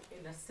have,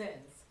 in a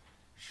sense,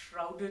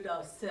 shrouded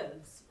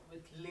ourselves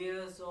with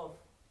layers of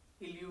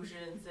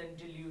illusions and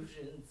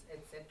delusions,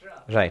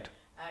 etc.? Right.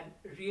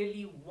 And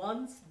really,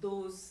 once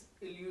those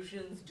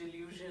illusions,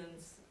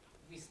 delusions,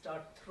 we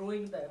start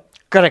throwing them.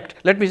 Correct.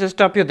 Let me just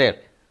stop you there.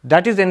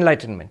 That is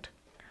enlightenment.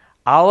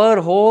 Our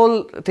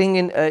whole thing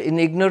in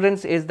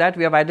ignorance is that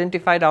we have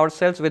identified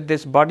ourselves with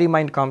this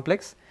body-mind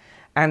complex,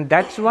 and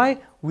that's why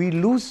we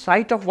lose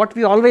sight of what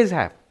we always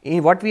have.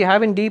 What we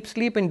have in deep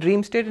sleep, in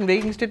dream state, in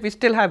waking state, we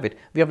still have it.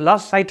 We have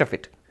lost sight of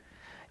it.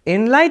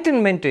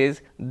 Enlightenment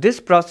is this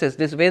process,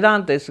 this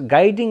Vedanta is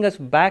guiding us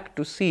back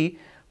to see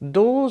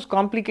those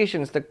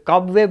complications, the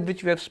cobweb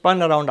which we have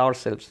spun around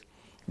ourselves.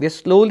 We are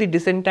slowly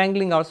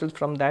disentangling ourselves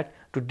from that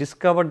to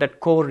discover that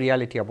core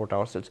reality about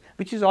ourselves,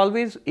 which is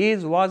always,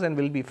 is, was and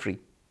will be free.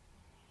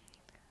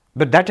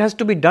 But that has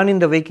to be done in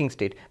the waking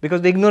state,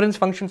 because the ignorance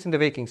functions in the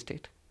waking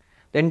state.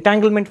 The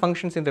entanglement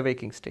functions in the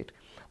waking state.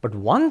 But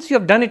once you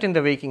have done it in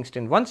the waking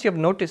state, once you have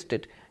noticed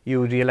it,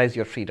 you realize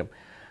your freedom.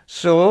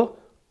 So,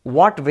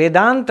 what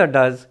Vedanta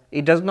does,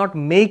 it does not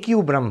make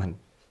you Brahman.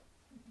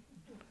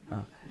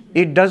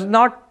 It does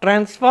not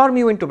transform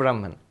you into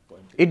Brahman.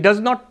 It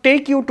does not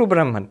take you to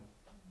Brahman.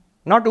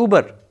 Not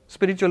Uber,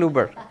 spiritual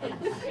Uber.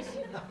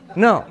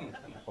 No.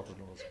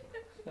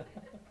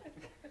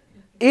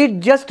 It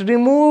just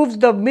removes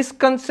the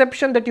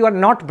misconception that you are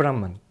not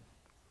Brahman.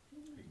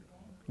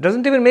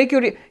 Doesn't even make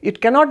you,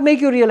 it cannot make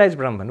you realize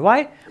Brahman.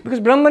 Why? Because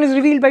Brahman is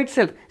revealed by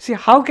itself. See,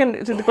 how can,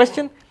 is the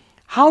question?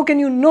 How can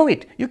you know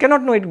it? You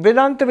cannot know it.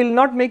 Vedanta will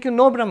not make you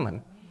know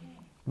Brahman.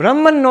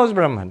 Brahman knows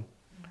Brahman.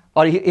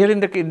 Or here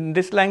in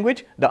this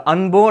language, the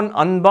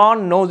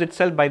unborn knows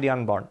itself by the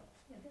unborn.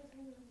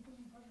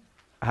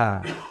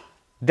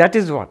 That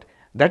is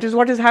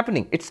what is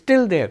happening. It's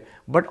still there.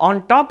 But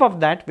on top of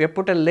that, we have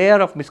put a layer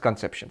of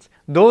misconceptions.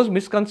 Those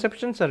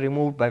misconceptions are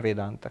removed by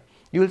Vedanta.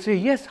 You will say,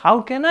 yes,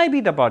 how can I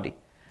be the body?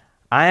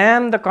 I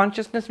am the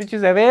consciousness which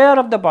is aware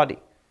of the body.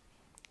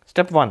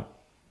 Step 1.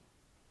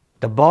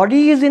 The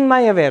body is in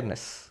my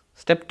awareness.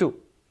 Step 2.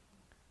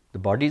 The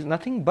body is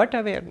nothing but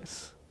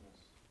awareness.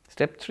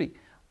 Step 3.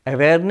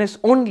 Awareness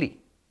only.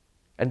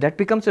 And that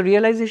becomes a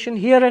realization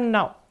here and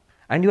now.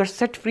 And you are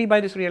set free by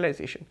this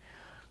realization.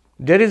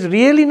 There is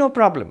really no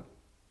problem.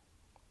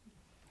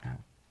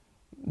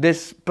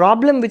 This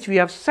problem which we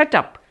have set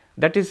up,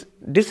 that is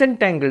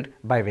disentangled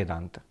by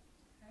Vedanta.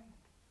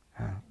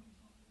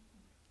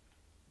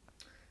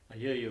 I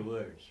hear your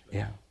words,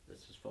 but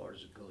that's as far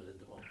as it goes at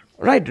the moment.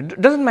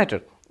 Right, doesn't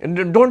matter.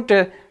 Don't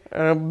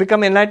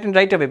become enlightened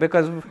right away,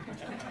 because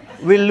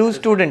we'll lose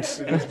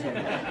students.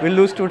 We'll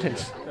lose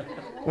students.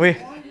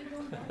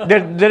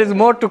 There is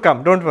more to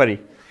come, don't worry.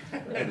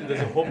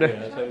 There's a hope there.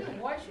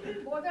 Why should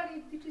we bother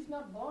if it is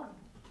not born?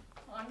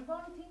 Unborn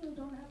thing, you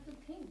don't have to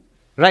think.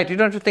 Right, you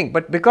don't have to think.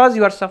 But because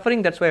you are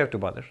suffering, that's why you have to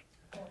bother.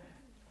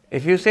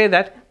 If you say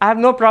that, I have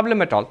no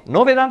problem at all.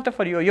 No Vedanta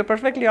for you. You're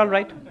perfectly all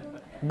right.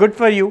 Good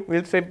for you.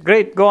 We'll say,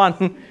 great, go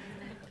on.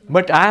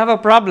 But I have a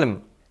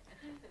problem.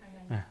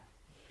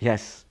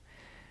 Yes.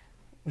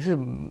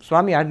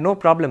 Swami, I had no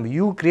problem.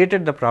 You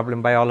created the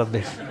problem by all of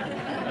this.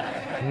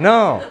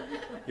 No.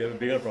 You have a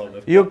bigger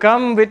problem. You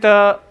come with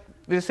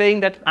saying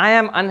that I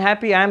am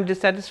unhappy, I am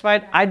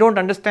dissatisfied, I don't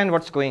understand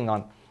what's going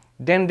on.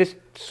 Then this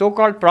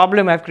so-called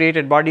problem I've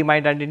created,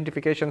 body-mind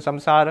identification,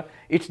 samsara,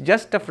 it's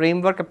just a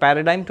framework, a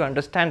paradigm to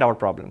understand our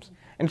problems.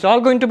 And it's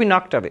all going to be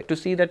knocked away to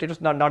see that it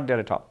is not there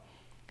at all.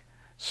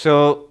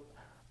 So,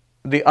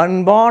 the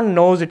unborn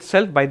knows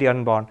itself by the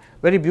unborn.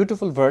 Very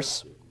beautiful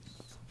verse.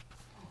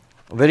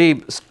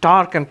 Very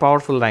stark and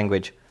powerful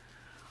language.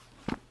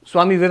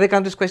 Swami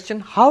Vivekananda's question,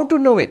 how to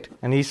know it?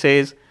 And he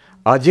says,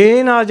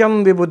 Ajena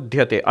ajam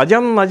vibudhyate.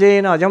 Ajam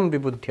ajena ajam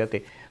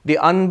vibudhyate. The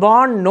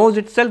unborn knows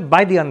itself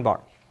by the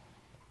unborn.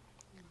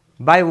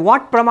 By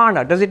what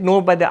pramana? Does it know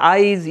by the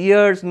eyes,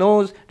 ears,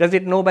 nose? Does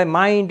it know by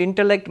mind,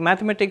 intellect,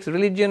 mathematics,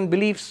 religion,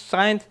 beliefs,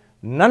 science?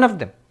 None of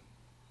them.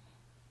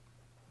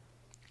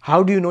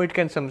 How do you know it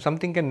can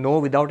something can know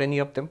without any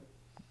of them?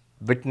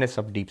 witness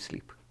of deep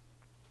sleep.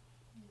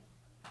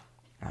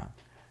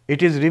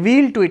 It is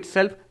revealed to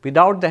itself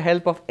without the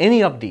help of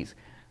any of these.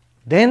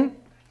 Then,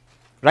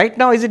 right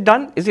now, is it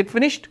done? Is it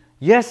finished?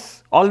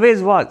 Yes,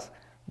 always was.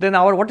 Then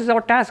what is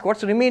our task?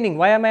 What's remaining?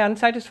 Why am I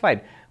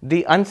unsatisfied?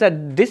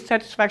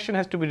 Dissatisfaction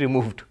has to be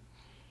removed.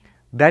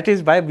 That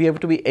is why we have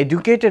to be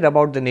educated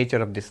about the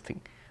nature of this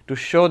thing, to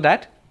show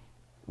that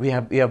we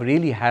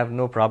really have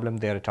no problem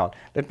there at all.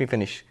 Let me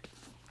finish.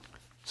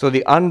 So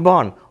the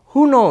unborn,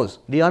 who knows?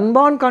 The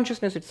unborn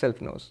consciousness itself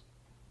knows.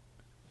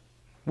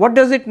 What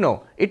does it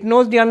know? It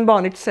knows the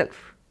unborn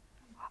itself.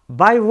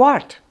 By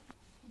what?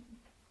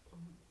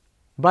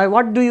 By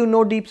what do you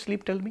know deep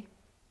sleep? Tell me.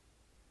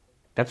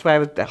 That's why I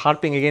was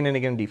harping again and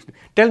again deep sleep.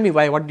 Tell me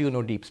what do you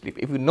know deep sleep?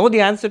 If you know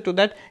the answer to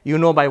that, you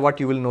know by what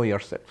you will know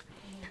yourself.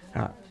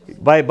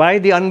 By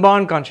the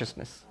unborn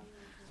consciousness.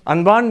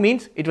 Unborn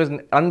means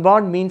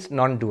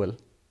non-dual.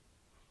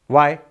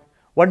 Why?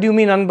 What do you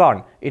mean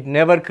unborn? It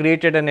never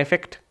created an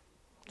effect,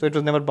 so it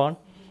was never born.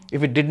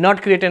 If it did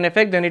not create an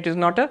effect, then it is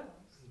not a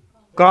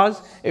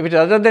cause. If it is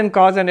other than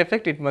cause and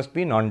effect, it must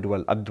be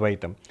non-dual,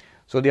 advaitam.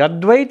 So the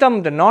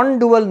advaitam, the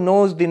non-dual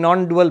knows the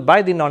non-dual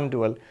by the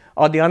non-dual,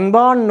 or the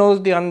unborn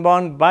knows the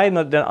unborn by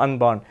the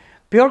unborn.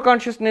 Pure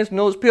consciousness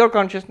knows pure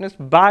consciousness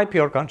by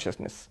pure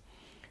consciousness.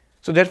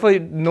 So therefore,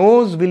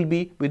 knows will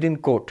be within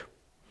quote.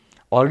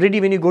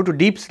 Already when you go to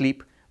deep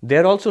sleep,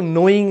 there also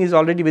knowing is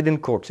already within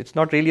quotes. It's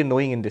not really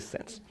knowing in this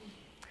sense.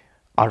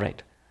 All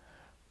right.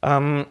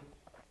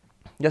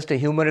 Just a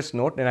humorous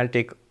note, then I'll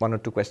take one or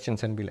two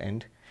questions and we'll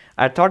end.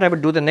 I thought I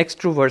would do the next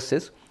two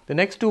verses. The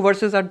next two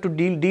verses are to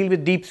deal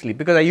with deep sleep,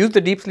 because I used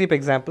the deep sleep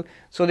example.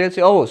 So they'll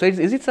say, oh, so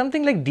is it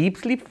something like deep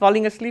sleep,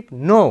 falling asleep?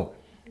 No,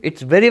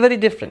 it's very, very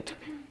different.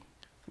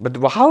 But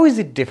how is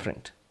it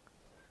different?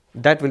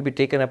 That will be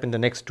taken up in the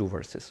next two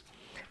verses.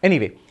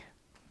 Anyway,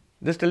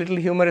 just a little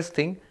humorous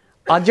thing.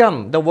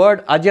 Ajam, the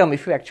word ajam,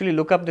 if you actually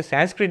look up the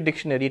Sanskrit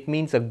dictionary, it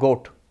means a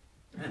goat.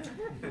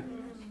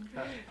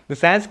 The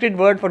Sanskrit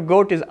word for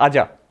goat is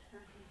aja.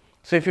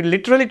 So if you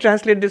literally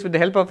translate this with the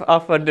help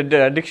of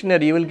the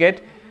dictionary, you will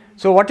get,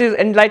 so what is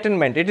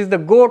enlightenment? It is the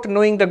goat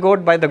knowing the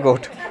goat by the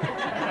goat.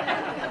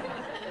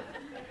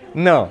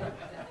 No.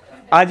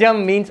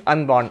 Ajam means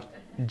unborn.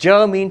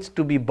 Ja means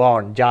to be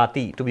born.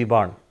 Jati, to be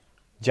born.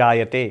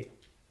 Jayate.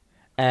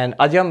 And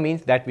ajam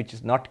means that which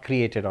is not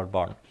created or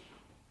born.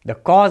 The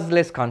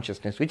causeless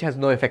consciousness, which has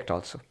no effect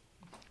also.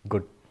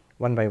 Good.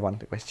 One by one,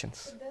 the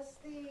questions. Does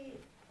the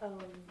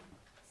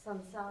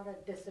samsara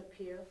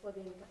disappear for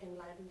the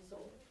enlightened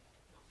soul?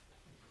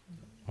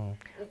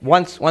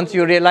 Once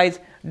you realize,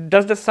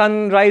 does the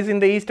sun rise in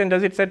the east and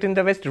does it set in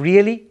the west?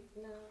 Really?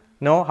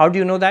 No. How do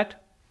you know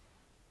that?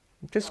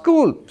 It is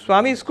school,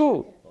 Swami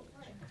school.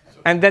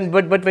 And then,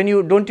 but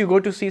when don't you go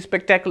to see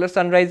spectacular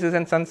sunrises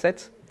and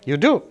sunsets? You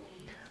do.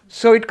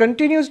 So it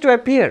continues to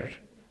appear,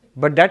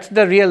 but that's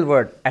the real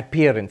word,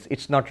 appearance.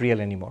 It's not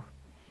real anymore.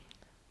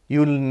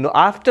 You'll know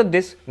after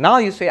this. Now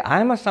you say, I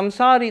am a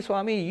samsari,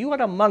 Swami. You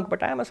are a monk,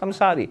 but I am a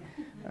samsari.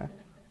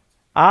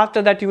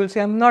 After that, you will say,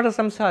 I am not a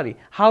samsari.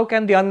 How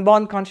can the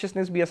unborn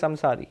consciousness be a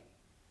samsari?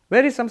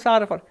 Where is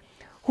samsara for?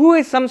 Who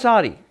is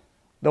samsari?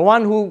 The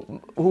one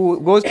who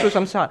goes through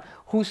samsara,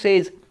 who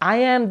says, I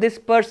am this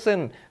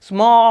person,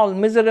 small,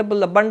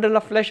 miserable, a bundle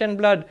of flesh and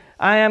blood.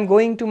 I am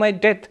going to my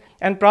death,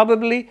 and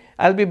probably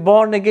I'll be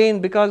born again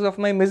because of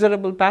my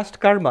miserable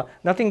past karma.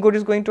 Nothing good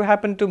is going to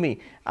happen to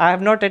me. I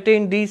have not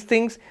attained these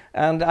things,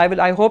 and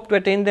I hope to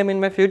attain them in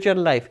my future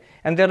life.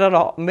 And there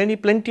are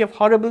plenty of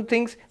horrible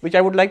things which I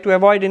would like to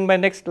avoid in my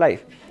next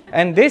life.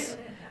 And this,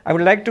 I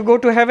would like to go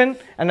to heaven,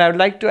 and I would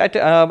like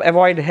to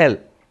avoid hell.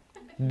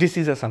 This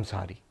is a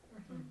samsari.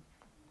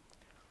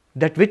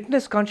 That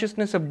witness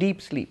consciousness of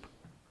deep sleep,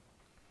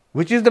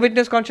 which is the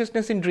witness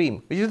consciousness in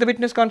dream, which is the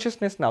witness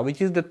consciousness now,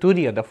 which is the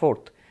turiya, the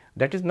fourth,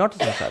 that is not a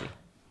samsari.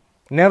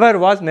 Never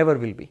was, never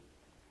will be.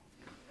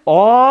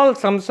 All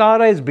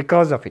samsara is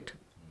because of it.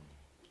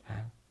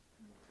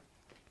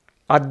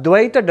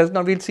 Advaita does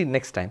not, we'll see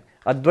next time.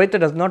 Advaita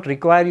does not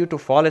require you to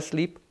fall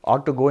asleep or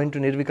to go into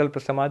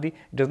nirvikalpa samadhi.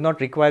 It does not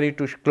require you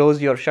to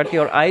shut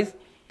your eyes.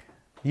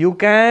 You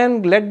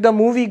can let the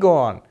movie go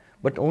on,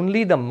 but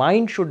only the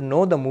mind should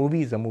know the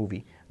movie is a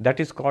movie. That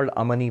is called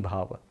amani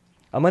bhava.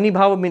 Amani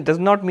bhava does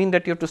not mean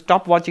that you have to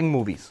stop watching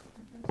movies.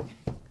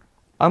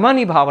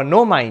 Amani bhava,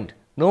 no mind.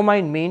 No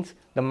mind means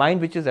the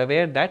mind which is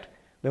aware that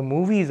the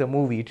movie is a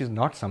movie, it is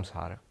not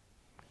samsara.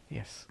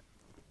 Yes.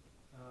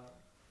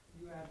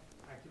 You had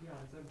actually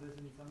answered this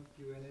in some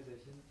Q&A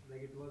session,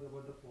 like it was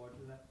about the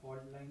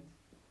fault lines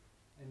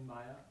in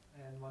Maya,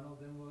 and one of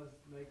them was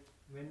like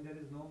when there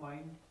is no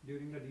mind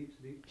during the deep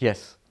sleep.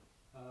 Yes.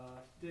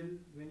 Still,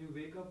 when you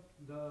wake up,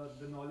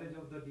 the knowledge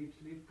of the deep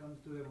sleep comes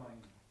to your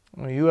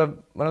mind. You have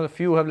one of the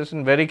few who have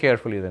listened very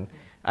carefully then.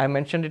 I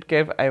mentioned it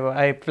carefully,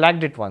 I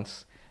flagged it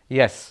once.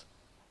 Yes.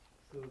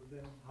 So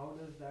then how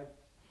does that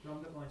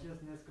from the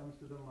consciousness comes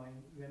to the mind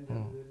when there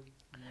is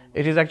no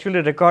It is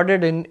actually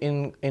recorded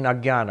in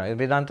Ajnana.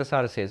 Vedanta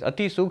Sara says,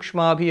 Ati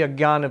Sukshma bhi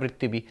Ajnana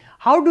Vrittibhi.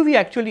 How do we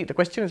actually, the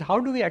question is, how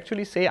do we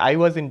actually say I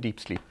was in deep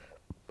sleep?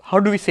 How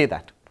do we say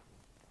that?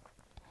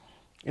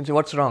 You say,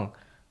 what's wrong?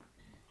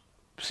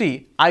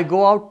 See, I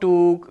go out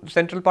to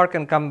Central Park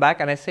and come back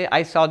and I say,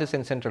 I saw this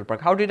in Central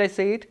Park. How did I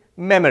say it?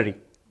 Memory.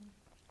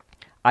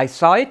 I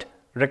saw it,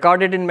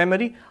 recorded in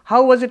memory.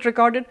 How was it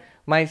recorded?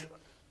 My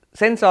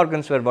sense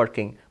organs were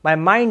working. My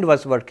mind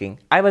was working.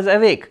 I was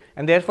awake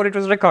and therefore it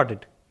was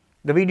recorded.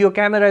 The video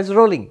camera is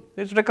rolling.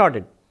 It's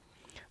recorded.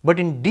 But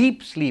in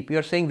deep sleep, you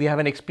are saying we have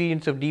an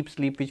experience of deep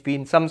sleep which we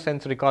in some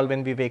sense recall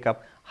when we wake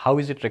up. How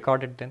is it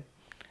recorded then?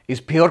 Is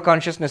pure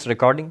consciousness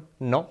recording?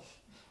 No.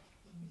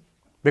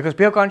 Because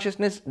pure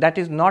consciousness, that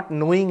is not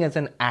knowing as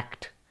an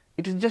act.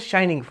 It is just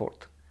shining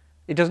forth.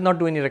 It does not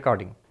do any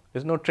recording. There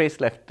is no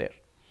trace left there.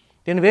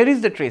 Then where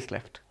is the trace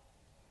left?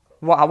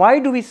 Why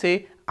do we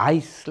say, I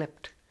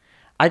slept?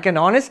 I can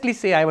honestly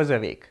say I was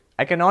awake.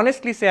 I can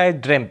honestly say I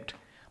dreamt.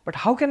 But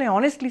how can I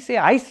honestly say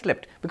I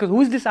slept? Because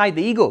who is this I?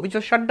 The ego, which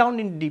was shut down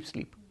in deep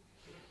sleep.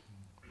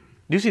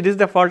 Do you see, this is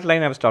the fault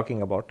line I was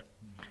talking about.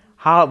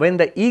 How, when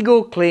the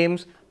ego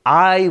claims,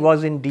 I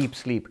was in deep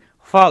sleep.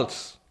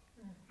 False.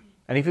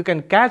 And if you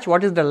can catch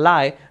what is the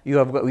lie,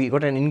 we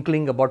got an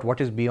inkling about what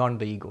is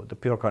beyond the ego, the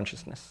pure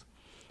consciousness.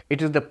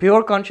 It is the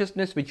pure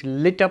consciousness which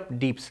lit up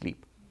deep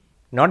sleep,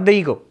 not the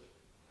ego.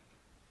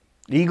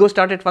 The ego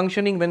started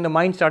functioning when the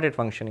mind started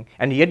functioning,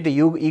 and yet the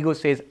ego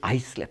says, I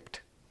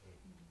slept.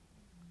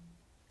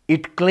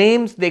 It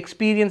claims the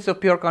experience of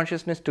pure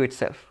consciousness to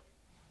itself,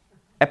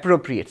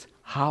 appropriates.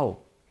 How?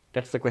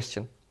 That's the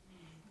question.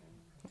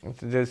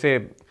 They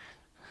say,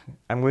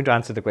 I'm going to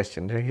answer the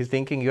question. He's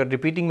thinking, you're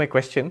repeating my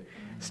question,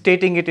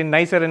 stating it in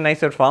nicer and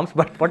nicer forms,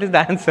 but what is the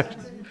answer?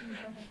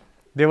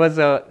 There was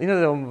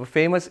the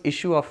famous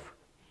issue of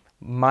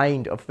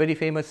Mind, a very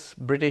famous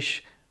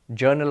British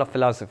journal of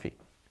philosophy.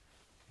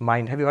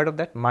 Mind, have you heard of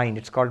that? Mind,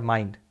 it's called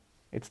Mind.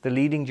 It's the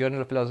leading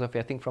journal of philosophy,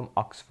 I think from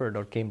Oxford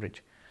or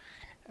Cambridge.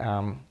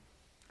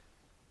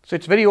 So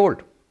it's very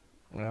old,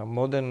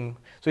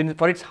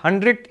 for its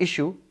 100th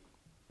issue,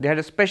 they had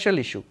a special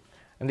issue,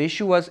 and the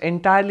issue was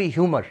entirely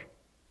humor.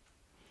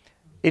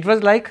 It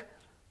was like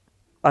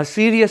a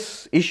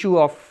serious issue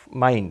of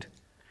mind.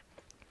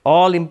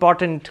 All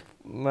important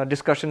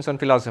discussions on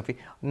philosophy,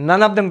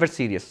 none of them were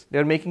serious. They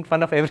were making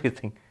fun of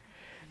everything.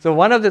 So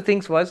one of the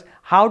things was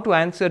how to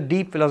answer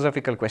deep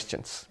philosophical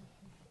questions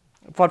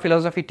for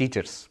philosophy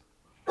teachers.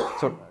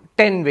 So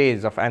 10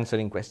 ways of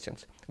answering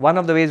questions. One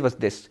of the ways was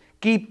this: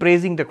 keep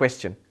praising the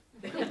question.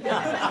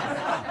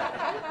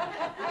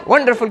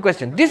 Wonderful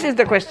question. This is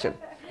the question.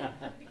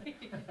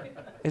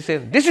 He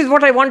says, this is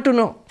what I want to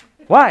know.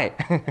 Why?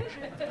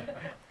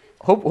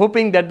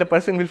 Hoping that the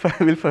person will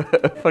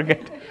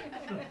forget.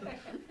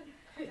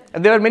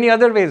 And there were many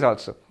other ways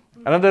also.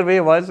 Another way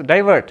was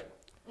divert.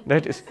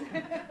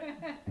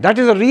 That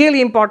is a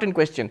really important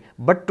question.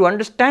 But to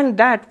understand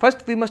that,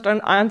 first we must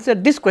answer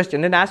this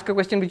question, then ask a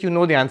question which you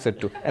know the answer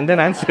to, and then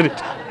answer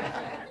it.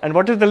 And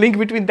what is the link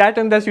between that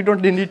and this? You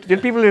don't need to,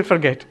 people will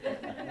forget.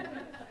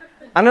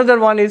 Another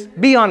one is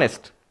be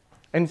honest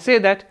and say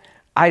that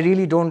I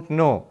really don't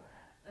know.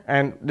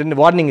 And then the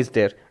warning is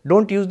there.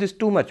 Don't use this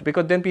too much,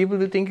 because then people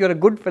will think you're a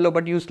good fellow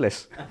but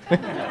useless.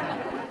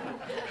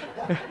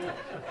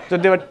 So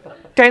there were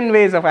 10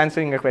 ways of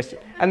answering a question.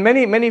 And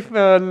many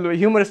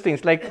humorous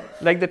things, like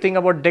the thing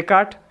about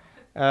Descartes.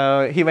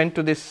 He went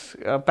to this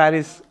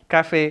Paris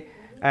cafe,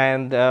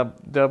 and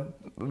the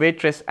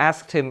waitress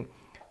asked him,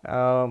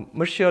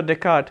 Monsieur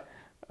Descartes,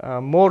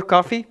 more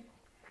coffee?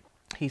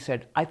 He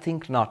said, I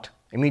think not.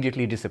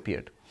 Immediately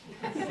disappeared.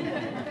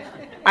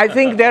 I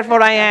think,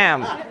 therefore I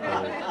am.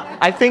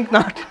 I think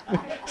not.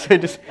 So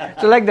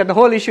like that, the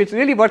whole issue, it's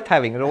really worth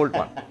having, an old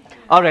one.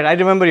 All right, I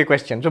remember your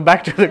question. So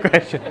back to the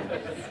question.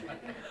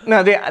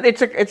 Now,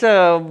 it's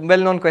a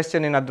well-known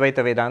question in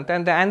Advaita Vedanta,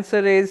 and the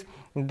answer is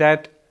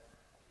that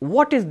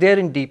what is there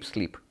in deep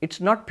sleep? It's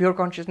not pure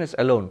consciousness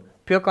alone.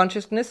 Pure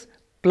consciousness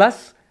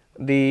plus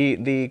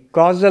the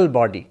causal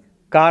body,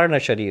 karana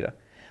sharira.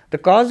 The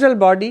causal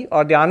body,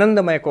 or the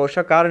anandamaya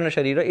kosha, karana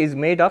sharira, is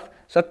made of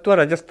sattva,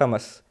 rajas,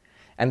 tamas,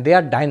 and they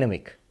are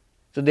dynamic.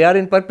 So they are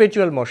in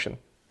perpetual motion,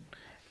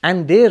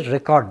 and they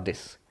record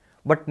this,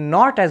 but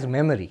not as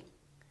memory.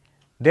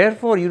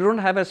 Therefore, you don't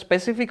have a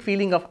specific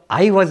feeling of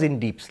I was in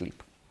deep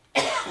sleep.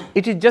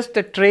 It is just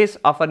a trace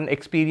of an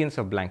experience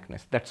of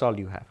blankness. That's all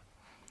you have.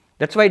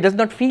 That's why it does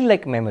not feel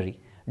like memory.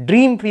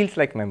 Dream feels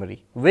like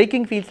memory.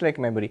 Waking feels like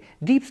memory.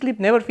 Deep sleep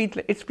never feels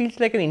like, it feels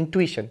like an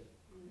intuition.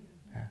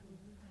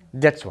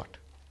 That's what.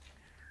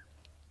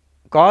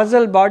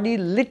 Causal body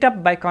lit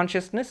up by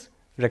consciousness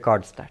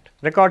records that.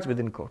 Records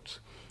within quotes.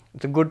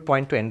 It's a good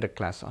point to end the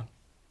class on.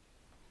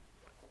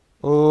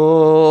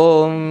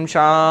 Om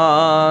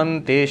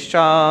Shanti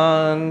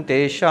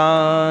Shanti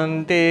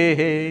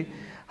Shanti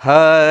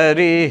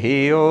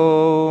Hari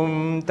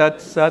Om Tat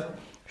Sat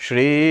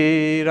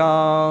Shri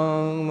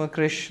Ram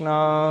Krishna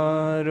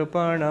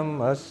Arpanam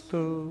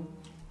Astu.